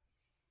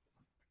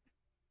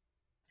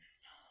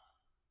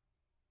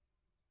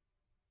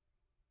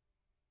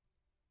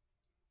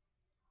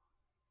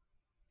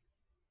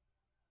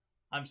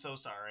 I'm so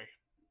sorry.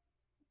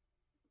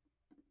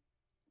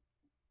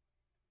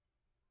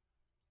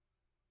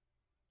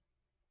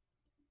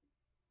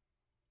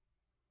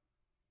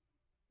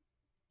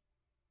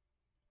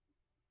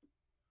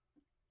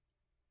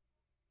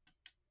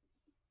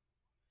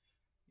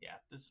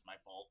 This is my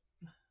fault.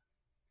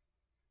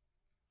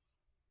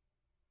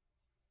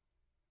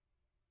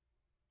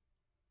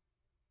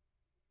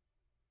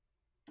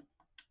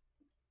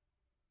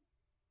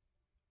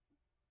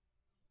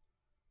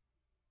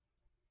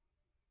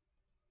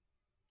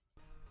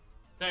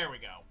 There we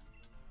go.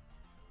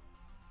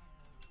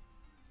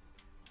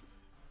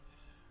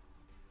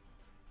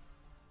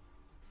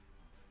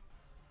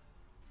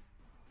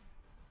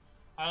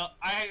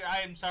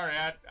 I'm sorry,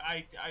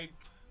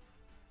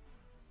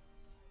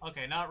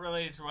 okay, not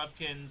related to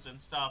Webkins and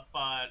stuff,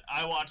 but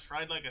I watched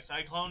Ride Like a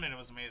Cyclone and it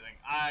was amazing.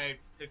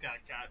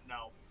 God,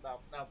 no,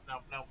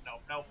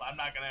 I'm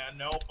not gonna,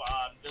 nope,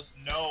 just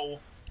no.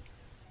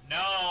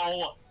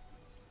 No!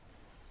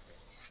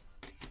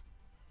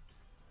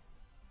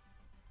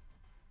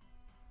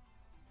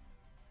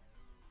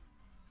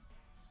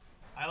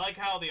 I like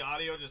how the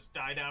audio just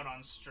died out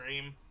on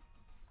stream.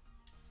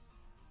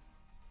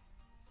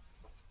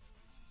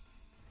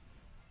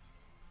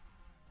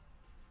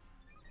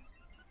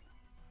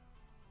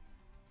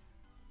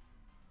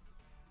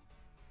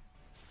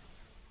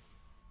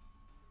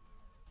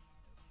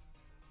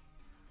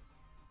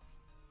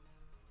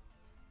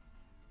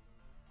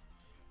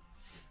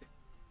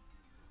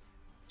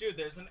 Dude,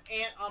 there's an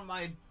ant on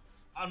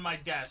my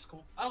desk.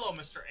 Hello,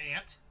 Mr.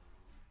 Ant.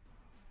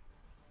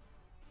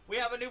 We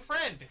have a new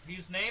friend.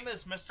 His name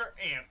is Mr.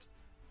 Ant.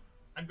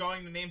 I'm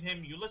going to name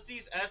him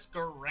Ulysses S.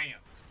 Grant.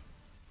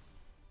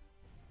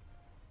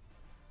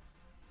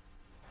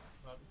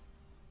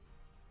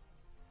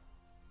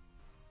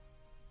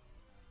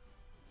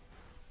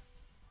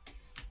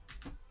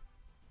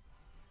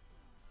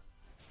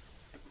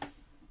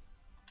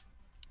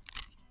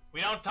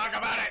 We don't talk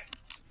about it!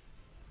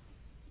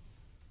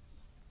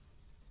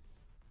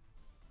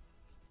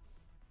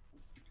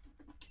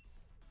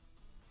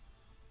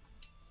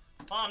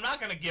 Well, I'm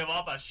not gonna give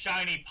up a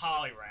shiny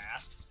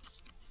Poliwrath.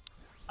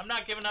 I'm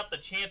not giving up the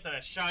chance at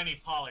a shiny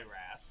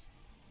Poliwrath.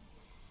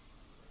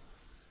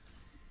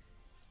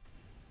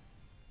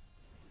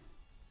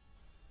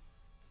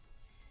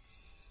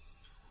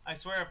 I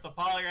swear, if the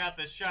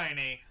Poliwrath is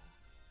shiny...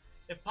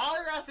 If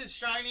Poliwrath is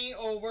shiny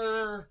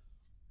over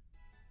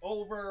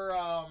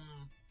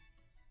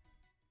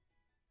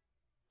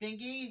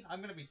Thingy,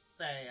 I'm gonna be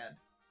sad.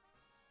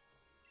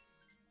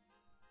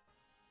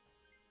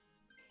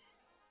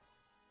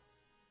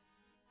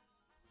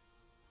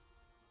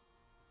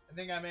 I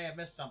think I may have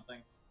missed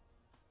something.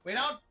 We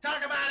don't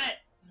talk about it!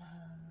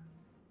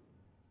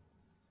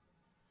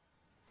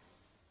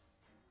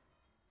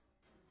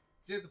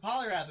 Dude, the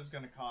Poliwrath is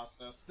gonna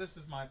cost us. This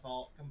is my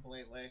fault,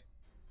 completely.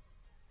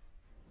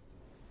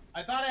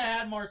 I thought I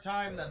had more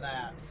time than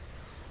that.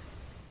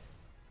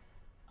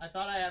 I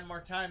thought I had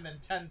more time than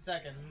 10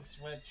 seconds,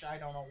 which I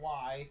don't know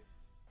why.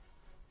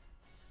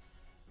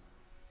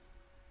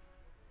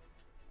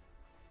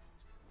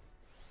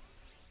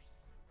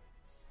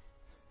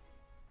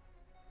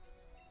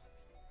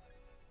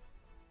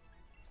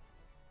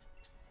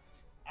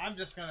 I'm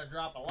just gonna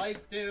drop a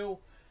life dew.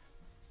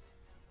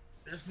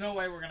 There's no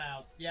way we're gonna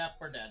out. Yep,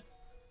 we're dead.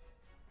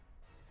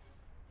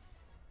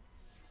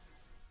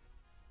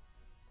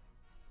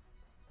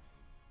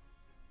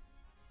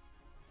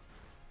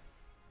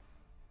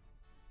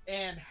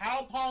 And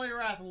how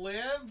Poliwrath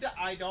lived,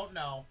 I don't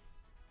know.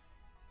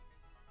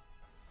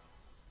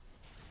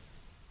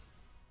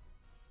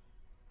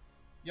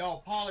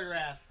 Yo,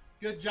 Poliwrath,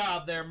 good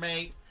job there,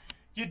 mate.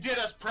 You did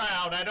us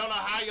proud. I don't know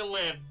how you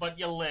lived, but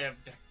you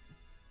lived.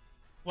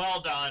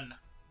 Well done.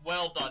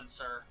 Well done,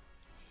 sir.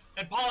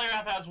 And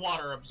Poliwrath has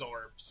water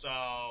absorb,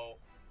 so...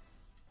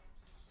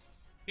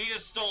 He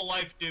just stole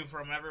life dew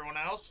from everyone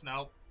else?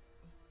 Nope.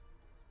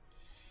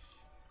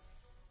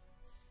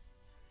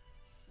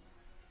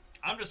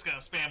 I'm just gonna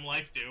spam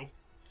life dew.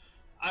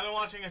 I've been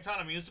watching a ton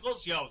of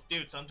musicals. Yo,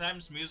 dude,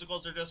 sometimes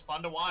musicals are just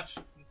fun to watch.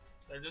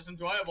 They're just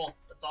enjoyable.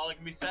 That's all that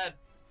can be said.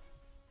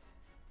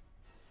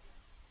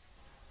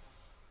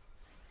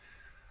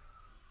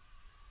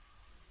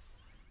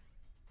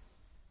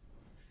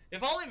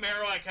 If only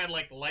Marowak had,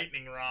 like,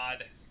 Lightning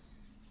Rod.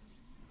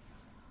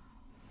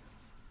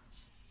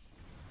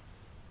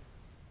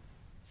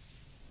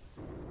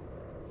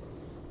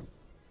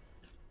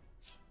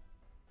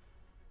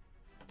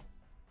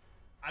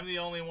 I'm the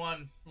only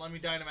one. Let me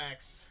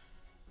Dynamax.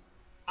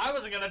 I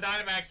wasn't gonna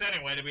Dynamax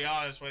anyway, to be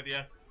honest with you.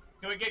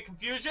 Can we get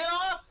confusion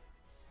off?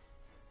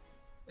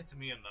 It's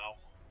immune, though.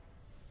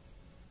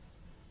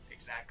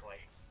 Exactly.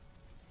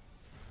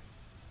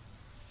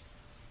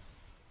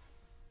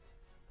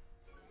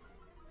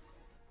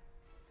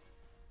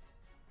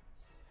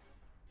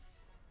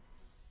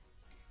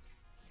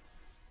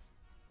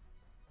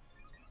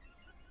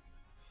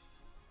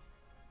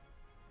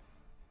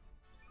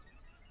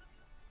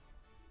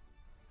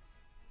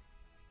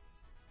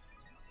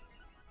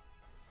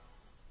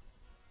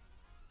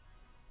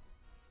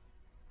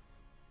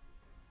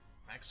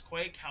 Max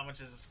Quake, how much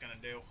is this gonna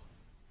do?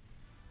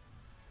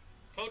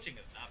 Coaching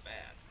is not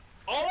bad.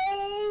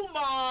 Oh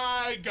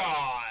my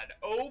god!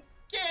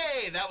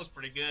 Okay, that was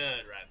pretty good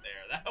right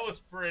there. That was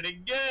pretty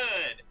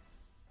good!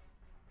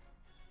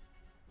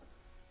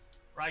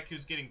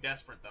 Raikou's getting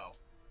desperate, though.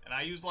 And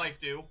I use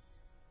Life Dew.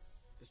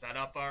 Is that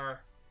up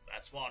our...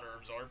 That's Water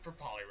Absorb for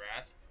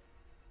Poliwrath.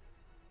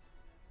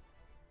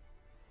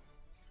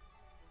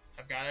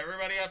 I've got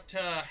everybody up to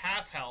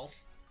half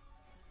health.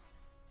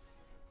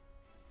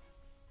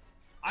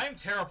 I'm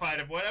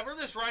terrified of whatever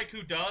this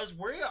Raikou does.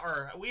 We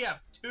have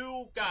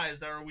 2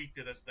 guys that are weak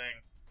to this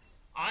thing.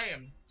 I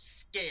am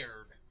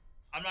scared.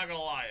 I'm not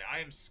gonna lie. I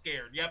am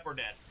scared. Yep, we're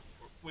dead.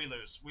 We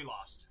lose. We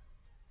lost.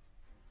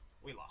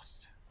 We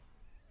lost.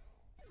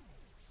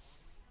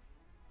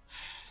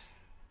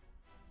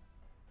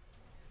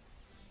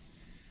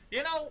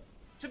 You know,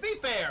 to be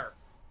fair,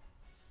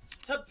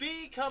 to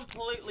be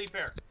completely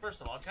fair,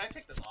 first of all, can I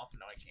take this off?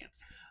 No, I can't.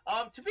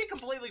 To be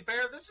completely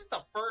fair, this is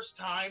the first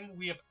time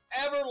we have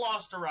ever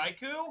lost a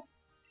Raikou,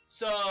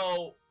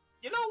 so,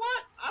 you know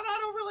what? I'm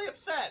not overly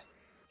upset.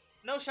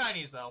 No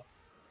shinies, though.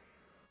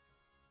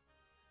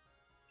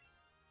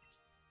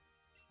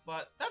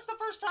 But that's the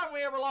first time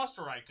we ever lost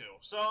a Raikou,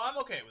 so I'm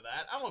okay with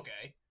that. I'm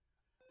okay.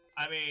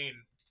 I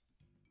mean,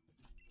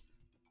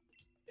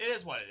 it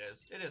is what it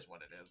is. It is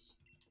what it is.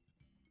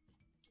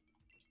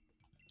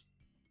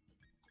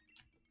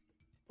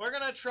 We're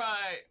gonna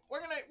try... We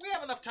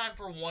have enough time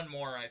for one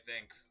more, I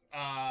think.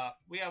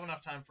 We have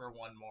enough time for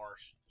one more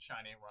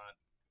shiny run.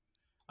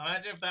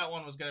 Imagine if that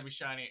one was gonna be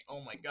shiny.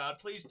 Oh my god,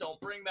 please don't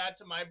bring that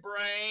to my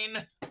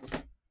brain!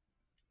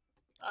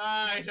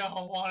 I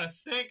don't want to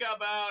think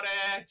about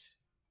it!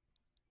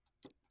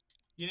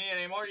 You need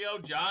any more? Yo,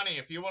 Johnny,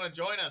 if you want to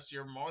join us,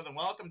 you're more than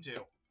welcome to.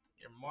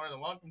 You're more than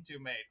welcome to,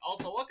 mate.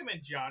 Also, welcome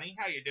in, Johnny.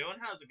 How you doing?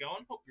 How's it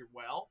going? Hope you're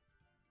well.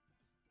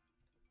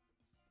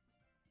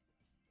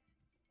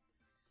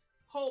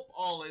 Hope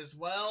all is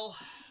well.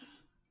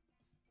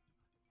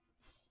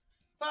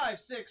 5,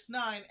 6,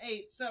 9,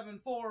 8, 7,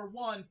 4,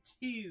 1,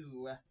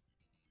 2.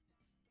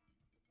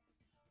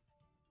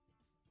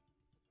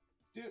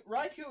 Dude,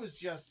 Raikou is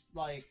just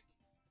like,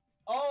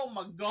 oh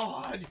my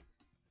god.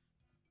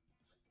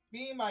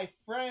 Be my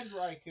friend,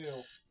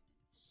 Raikou.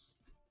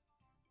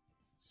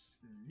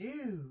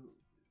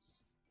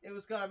 Snooze. It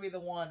was gonna be the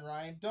one,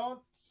 Ryan.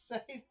 Don't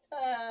say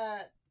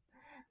that.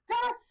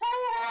 Don't say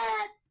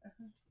that.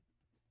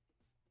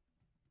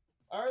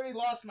 I already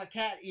lost my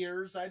cat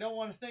ears. I don't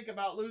want to think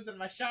about losing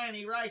my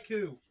shiny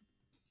Raikou.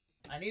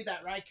 I need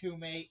that Raikou,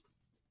 mate.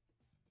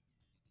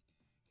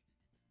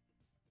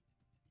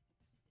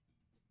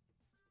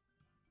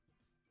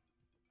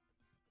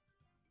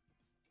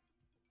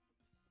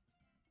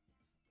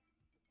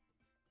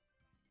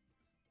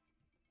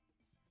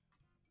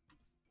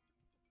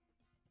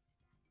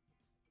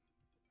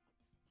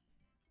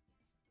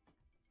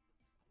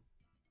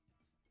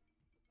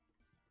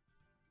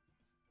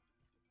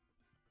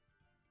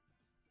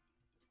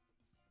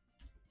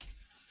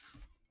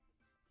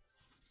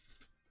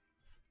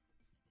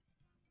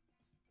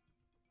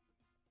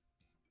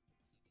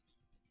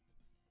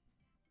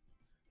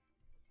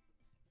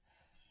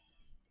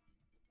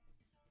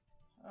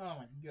 Oh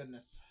my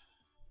goodness.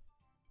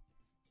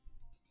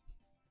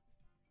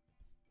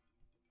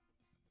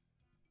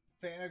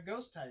 Fan of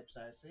ghost types,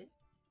 I see.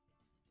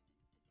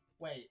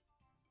 Wait.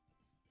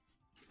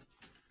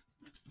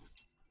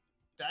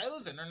 Did I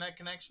lose internet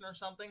connection or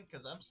something?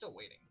 Because I'm still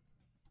waiting.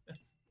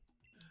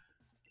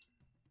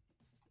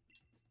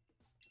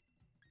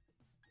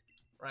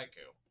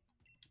 Raikou.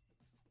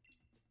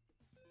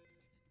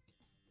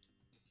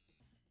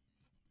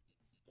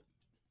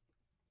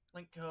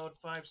 Link code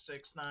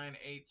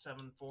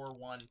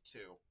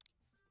 569874112.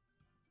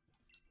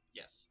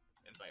 Yes,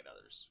 invite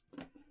others.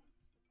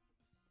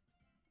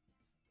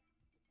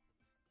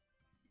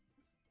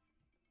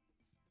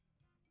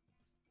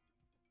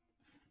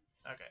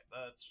 Okay,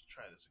 let's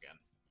try this again.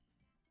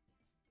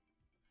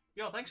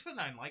 Yo, thanks for the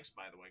 9 likes,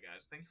 by the way,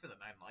 guys. Thank you for the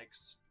 9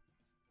 likes.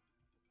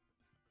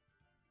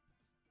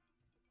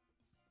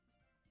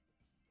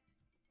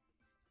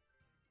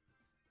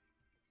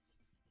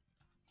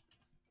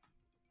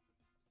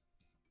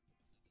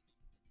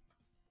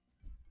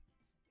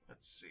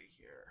 Let's see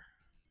here.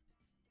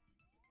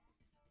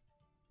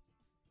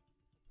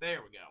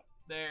 There we go.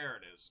 There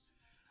it is.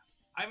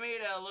 I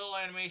made a little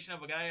animation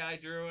of a guy I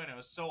drew, and it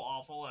was so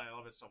awful, and I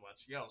love it so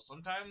much. Yo,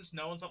 sometimes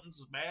knowing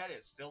something's bad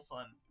is still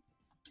fun.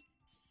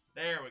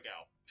 There we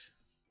go.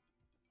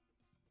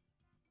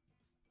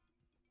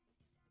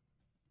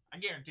 I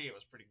guarantee it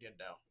was pretty good,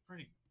 though.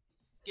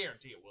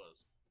 Guarantee it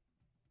was.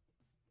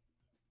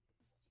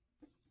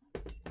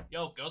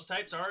 Yo, ghost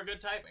types are a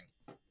good typing.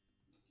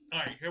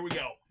 Alright, here we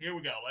go. Here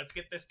we go. Let's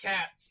get this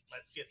cat.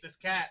 Let's get this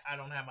cat. I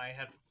don't have my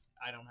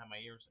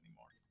ears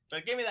anymore.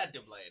 But give me that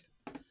Doublade.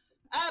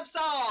 Absol!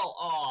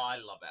 Oh, I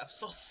love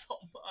Absol so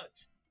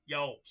much.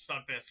 Yo,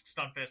 Stunfisk,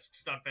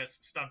 Stunfisk,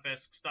 Stunfisk,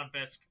 Stunfisk,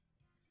 Stunfisk.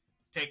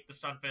 Take the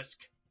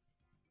Stunfisk.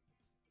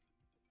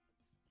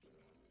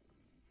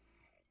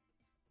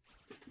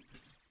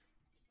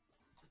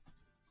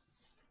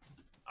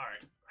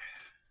 Alright.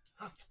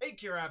 I'll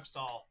take your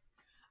Absol.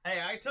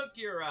 Hey, I took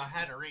your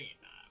Hatterene.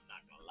 I'm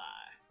not gonna lie.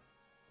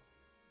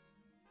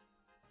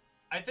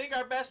 I think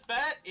our best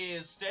bet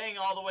is staying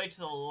all the way to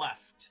the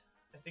left.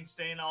 I think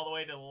staying all the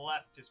way to the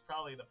left is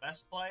probably the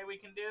best play we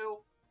can do.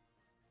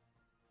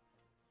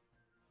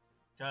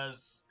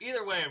 Because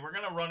either way, we're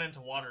going to run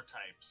into water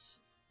types,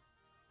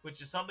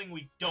 which is something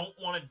we don't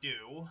want to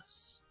do.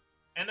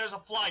 And there's a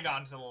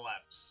Flygon to the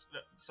left,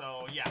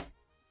 so yeah.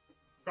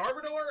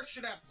 Garbodor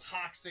should have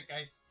Toxic,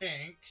 I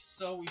think,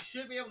 so we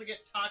should be able to get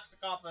Toxic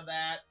off of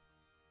that.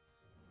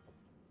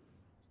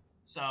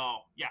 So,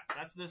 yeah,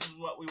 this is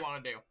what we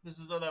want to do. This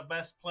is the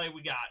best play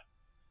we got.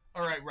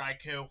 Alright,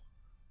 Raikou.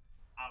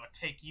 I'm gonna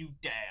take you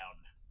down.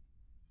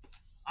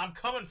 I'm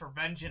coming for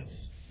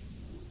vengeance.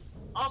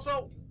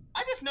 Also,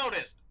 I just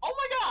noticed, oh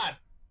my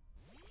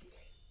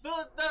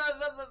god!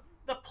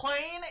 The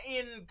plane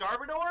in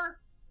Garbodor,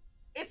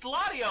 it's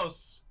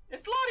Latios.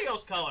 It's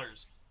Latios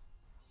colors.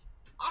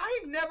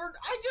 I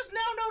just now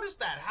noticed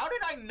that. How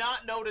did I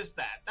not notice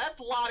that? That's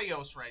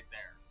Latios right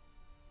there.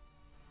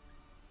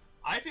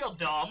 I feel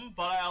dumb,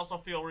 but I also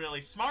feel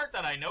really smart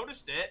that I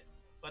noticed it.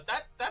 But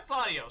that's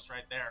Latios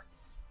right there.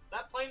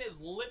 That plane is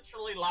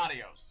literally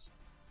Latios.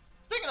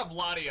 Speaking of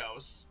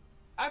Latios,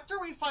 after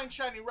we find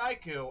Shiny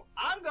Raikou,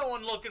 I'm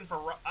going looking for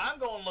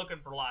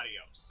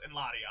Latios and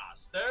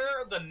Latias.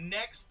 They're the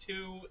next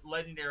two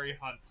legendary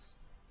hunts.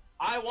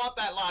 I want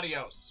that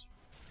Latios.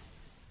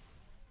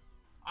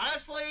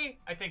 Honestly,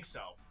 I think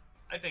so.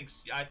 I think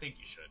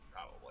you should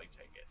probably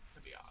take it,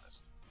 to be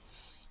honest.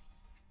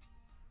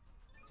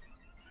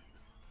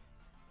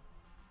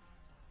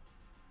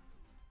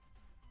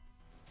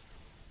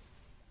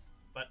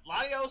 But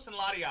Latios and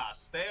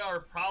Latias, they are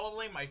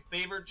probably my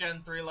favorite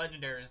Gen 3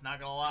 legendaries, not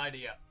gonna lie to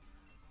you.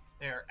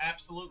 They are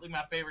absolutely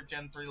my favorite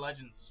Gen 3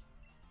 legends.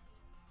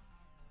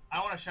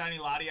 I want a shiny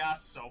Latias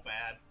so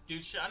bad.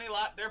 Dude,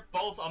 they're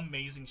both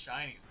amazing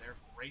shinies. They're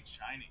great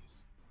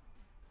shinies.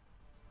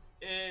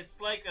 It's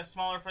like a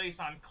smaller face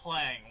on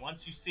Clang.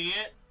 Once you see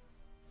it,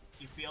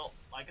 you feel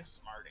like a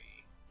smarty.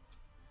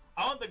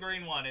 I want the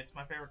green one. It's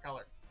my favorite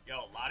color.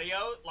 Yo,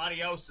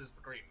 Latios is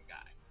the green guy.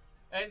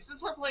 And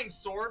since we're playing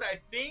Sword,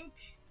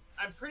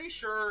 I'm pretty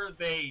sure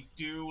they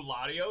do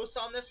Latios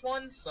on this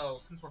one, so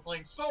since we're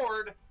playing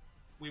Sword,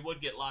 we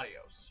would get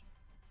Latios.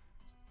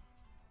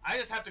 I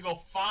just have to go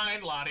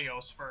find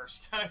Latios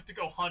first. I have to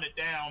go hunt it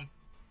down.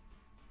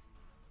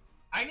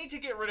 I need to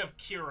get rid of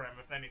Kyurem,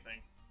 if anything.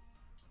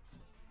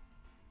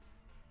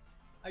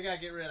 I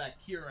gotta get rid of that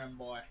Kyurem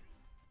boy.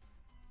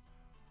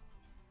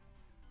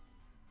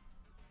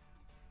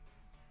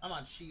 I'm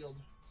on Shield.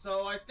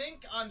 So I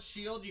think on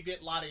Shield you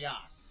get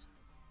Latias.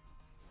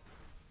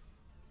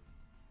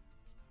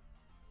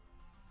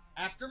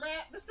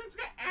 Aftermath? This thing's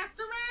got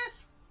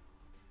Aftermath?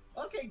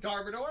 Okay,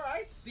 Garbodor,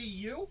 I see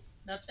you.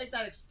 Now take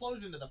that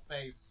explosion to the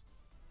face.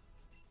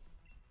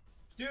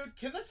 Dude,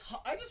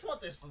 I just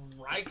want this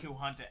Raikou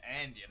hunt to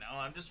end, you know?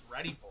 I'm just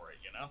ready for it,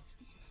 you know?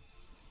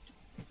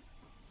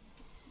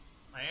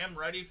 I am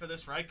ready for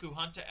this Raikou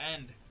hunt to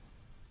end.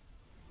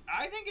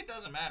 I think it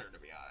doesn't matter, to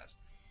be honest.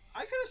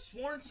 I could have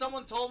sworn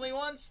someone told me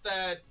once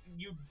that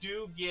you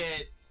do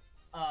get,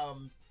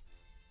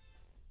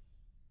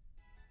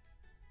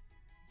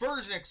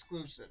 version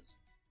exclusives.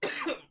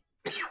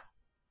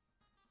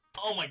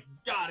 Oh my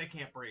god, I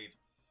can't breathe.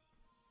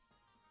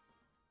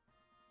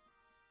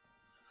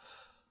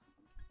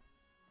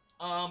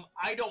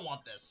 I don't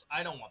want this.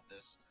 I don't want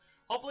this.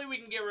 Hopefully we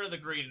can get rid of the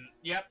green.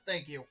 Yep,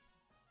 thank you.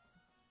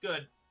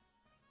 Good.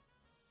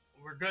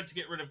 We're good to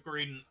get rid of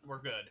green.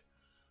 We're good.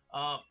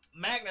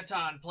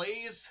 Magneton,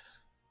 please.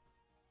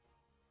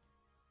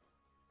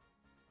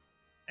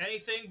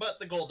 Anything but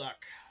the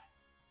Golduck.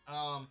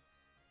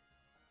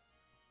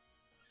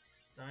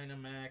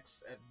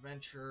 Dynamax,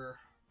 Adventure,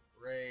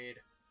 Raid,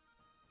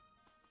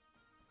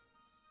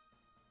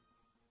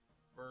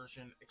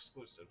 version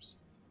exclusives.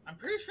 I'm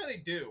pretty sure they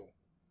do.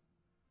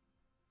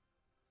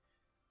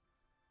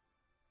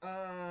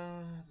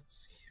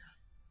 Let's see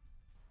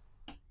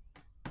here.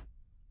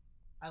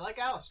 I like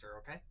Alistair,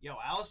 okay? Yo,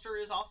 Alistair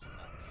is awesome,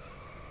 though.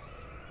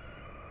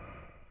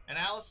 And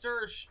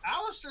Alistair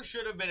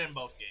should have been in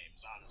both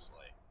games, honestly.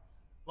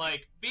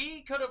 Like,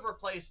 B could have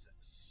replaced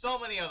so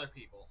many other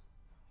people.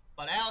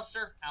 But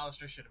Alistair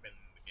should have been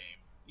in the game.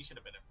 He should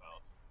have been in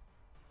both.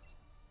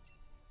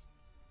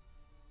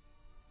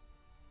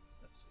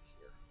 Let's see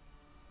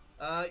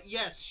here.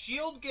 Yes,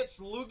 Shield gets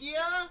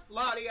Lugia,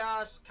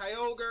 Latias,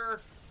 Kyogre,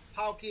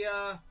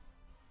 Palkia,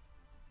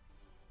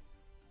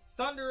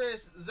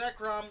 Thundurus,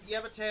 Zekrom,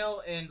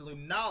 Yevatail, and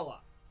Lunala.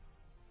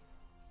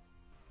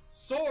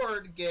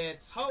 Sword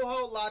gets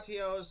Ho-Ho,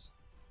 Latios,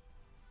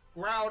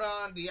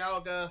 Groudon,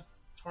 Dialga,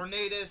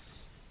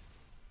 Tornadus,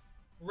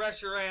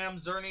 Reshiram,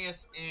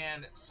 Xerneas,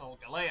 and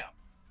Solgaleo.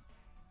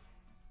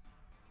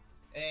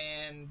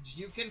 And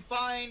you can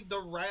find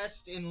the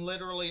rest in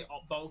literally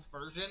both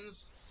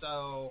versions,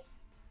 so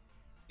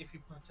if you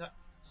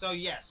so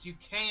yes, you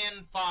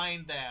can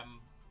find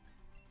them.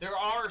 There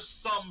are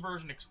some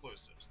version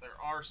exclusives.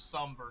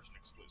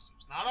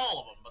 Not all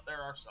of them, but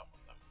there are some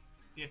of them.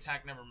 The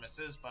attack never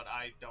misses, but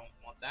I don't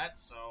want that,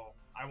 so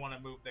I want a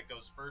move that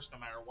goes first no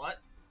matter what.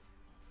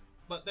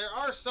 But there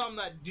are some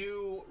that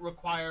do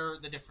require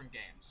the different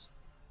games.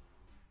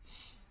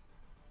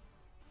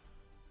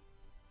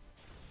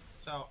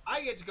 So, I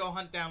get to go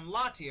hunt down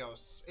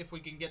Latios if we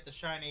can get the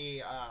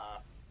shiny,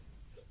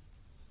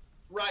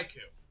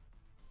 Raikou.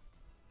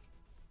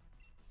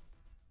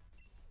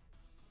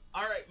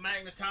 Alright,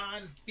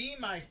 Magneton, be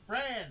my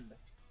friend!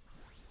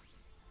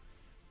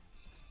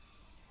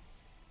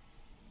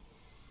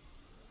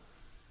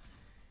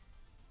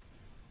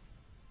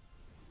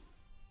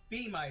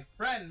 Be my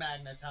friend,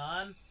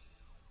 Magneton!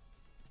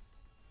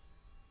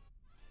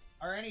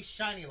 Are any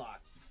shiny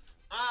locked?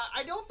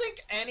 I don't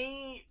think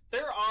any...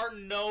 There are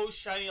no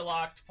shiny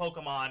locked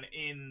Pokemon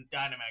in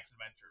Dynamax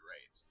Adventure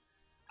raids.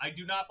 I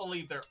do not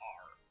believe there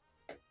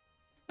are.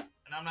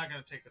 And I'm not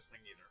going to take this thing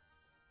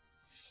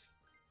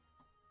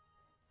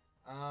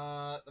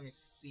either. Let me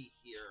see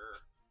here.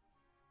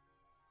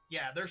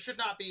 Yeah, there should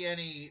not be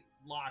any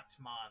locked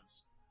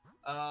mons.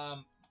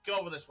 Go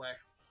over this way.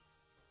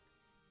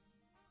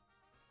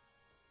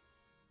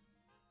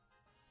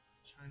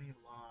 Shiny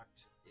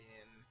locked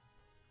in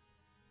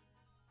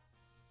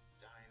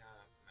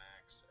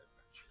Dynamax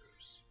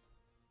Adventures.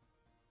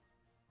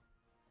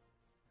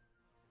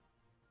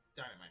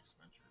 Dynamax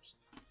Adventures.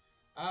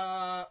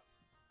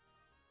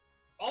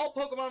 All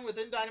Pokemon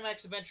within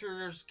Dynamax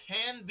Adventures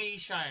can be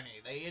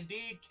shiny. They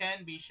indeed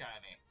can be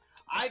shiny.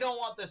 I don't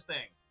want this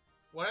thing.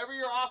 Whatever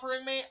you're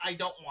offering me, I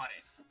don't want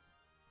it.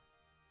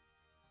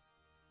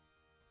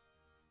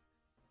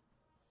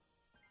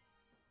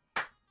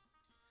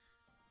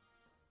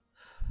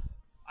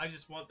 I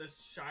just want this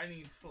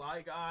shiny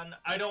Flygon.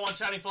 I don't want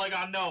shiny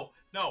Flygon. No,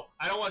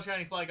 I don't want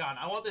shiny Flygon.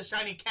 I want this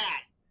shiny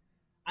cat.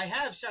 I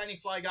have shiny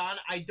Flygon.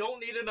 I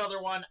don't need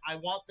another one. I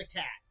want the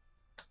cat.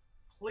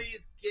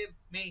 Please give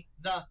me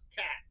the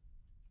cat.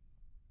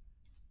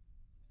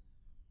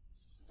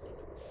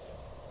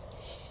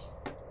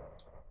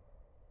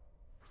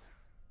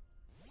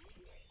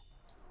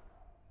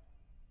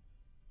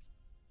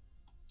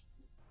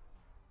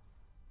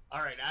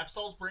 Alright,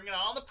 Absol's bringing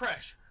on the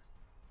pressure.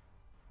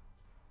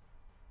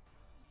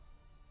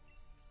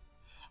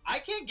 I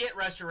can't get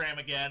Reshiram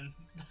again.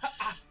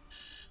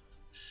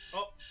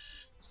 Oh,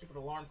 stupid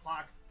alarm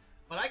clock.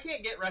 But I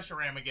can't get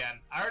Reshiram again.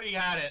 I already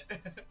had it.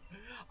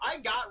 I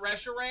got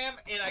Reshiram,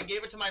 and I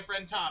gave it to my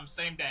friend Tom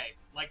same day.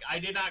 Like, I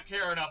did not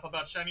care enough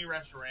about shiny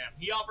Reshiram.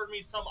 He offered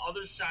me some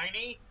other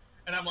shiny,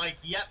 and I'm like,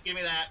 yep, give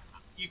me that.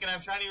 You can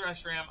have shiny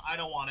Reshiram. I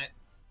don't want it.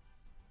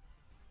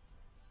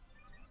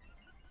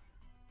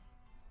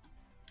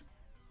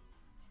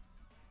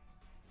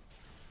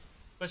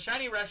 But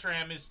shiny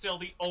Reshiram is still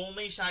the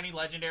only shiny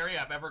legendary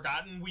I've ever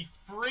gotten. We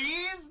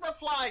freeze the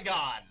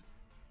Flygon!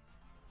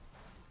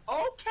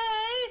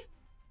 Okay!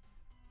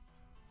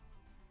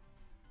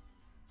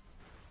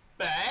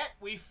 Bet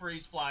we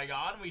freeze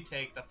Flygon. We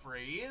take the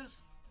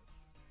freeze.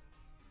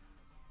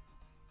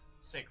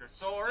 Sacred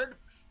Sword.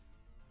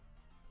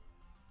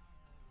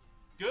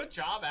 Good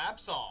job,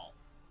 Absol.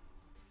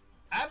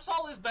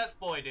 Absol is best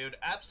boy, dude.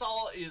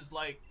 Absol is,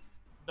 like,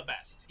 the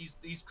best.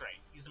 He's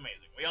great. He's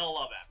amazing. We all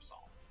love Absol.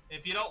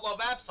 If you don't love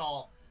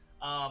Absol,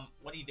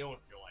 what are you doing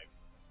with your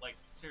life? Like,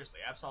 seriously,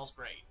 Absol's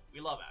great.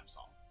 We love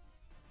Absol.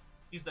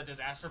 He's the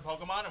Disaster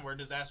Pokemon, and we're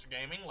Disaster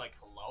Gaming. Like,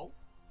 hello?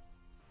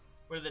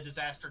 We're the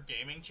Disaster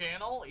Gaming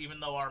channel, even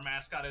though our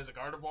mascot is a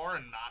Gardevoir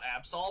and not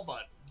Absol,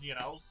 but, you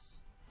know,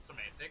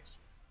 semantics.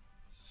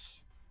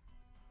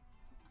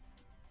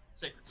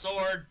 Sacred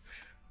Sword.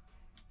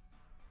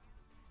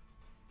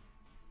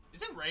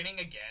 Is it raining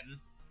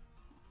again?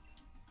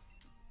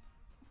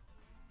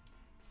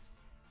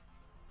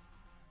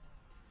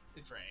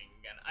 It's raining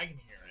again. I can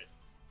hear it.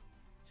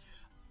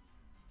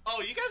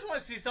 Oh, you guys want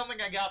to see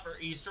something I got for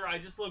Easter? I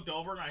just looked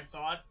over and I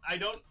saw it. I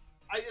don't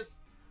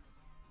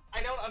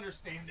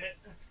understand it.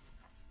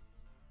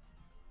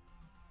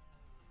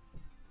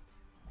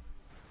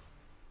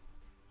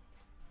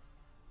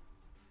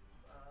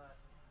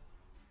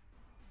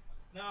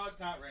 No, it's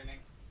not raining.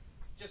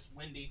 Just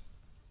windy.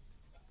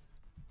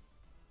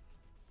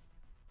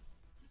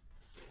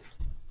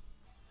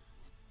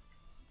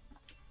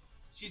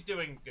 She's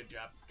doing a good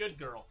job. Good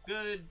girl.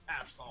 Good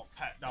Absol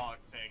pet dog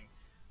thing.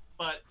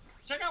 But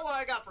check out what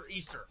I got for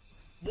Easter.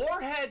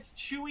 Warhead's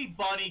Chewy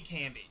Bunny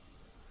Candy.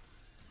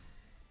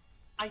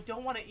 I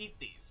don't want to eat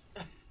these.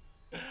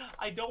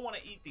 I don't want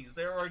to eat these.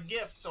 They're a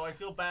gift, so I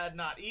feel bad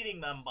not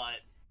eating them, but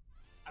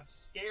I'm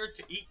scared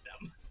to eat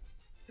them.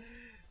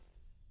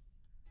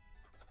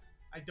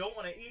 I don't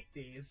want to eat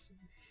these.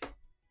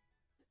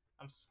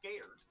 I'm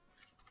scared.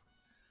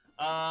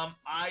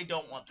 I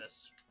don't want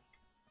this.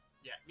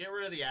 Yeah, get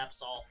rid of the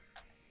Absol.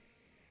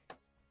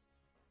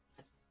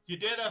 You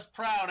did us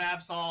proud,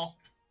 Absol.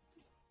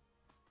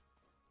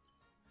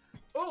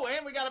 Oh,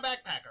 and we got a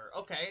backpacker.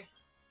 Okay.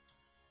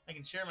 I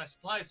can share my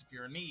supplies if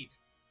you're in need.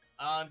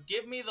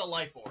 Give me the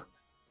Life Orb.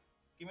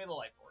 Give me the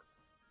Life Orb.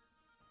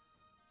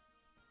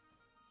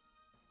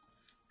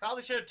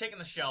 Probably should have taken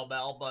the Shell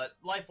Bell, but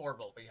Life Orb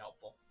will be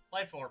helpful.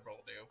 Life Orb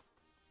will do.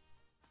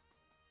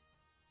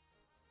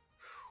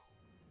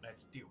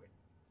 Let's do it.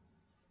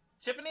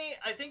 Tiffany,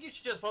 I think you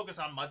should just focus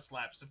on Mud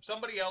Slaps. If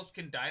somebody else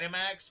can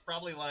Dynamax,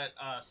 probably let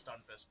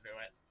Stunfisk do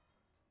it.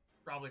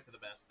 Probably for the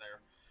best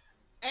there.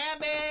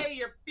 Ambi,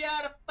 you're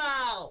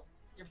beautiful!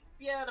 You're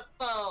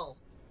beautiful!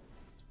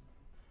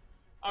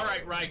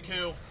 Alright,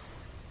 Raikou.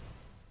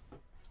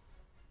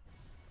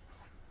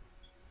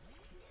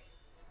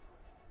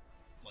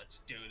 Let's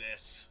do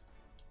this.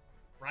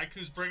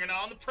 Raikou's bringing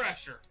on the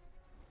pressure.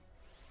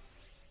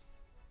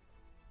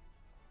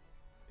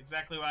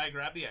 Exactly why I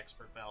grabbed the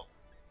expert belt.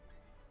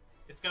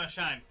 It's gonna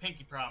shine.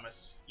 Pinky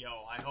promise. Yo,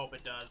 I hope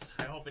it does.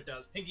 I hope it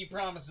does. Pinky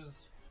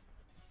promises.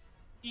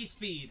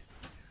 E-speed.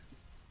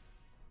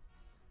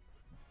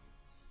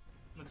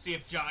 Let's see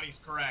if Johnny's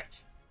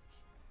correct.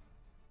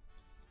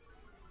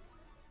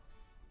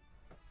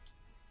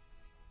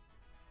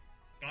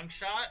 Gunk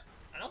shot?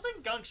 I don't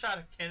think gunk shot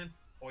can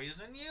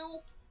poison you,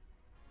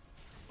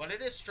 but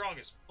it is strong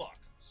as fuck,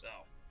 so.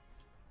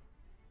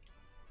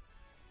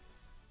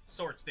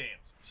 Sword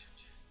stance.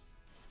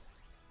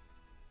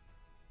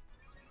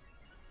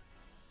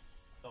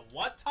 The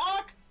what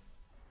talk?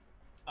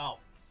 Oh.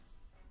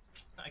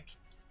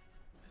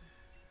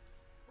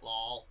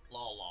 Lol.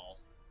 Lol, lol.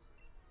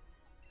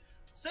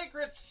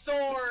 Sacred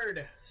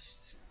sword!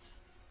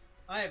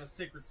 I have a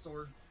sacred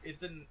sword.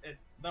 It's in...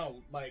 no,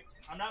 like,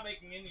 I'm not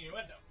making any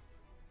innuendo.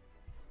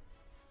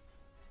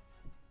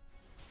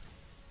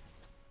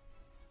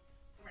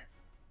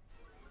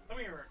 Come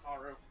here,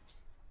 Haru.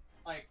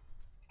 Like,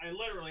 I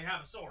literally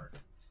have a sword.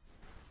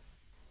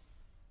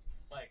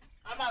 Like,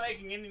 I'm not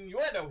making any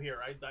innuendo here.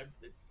 I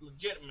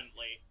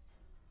legitimately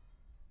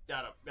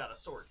got a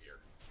sword here.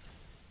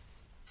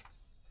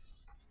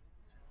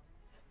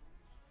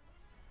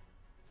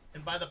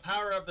 And by the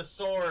power of the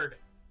sword,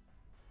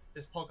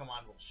 this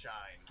Pokemon will shine.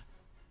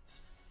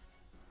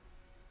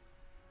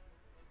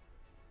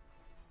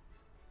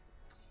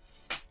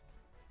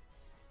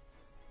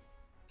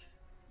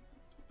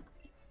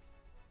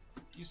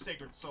 You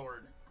sacred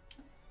sword.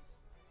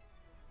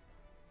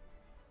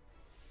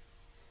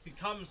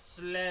 Become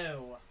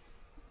slow.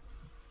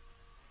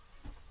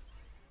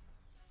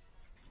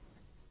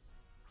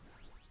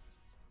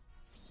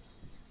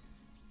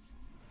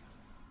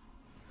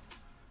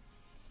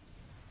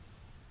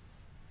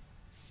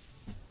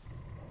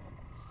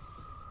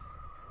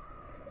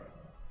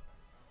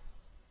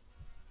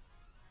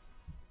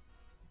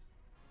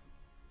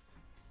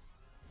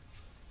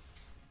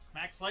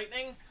 Max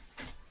Lightning?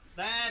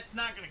 That's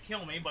not gonna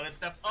kill me, but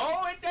it's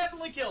oh, it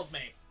definitely killed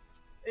me!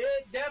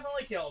 It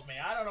definitely killed me.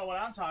 I don't know what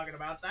I'm talking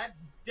about. That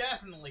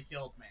definitely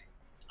killed me.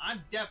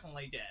 I'm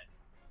definitely dead.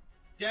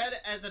 Dead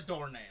as a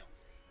doornail.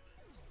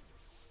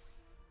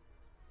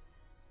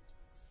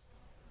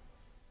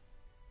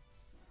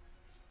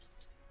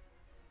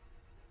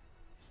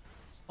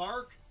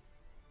 Spark?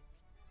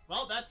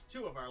 Well, that's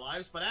 2 of our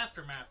lives, but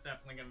Aftermath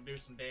definitely gonna do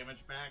some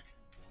damage back.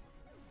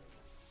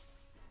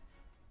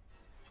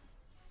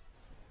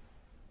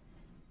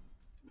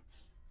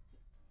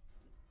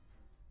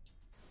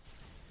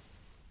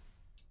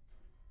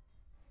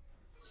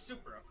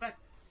 Super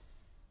effective.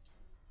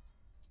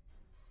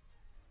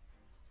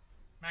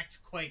 Max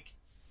Quake.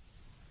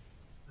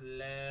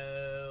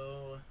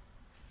 Slow.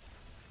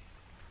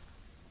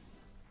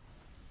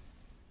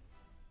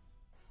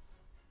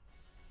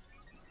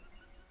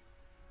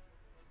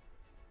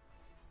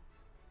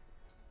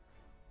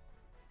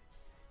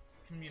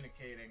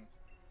 Communicating.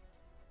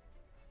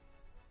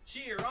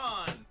 Cheer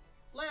on!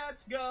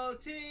 Let's go,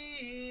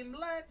 team!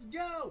 Let's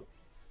go!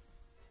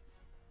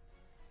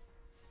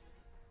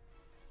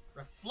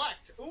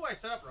 Reflect! Ooh, I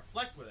set up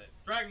Reflect with it.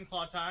 Dragon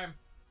Claw time.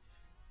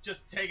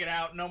 Just take it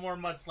out. No more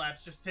mud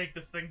slaps. Just take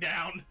this thing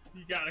down.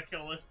 You gotta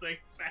kill this thing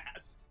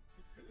fast.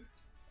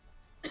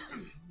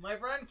 My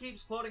friend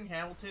keeps quoting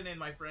Hamilton in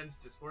my friend's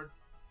Discord.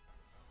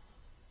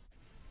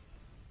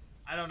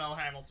 I don't know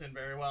Hamilton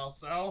very well,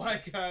 so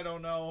like I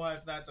don't know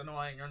if that's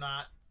annoying or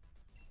not.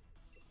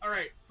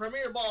 Alright,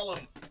 Premier Ball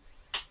him.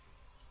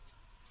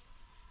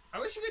 I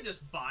wish you could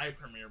just buy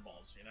Premier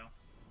Balls, you know?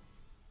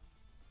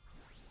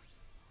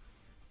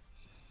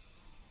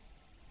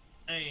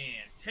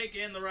 And take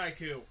in the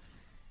Raikou.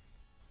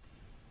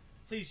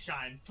 Please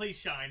shine, please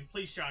shine,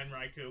 please shine,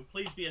 Raikou.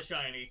 Please be a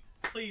shiny.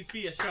 Please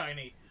be a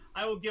shiny.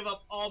 I will give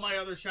up all my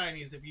other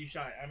shinies if you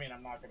shine. I mean,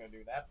 I'm not gonna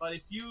do that, but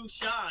if you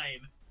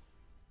shine,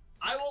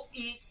 I will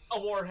eat a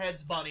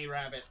Warhead's bunny,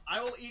 Rabbit.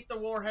 I will eat the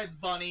Warhead's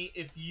bunny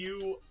if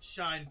you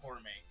shine for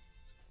me.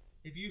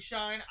 If you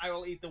shine, I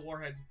will eat the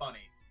Warhead's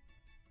bunny.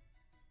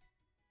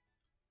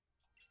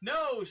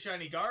 No,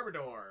 shiny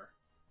Garbodor.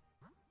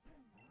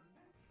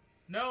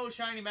 No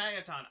shiny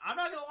Magneton. I'm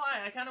not gonna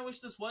lie, I kind of wish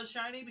this was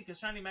shiny because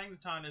shiny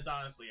Magneton is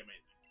honestly amazing.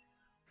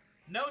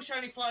 No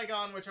shiny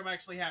Flygon, which I'm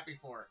actually happy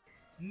for.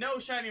 No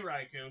shiny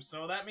Raikou,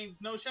 so that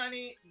means no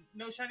shiny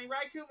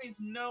Raikou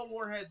means no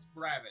Warhead's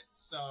Rabbit,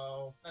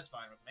 so that's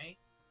fine with me.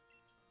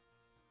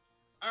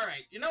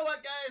 Alright, you know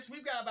what, guys?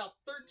 We've got about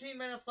 13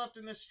 minutes left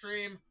in this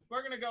stream.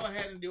 We're gonna go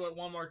ahead and do it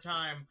one more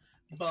time,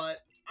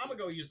 but I'm gonna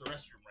go use the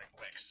restroom right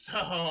quick.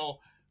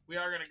 So, we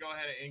are gonna go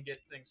ahead and get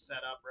things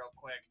set up real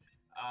quick.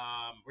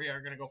 We are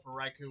going to go for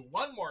Raikou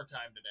one more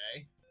time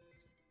today.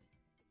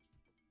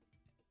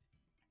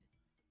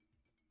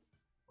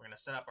 We're going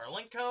to set up our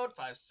link code,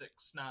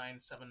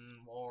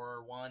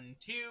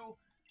 5697412,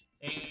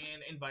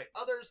 and invite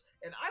others,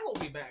 and I will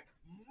be back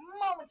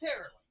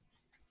momentarily.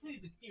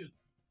 Please excuse me.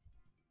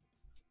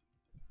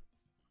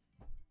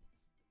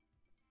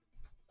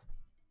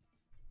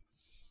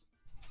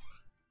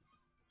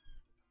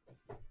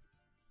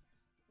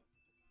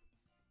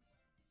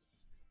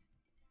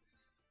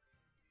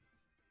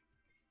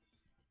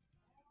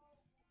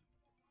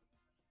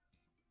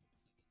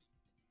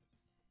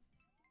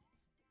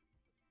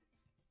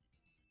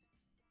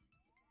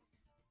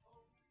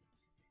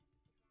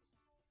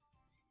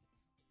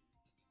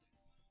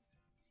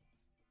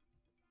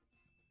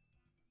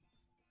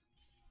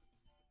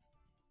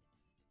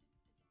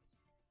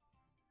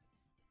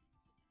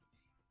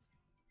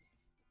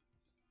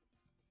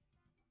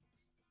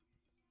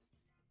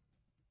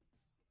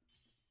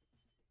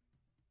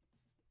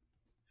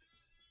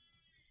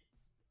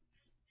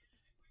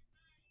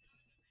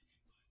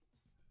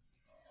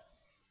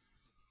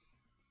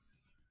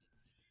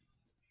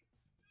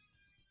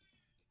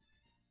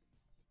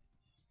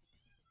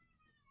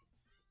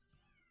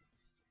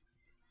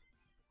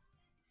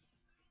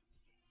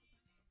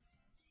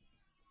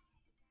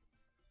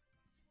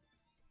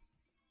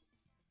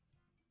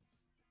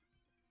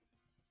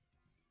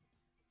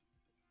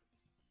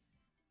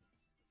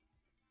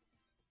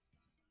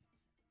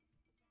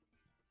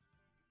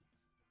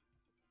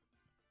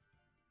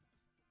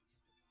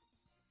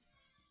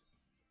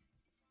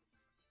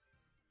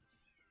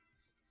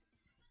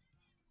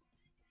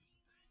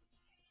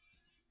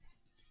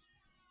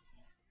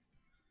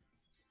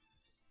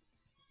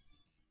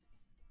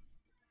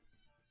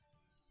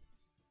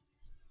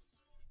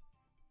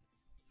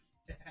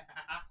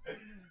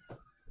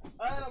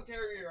 I don't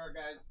care who you are,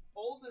 guys.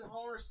 Old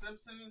Homer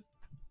Simpson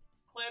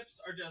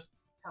clips are just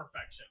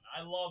perfection.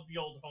 I love the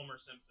old Homer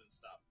Simpson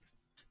stuff.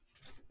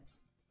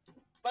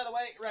 By the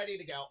way, ready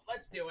to go.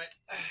 Let's do it.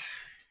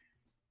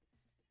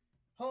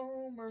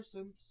 Homer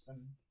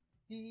Simpson,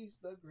 he's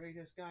the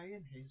greatest guy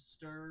in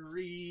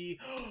history.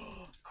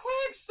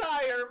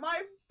 Quagsire,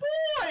 my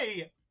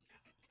boy!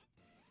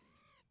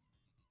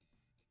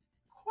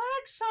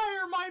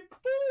 Quagsire, my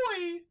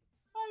boy!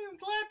 I am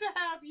glad to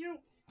have you.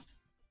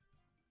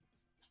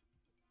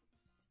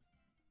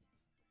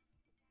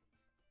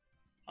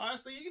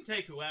 Honestly, you can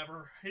take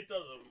whoever. It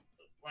doesn't...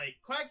 Like,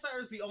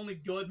 Quagsire's the only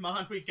good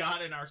mon we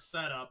got in our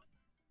setup.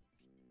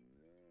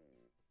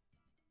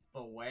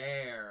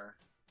 Beware.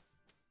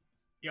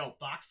 Yo,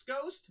 Box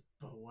Ghost?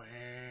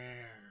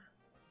 Beware.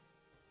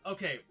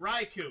 Okay,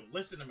 Raikou,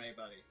 listen to me,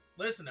 buddy.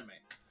 Listen to me.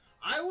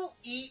 I will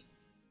eat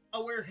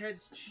a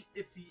Weirhead's...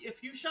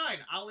 If you shine,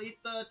 I'll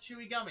eat the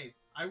chewy gummy.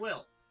 I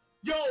will.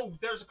 Yo,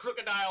 there's a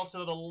Crocodile to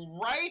the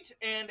right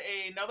and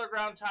another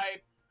ground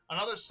type,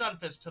 another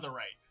Stunfisk to the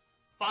right.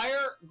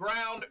 Fire,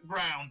 ground,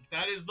 ground.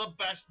 That is the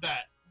best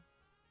bet.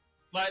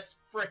 Let's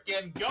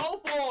frickin'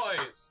 go,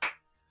 boys!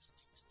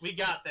 We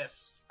got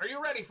this. Are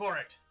you ready for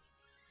it?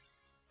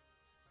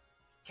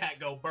 Cat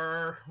go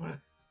burr.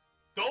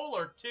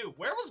 Golurk, too.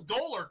 Where was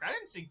Golurk? I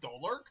didn't see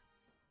Golurk.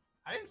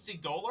 I didn't see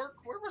Golurk.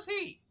 Where was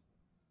he?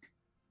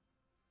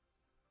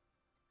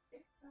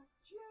 It's a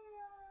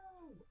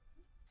Joe!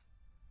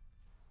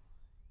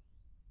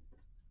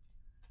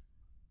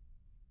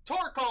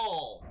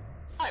 Torkoal!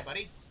 Hi,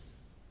 buddy.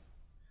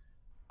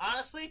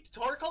 Honestly,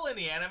 Torkoal in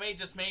the anime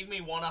just made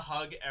me want to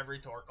hug every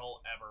Torkoal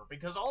ever,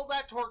 because all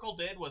that Torkoal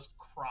did was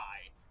cry.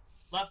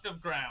 Left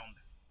of ground.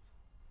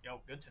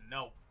 Yo, good to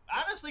know.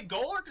 Honestly,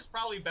 Golurk is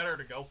probably better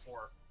to go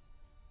for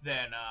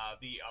than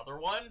the other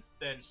one,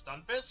 than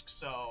Stunfisk,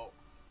 so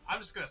I'm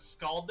just gonna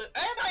scald it.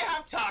 And I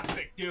have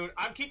Toxic, dude!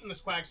 I'm keeping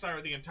this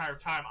Quagsire the entire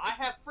time. I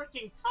have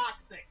freaking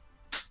Toxic!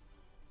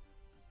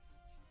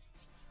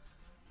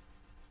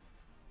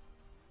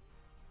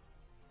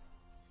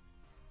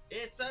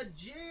 It's a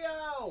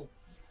Geo!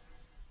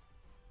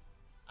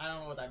 I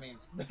don't know what that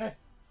means.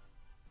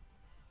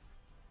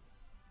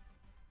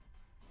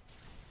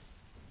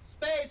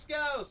 Space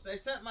Ghost! I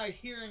sent my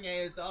hearing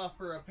aids off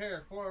for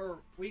repair 4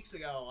 weeks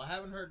ago. I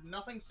haven't heard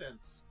nothing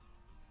since.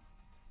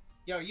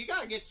 Yo, you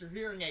gotta get your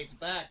hearing aids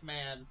back,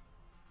 man.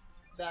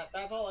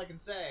 That's all I can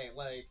say.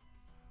 Like,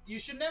 you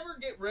should never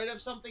get rid of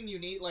something you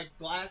need, like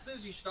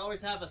glasses. You should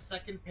always have a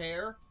second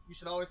pair. You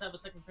should always have a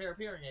second pair of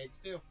hearing aids,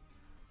 too.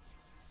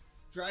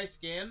 Dry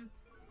skin.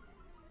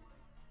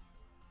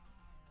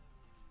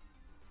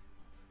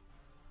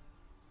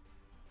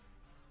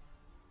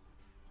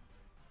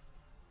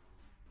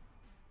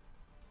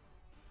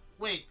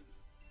 Wait.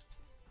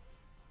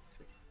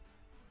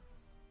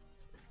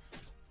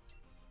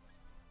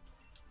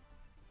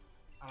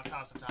 I'm gonna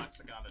toss a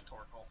Toxic onto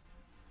Torkoal.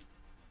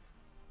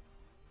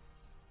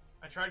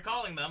 I tried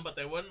calling them, but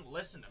they wouldn't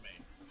listen to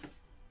me.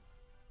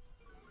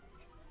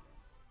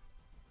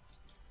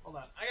 Hold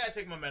on. I gotta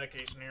take my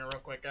medication here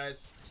real quick,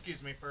 guys.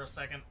 Excuse me for a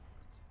second.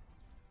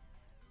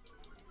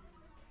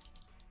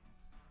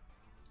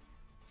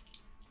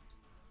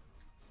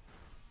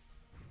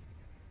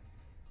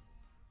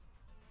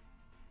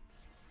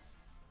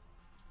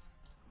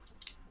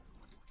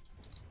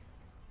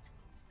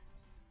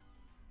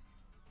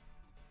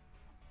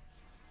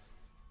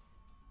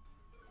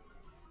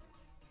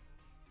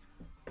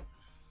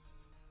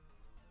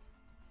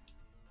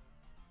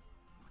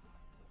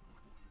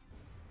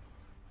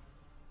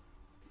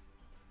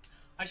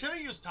 I should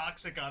have used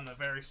Toxic on the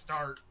very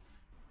start.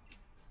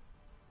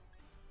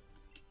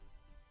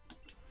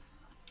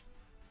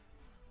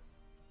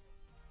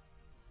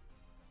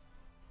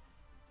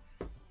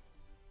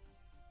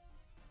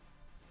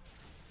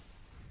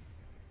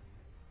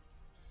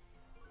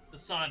 The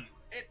sun.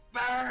 It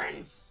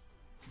burns!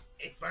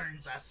 It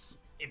burns us.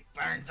 It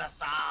burns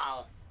us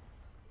all.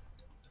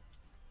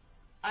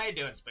 How you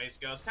doing, Space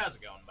Ghost? How's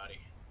it going, buddy?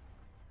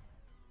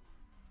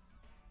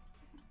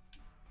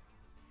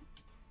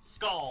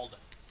 Scald.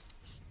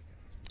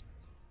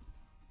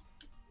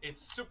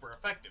 It's super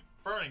effective.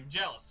 Burning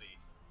Jealousy.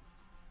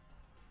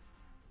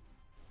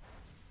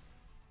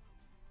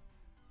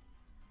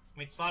 I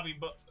mean,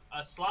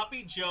 a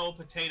Sloppy Joe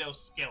potato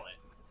skillet.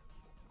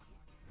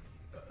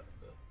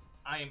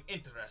 I am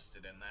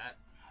interested in that.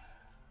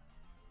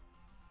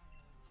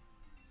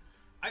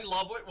 I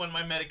love it when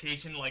my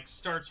medication, like,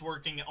 starts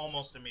working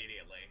almost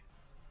immediately.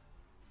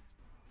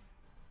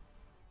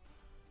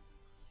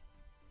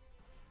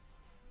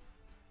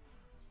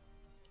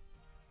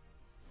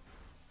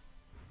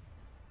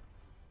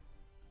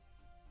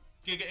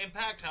 Giga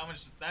Impact, how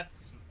much? That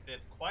did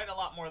quite a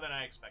lot more than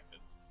I expected.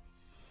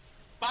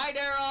 Bye,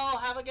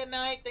 Daryl! Have a good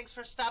night! Thanks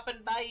for stopping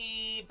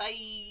by!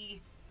 Bye!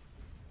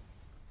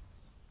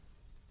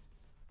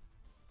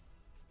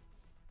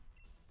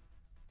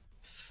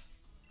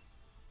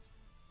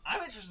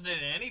 I'm interested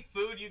in any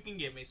food you can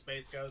give me,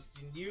 Space Ghost.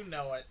 You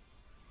know it.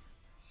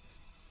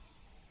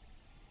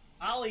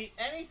 I'll eat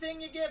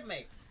anything you give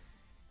me.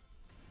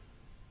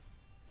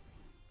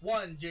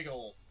 1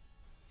 jiggle.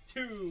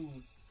 2.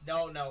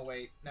 No,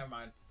 wait. Never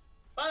mind.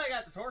 But I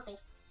got the Torkoal.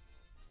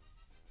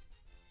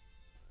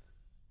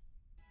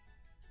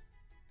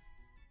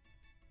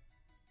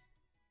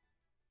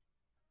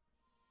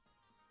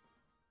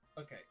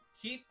 Okay.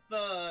 Keep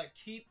the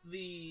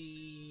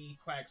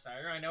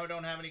Quagsire. I know I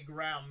don't have any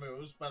ground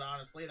moves, but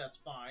honestly, that's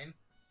fine.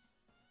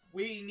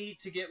 We need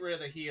to get rid of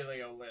the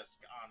Heliolisk,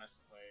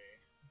 honestly.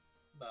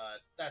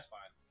 But that's fine.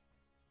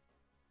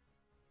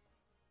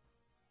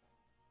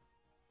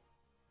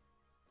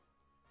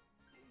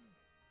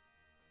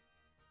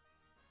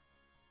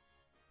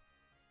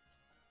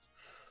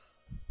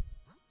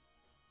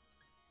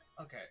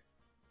 Okay.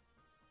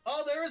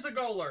 Oh, there is a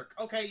Golurk!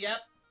 Okay,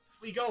 yep.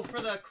 We go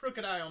for the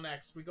Crocodile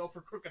next.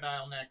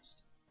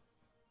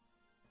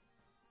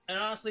 And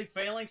honestly,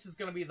 Phalanx is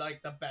gonna be,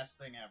 like, the best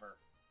thing ever.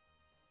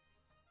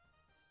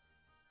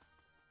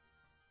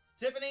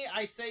 Tiffany,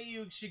 I say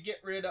you should get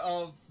rid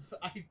of...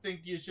 I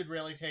think you should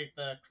really take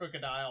the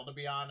Crocodile, to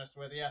be honest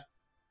with you.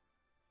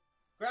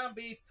 Ground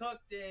beef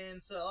cooked in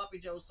sloppy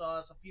joe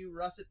sauce, a few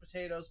russet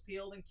potatoes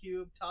peeled and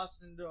cubed,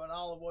 tossed into an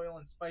olive oil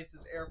and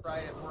spices, air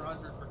fried at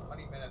 400 for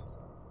 20 minutes.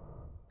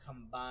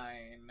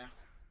 Combine.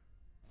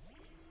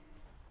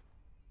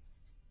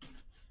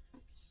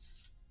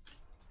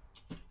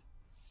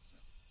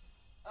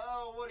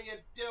 Oh, what are you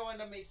doing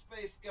to me,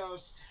 Space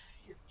Ghost?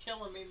 You're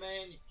killing me,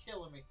 man. You're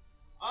killing me.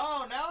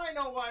 Oh, now I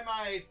know why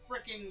my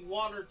freaking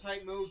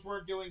water-type moves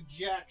weren't doing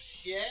jack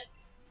shit.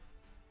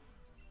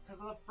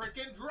 Because of the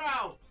freaking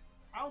drought.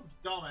 How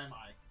dumb am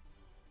I?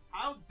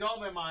 How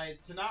dumb am I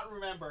to not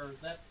remember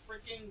that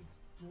freaking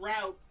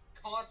drought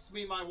costs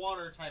me my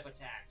water-type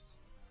attacks?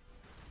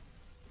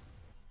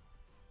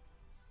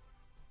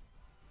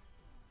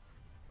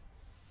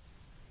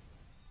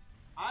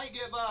 I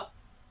give up.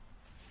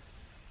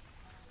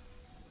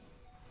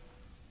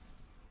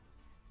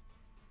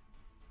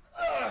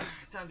 Ugh,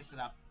 time to sit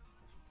up.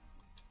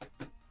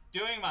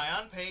 Doing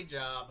my unpaid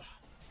job.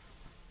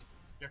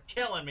 You're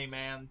killing me,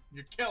 man.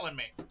 You're killing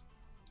me.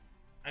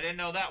 I didn't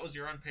know that was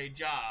your unpaid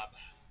job.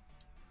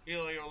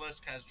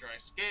 Heliolisk has dry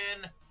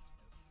skin.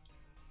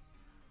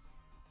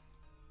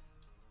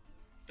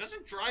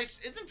 Isn't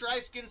dry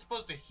skin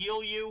supposed to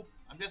heal you?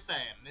 I'm just saying.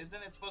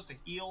 Isn't it supposed to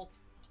heal?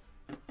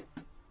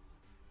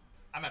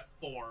 I'm at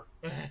 4.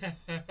 Oh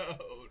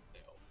no.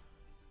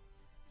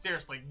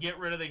 Seriously, get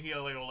rid of the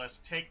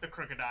Heliolisk. Take the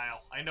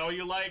Crocodile. I know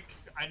you like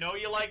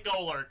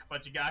Golurk,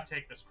 but you gotta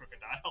take this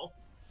Crocodile.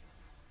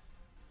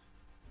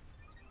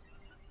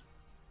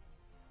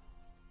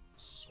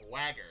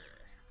 Swagger.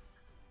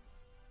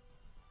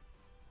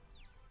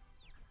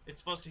 It's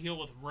supposed to heal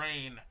with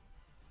rain.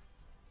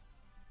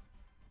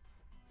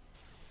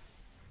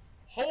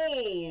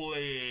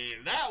 Holy!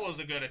 That was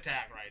a good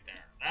attack right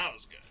there. That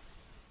was good.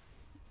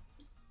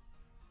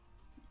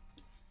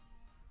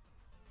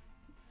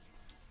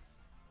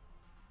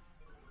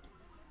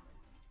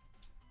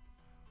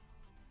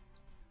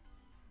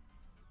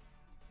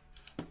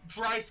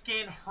 Dry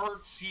skin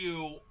hurts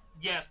you.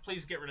 Yes,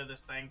 please get rid of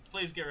this thing.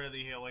 Please get rid of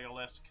the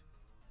Heliolisk.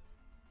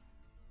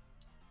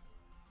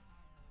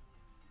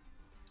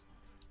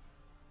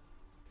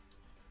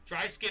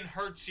 Dry skin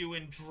hurts you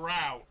in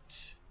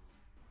drought.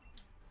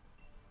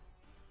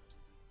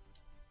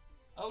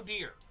 Oh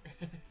dear.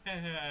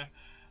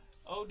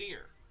 Oh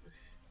dear.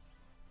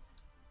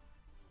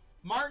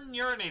 Martin,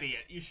 you're an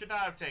idiot. You should not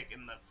have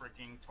taken the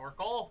freaking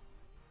Torkoal.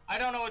 I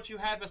don't know what you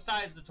had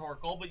besides the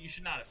Torkoal, but you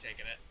should not have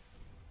taken it.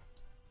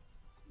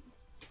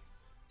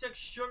 Took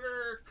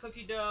sugar,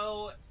 cookie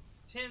dough,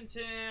 Tim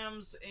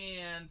Tams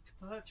and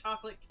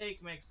chocolate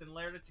cake mix and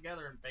layered it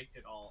together and baked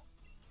it all.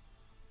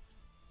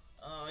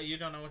 Oh, you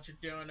don't know what you're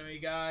doing to me,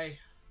 guy.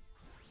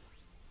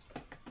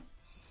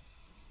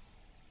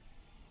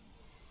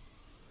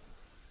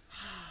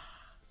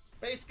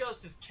 Space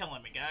Ghost is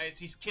killing me, guys.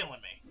 He's killing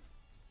me.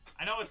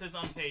 I know it's his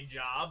unpaid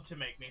job to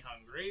make me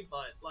hungry,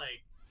 but,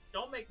 like,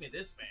 don't make me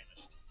this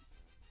famished.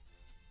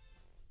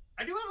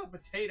 I do have a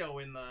potato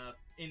in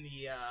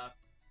the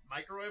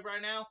microwave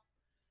right now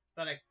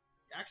that I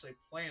actually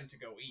plan to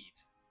go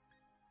eat.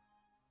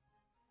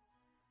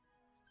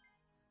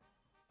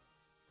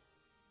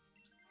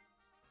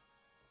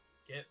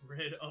 Get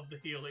rid of the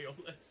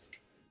Heliolisk.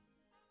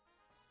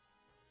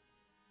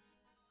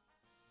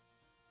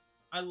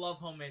 I love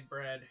homemade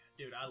bread.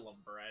 Dude, I love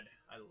bread.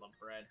 I love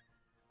bread.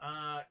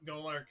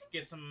 Golurk,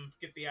 get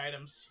the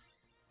items.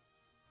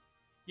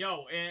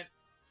 Yo, and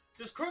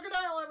does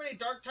Crocodile have any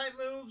dark type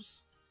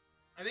moves?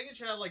 I think it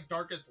should have like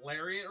Darkest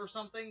Lariat or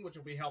something, which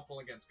will be helpful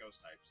against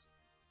ghost types.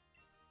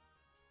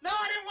 No,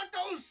 I didn't want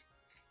those!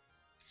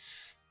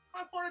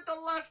 I wanted the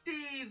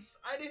lefties!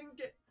 I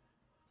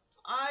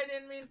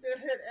didn't mean to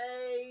hit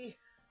A.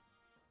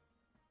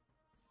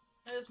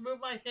 I just moved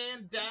my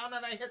hand down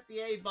and I hit the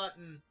A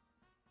button.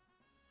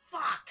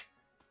 Fuck!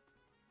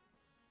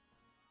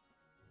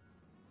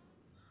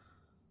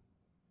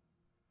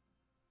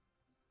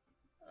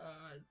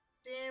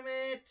 Damn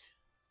it!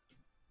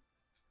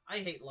 I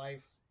hate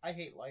life. I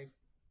hate life.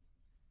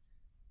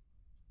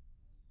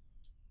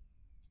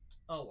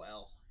 Oh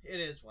well. It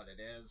is what it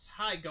is.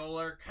 Hi,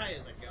 Golurk.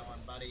 How's it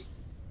going, buddy?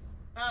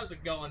 How's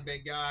it going,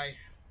 big guy?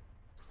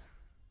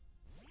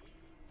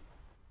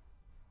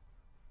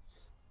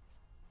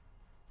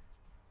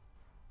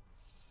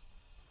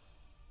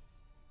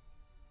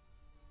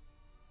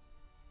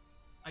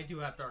 I do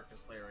have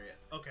Darkest Lariat.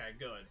 Okay,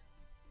 good.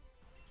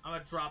 I'm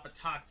gonna drop a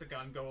Toxic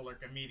on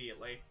Golurk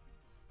immediately.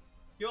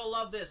 You'll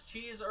love this.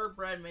 Cheese or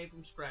bread made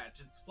from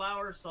scratch. It's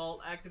flour,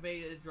 salt,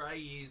 activated dry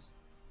yeast,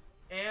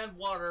 and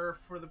water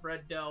for the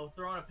bread dough.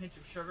 Throw in a pinch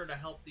of sugar to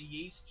help the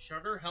yeast.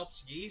 Sugar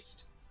helps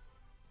yeast?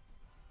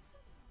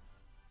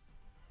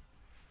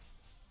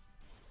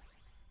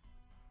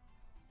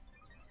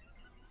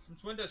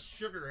 Since when does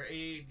sugar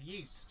aid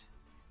yeast?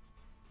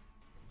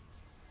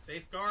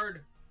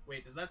 Safeguard?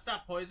 Wait, does that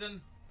stop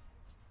poison?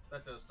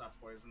 That does stop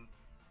poison.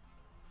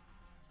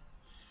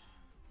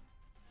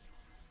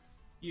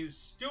 You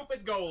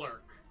stupid Golurk.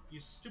 You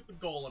stupid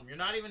golem. You're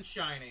not even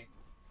shiny.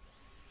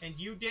 And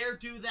you dare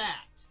do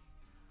that.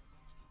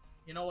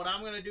 You know what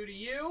I'm gonna do to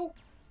you?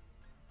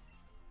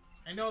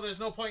 I know there's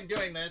no point in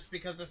doing this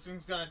because this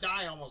thing's gonna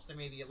die almost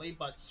immediately,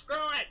 but screw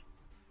it!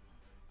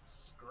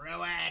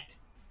 Screw it!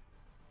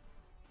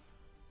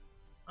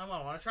 I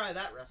want to try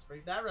that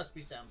recipe. That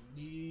recipe sounds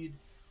good.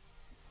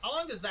 How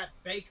long does that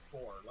bake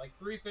for? Like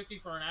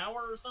 $3.50 for an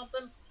hour or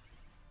something?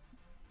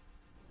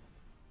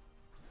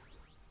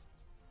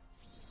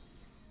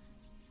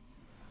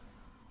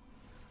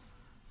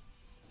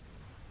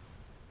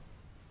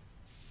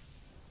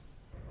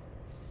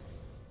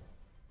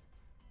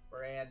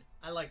 Bread.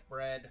 I like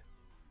bread.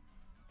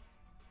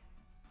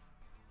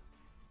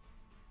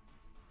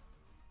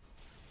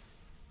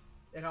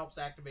 It helps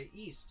activate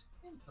yeast.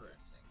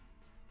 Interesting.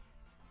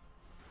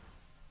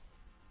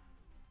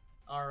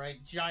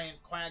 Alright, giant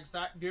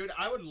Quagsire. Dude,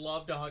 I would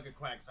love to hug a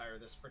Quagsire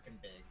this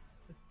freaking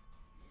big.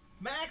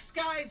 Max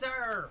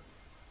Geyser!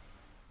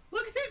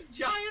 Look at his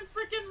giant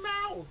freaking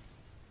mouth!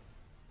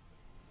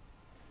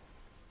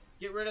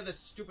 Get rid of this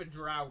stupid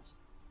drought.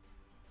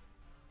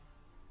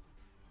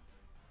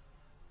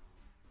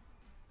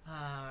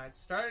 It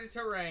started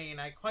to rain.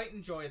 I quite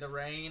enjoy the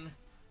rain.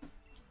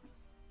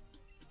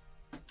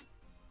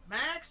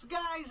 Max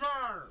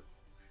Geyser!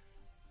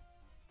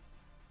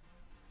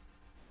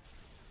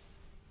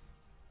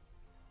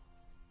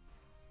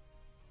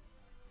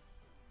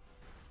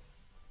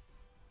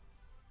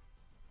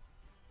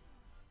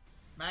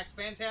 Max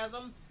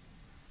Phantasm?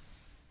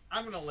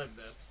 I'm gonna live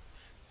this.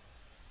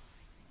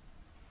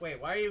 Wait,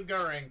 why are you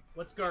gurring?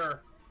 What's gur?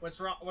 What's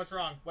wrong? What's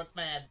wrong? What's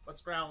mad?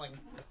 What's growling?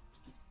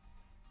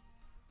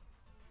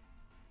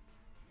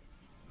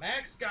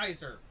 Max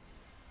Geyser.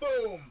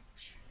 Boom!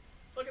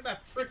 Look at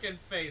that frickin'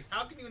 face.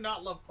 How can you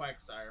not love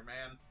Quagsire,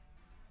 man?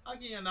 How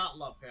can you not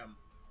love him?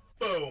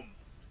 Boom!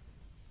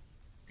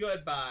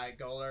 Goodbye,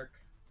 Golurk.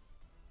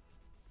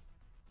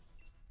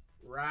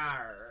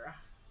 Rawr.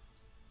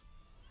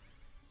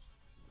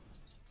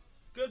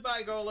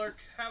 Goodbye, Golurk.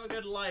 Have a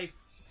good life.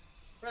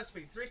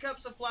 Recipe: 3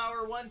 cups of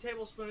flour, 1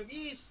 tablespoon of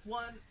yeast,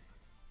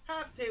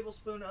 1/2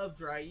 tablespoon of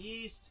dry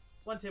yeast,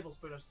 1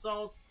 tablespoon of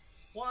salt,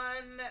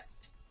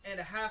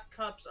 1.5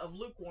 cups of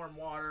lukewarm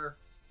water.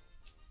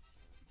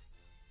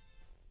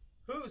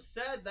 Who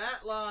said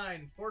that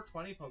line?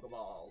 420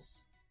 Pokeballs.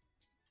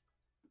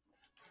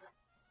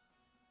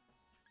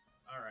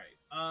 Alright,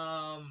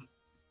 I'm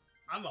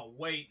gonna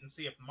wait and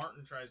see if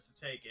Martin tries to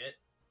take it.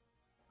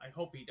 I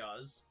hope he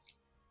does.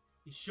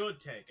 He should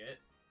take it,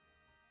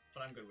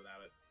 but I'm good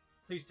without it.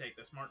 Please take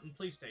this, Martin.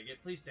 Please take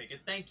it. Please take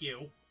it. Thank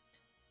you.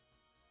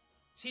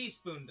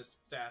 teaspoon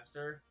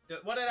disaster.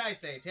 What did I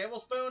say?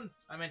 Tablespoon?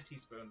 I meant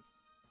teaspoon.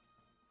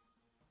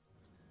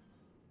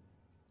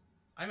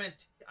 I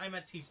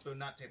meant teaspoon,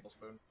 not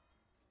tablespoon.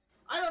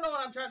 I don't know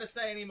what I'm trying to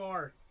say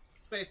anymore.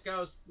 Space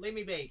Ghost, leave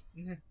me be.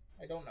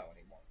 I don't know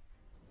anymore.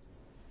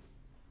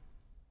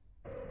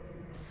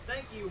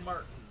 Thank you,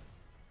 Martin.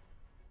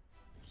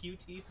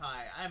 Cutie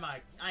pie. I am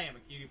a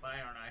cutie pie,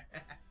 aren't I?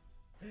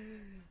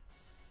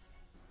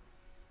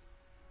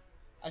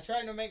 I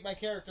tried to make my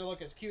character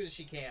look as cute as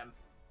she can.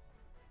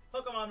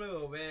 Pokemon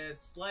move.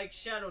 It's like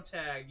Shadow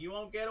Tag. You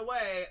won't get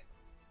away.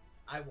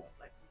 I won't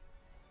let you.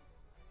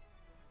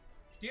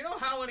 Do you know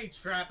how many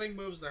trapping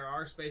moves there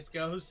are, Space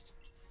Ghost?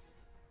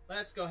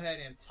 Let's go ahead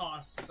and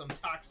toss some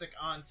Toxic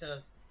onto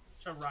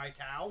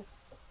Raikou.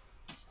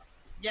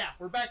 Yeah,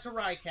 we're back to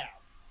Raikou.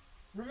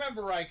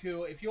 Remember,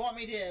 Raikou, if you want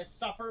me to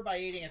suffer by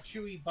eating a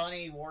chewy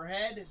bunny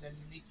warhead, then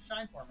you need to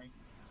shine for me.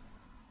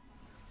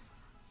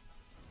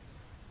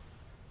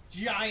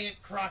 Giant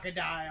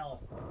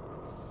crocodile.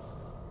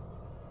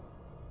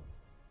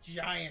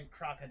 Giant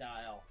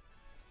crocodile.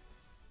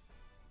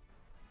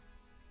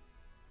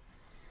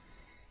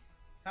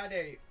 How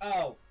dare you?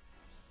 Oh.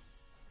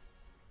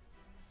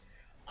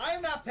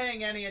 I'm not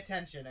paying any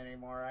attention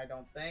anymore, I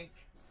don't think.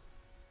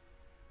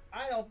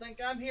 I don't think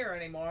I'm here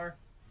anymore.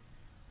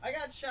 I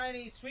got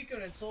shiny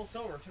Suicune and Soul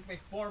Silver. It took me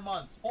 4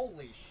 months.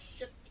 Holy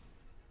shit.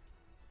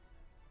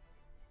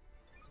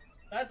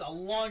 That's a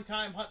long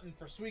time hunting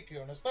for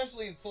Suicune,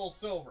 especially in Soul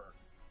Silver.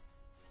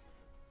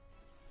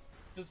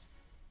 Just,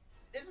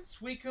 isn't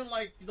Suicune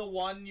like the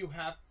one you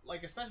have,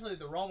 like especially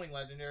the roaming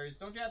legendaries,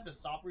 don't you have to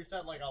soft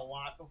reset like a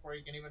lot before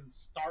you can even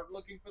start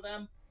looking for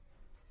them?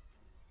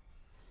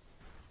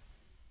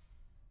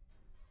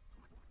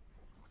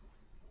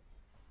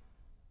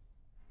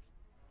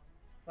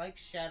 It's like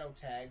Shadow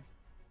Tag.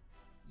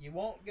 You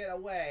won't get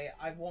away,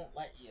 I won't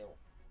let you.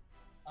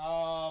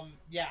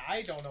 Yeah,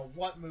 I don't know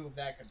what move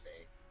that could be.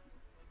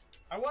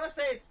 I want to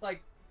say it's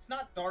like, it's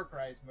not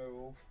Darkrai's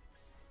move.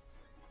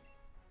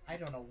 I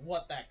don't know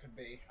what that could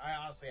be. I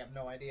honestly have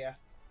no idea.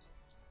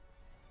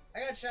 I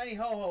got shiny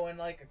Ho-Ho in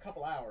like a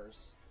couple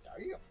hours. Are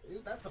you,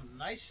 dude, that's some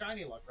nice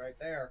shiny luck right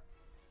there.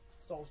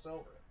 Soul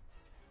Silver.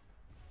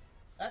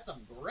 That's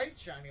some great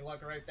shiny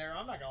luck right there,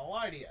 I'm not gonna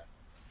lie to you.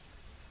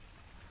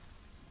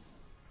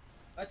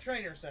 A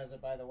trainer says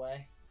it, by the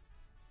way.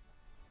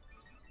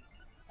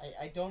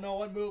 I don't know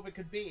what move it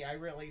could be. I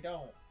really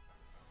don't.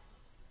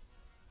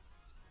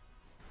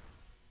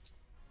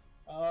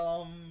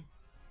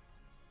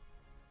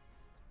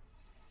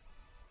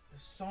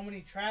 There's so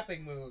many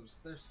trapping moves.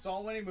 There's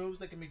so many moves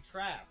that can be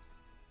trapped.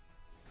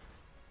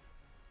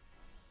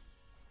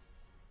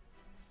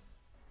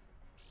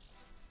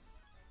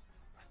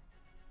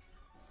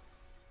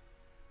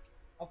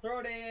 I'll throw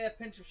it in a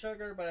pinch of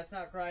sugar, but it's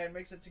not crying.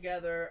 Mix it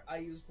together. I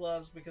use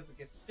gloves because it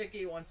gets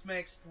sticky once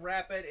mixed.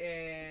 Wrap it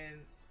in...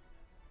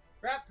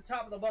 Wrap the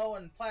top of the bowl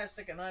in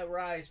plastic and let it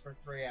rise for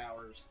 3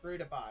 hours. 3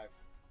 to 5.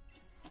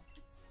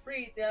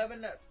 Preheat the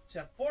oven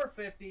to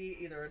 450.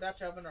 Either a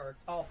Dutch oven or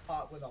a tall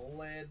pot with a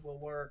lid will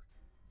work.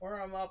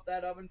 Warm up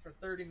that oven for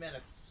 30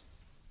 minutes.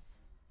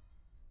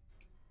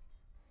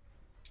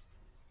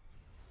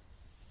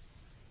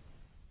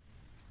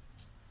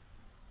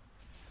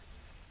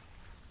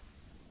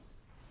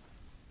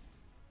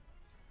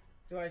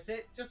 Do I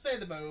say just say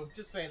the move?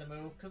 Just say the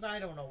move, because I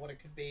don't know what it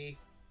could be.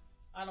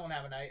 I don't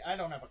have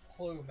a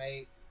clue,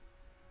 mate.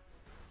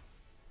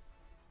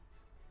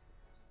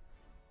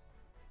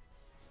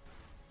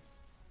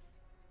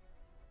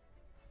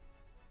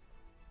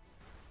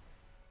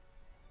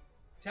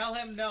 Tell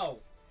him no.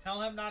 Tell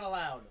him not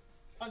allowed.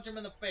 Punch him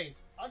in the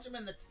face. Punch him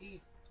in the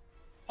teeth.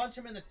 Punch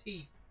him in the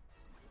teeth.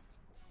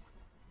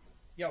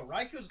 Yo,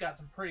 Raikou's got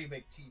some pretty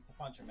big teeth to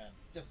punch him in.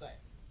 Just saying.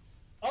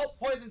 Oh,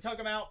 poison took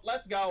him out.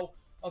 Let's go.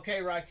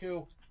 Okay,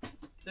 Raikou.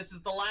 This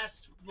is the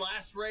last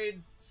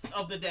raid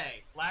of the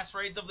day. Last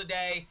raids of the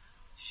day.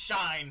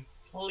 Shine,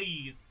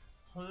 please.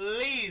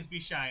 Please be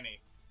shiny.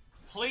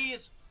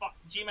 Please,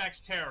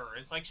 Gmax Terror.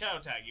 It's like Shadow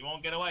Tag. You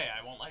won't get away.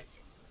 I won't let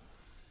you.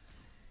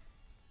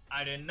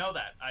 I didn't know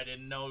that. I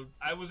didn't know.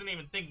 I wasn't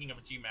even thinking of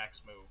a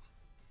Gmax move.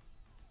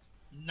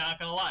 Not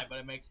gonna lie, but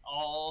it makes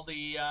all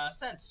the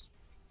sense.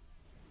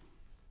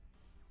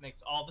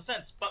 Makes all the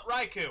sense. But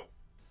Raikou.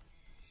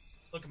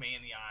 Look me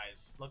in the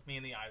eyes. Look me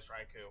in the eyes,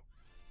 Raikou.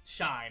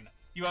 Shine.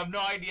 You have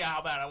no idea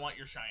how bad I want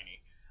your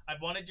shiny.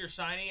 I've wanted your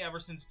shiny ever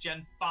since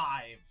Gen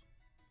 5.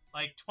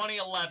 Like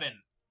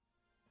 2011.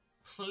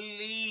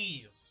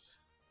 Please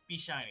be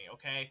shiny,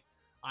 okay?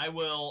 I'll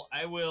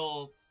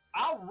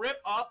rip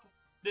up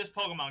this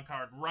Pokemon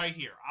card right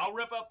here. I'll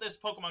rip up this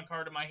Pokemon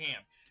card in my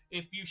hand.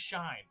 If you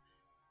shine,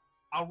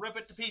 I'll rip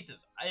it to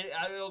pieces.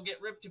 I will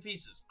get ripped to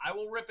pieces. I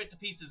will rip it to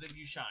pieces if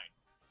you shine.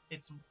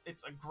 It's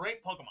a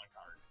great Pokemon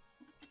card.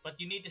 But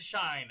you need to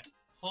shine.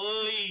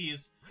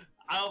 Please.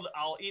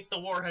 I'll eat the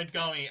Warhead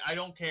Gummy. I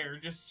don't care.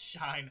 Just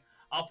shine.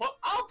 I'll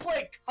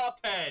play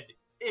Cuphead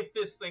if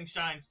this thing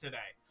shines today.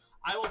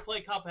 I will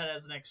play Cuphead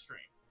as an extreme.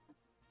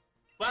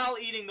 While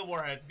eating the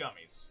Warhead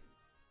Gummies.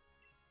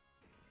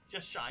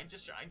 Just shine,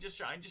 just shine, just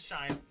shine, just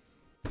shine.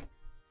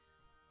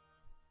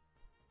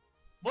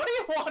 What do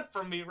you want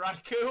from me,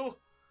 Raikou?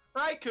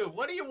 Raikou,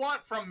 what do you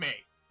want from me?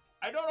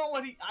 I don't know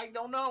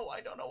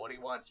what he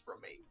wants from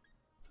me.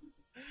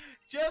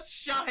 Just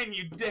shine,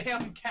 you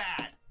damn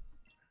cat.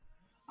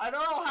 I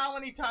don't know how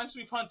many times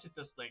we've hunted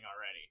this thing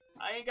already.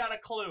 I ain't got a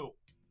clue.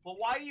 But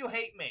why do you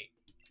hate me?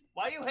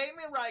 Why do you hate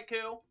me,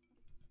 Raikou?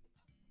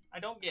 I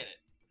don't get it.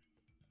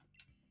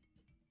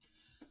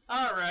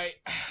 Alright,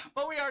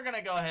 but we are going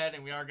to go ahead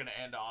and we are going to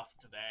end off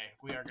today.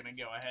 We are going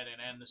to go ahead and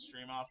end the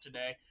stream off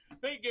today.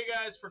 Thank you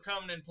guys for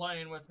coming and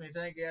playing with me.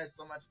 Thank you guys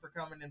so much for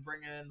coming and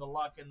bringing in the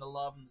luck and the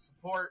love and the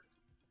support.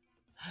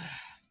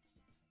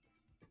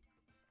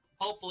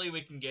 Hopefully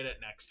we can get it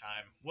next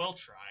time. We'll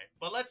try.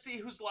 But let's see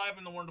who's live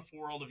in the wonderful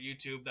world of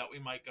YouTube that we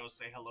might go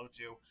say hello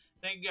to.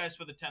 Thank you guys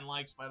for the 10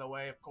 likes, by the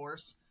way, of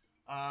course.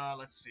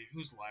 Let's see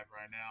who's live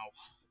right now.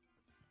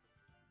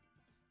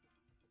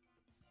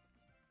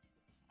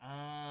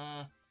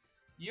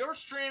 You're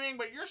streaming,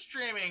 but you're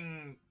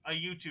streaming a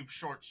YouTube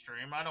short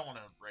stream. I don't want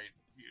to rate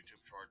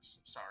YouTube shorts.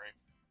 Sorry.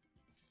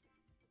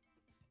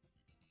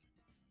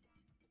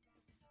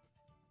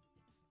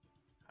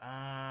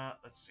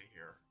 Let's see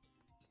here.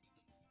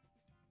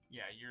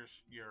 Yeah, your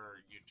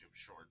YouTube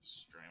shorts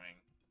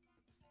streaming.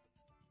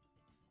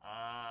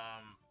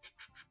 How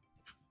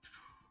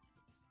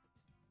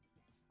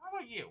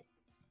about you?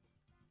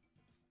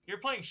 You're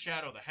playing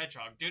Shadow the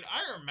Hedgehog. Dude,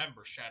 I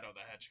remember Shadow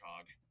the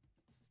Hedgehog.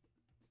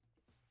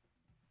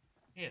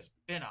 It has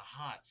been a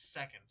hot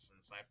second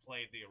since I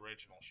played the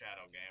original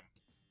Shadow game.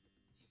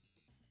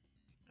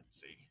 Let's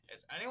see.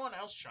 Is anyone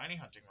else shiny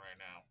hunting right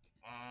now?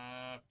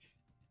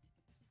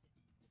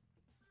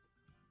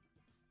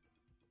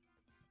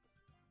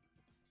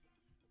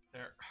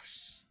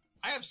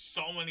 I have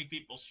so many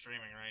people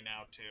streaming right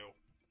now, too.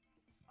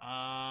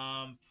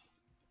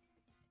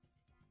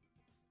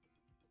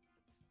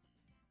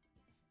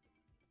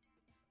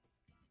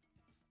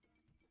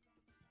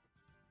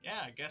 Yeah,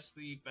 I guess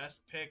the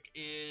best pick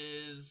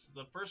is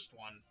the first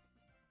one.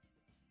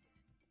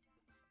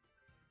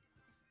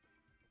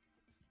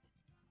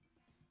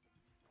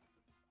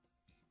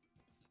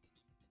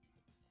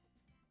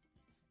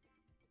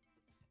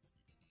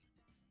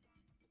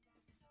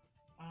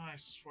 Oh, I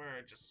swear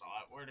I just saw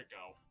it. Where'd it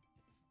go?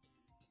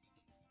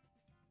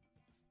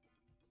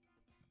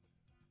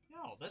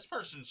 No, this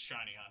person's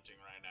shiny hunting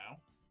right now.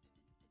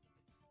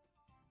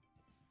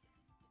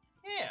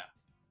 Yeah.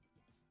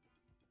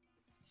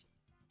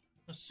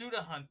 Masuda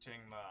hunting,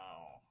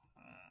 though.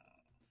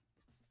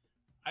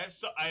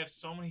 I have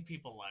so many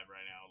people live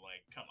right now.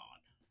 Like, come on.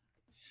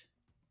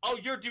 Oh,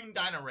 you're doing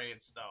Dino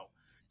Raids, though.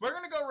 We're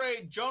gonna go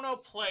raid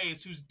Jono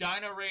Plays, who's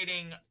Dino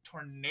Raiding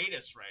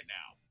Tornadus right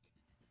now.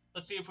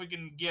 Let's see if we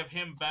can give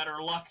him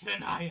better luck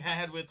than I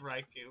had with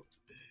Raikou.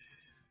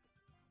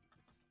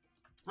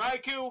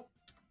 Raikou,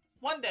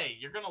 one day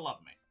you're gonna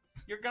love me.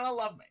 You're gonna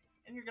love me,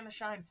 and you're gonna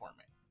shine for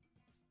me.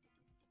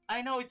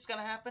 I know it's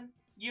gonna happen.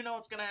 You know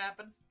it's gonna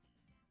happen.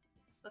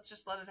 Let's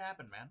just let it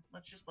happen, man.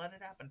 Let's just let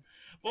it happen.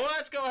 Well,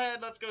 let's go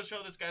ahead. Let's go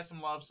show this guy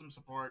some love, some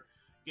support.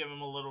 Give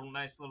him a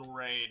nice little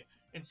raid.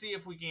 And see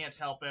if we can't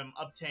help him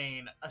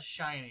obtain a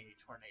shiny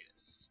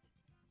Tornadus.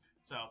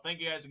 So,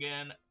 thank you guys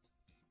again.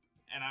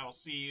 And I will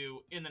see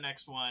you in the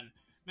next one.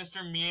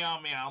 Mr. Meow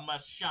Meow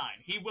must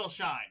shine. He will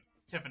shine,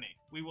 Tiffany.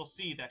 We will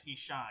see that he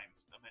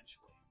shines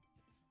eventually.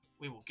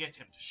 We will get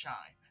him to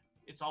shine.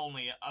 It's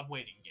only a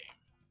waiting game.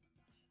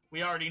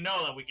 We already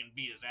know that we can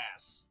beat his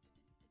ass.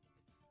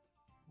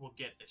 We'll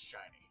get this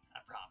shiny. I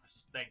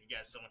promise. Thank you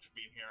guys so much for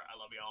being here. I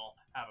love you all.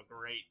 Have a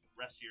great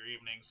rest of your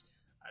evenings.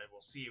 I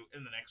will see you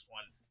in the next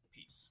one.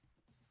 Peace.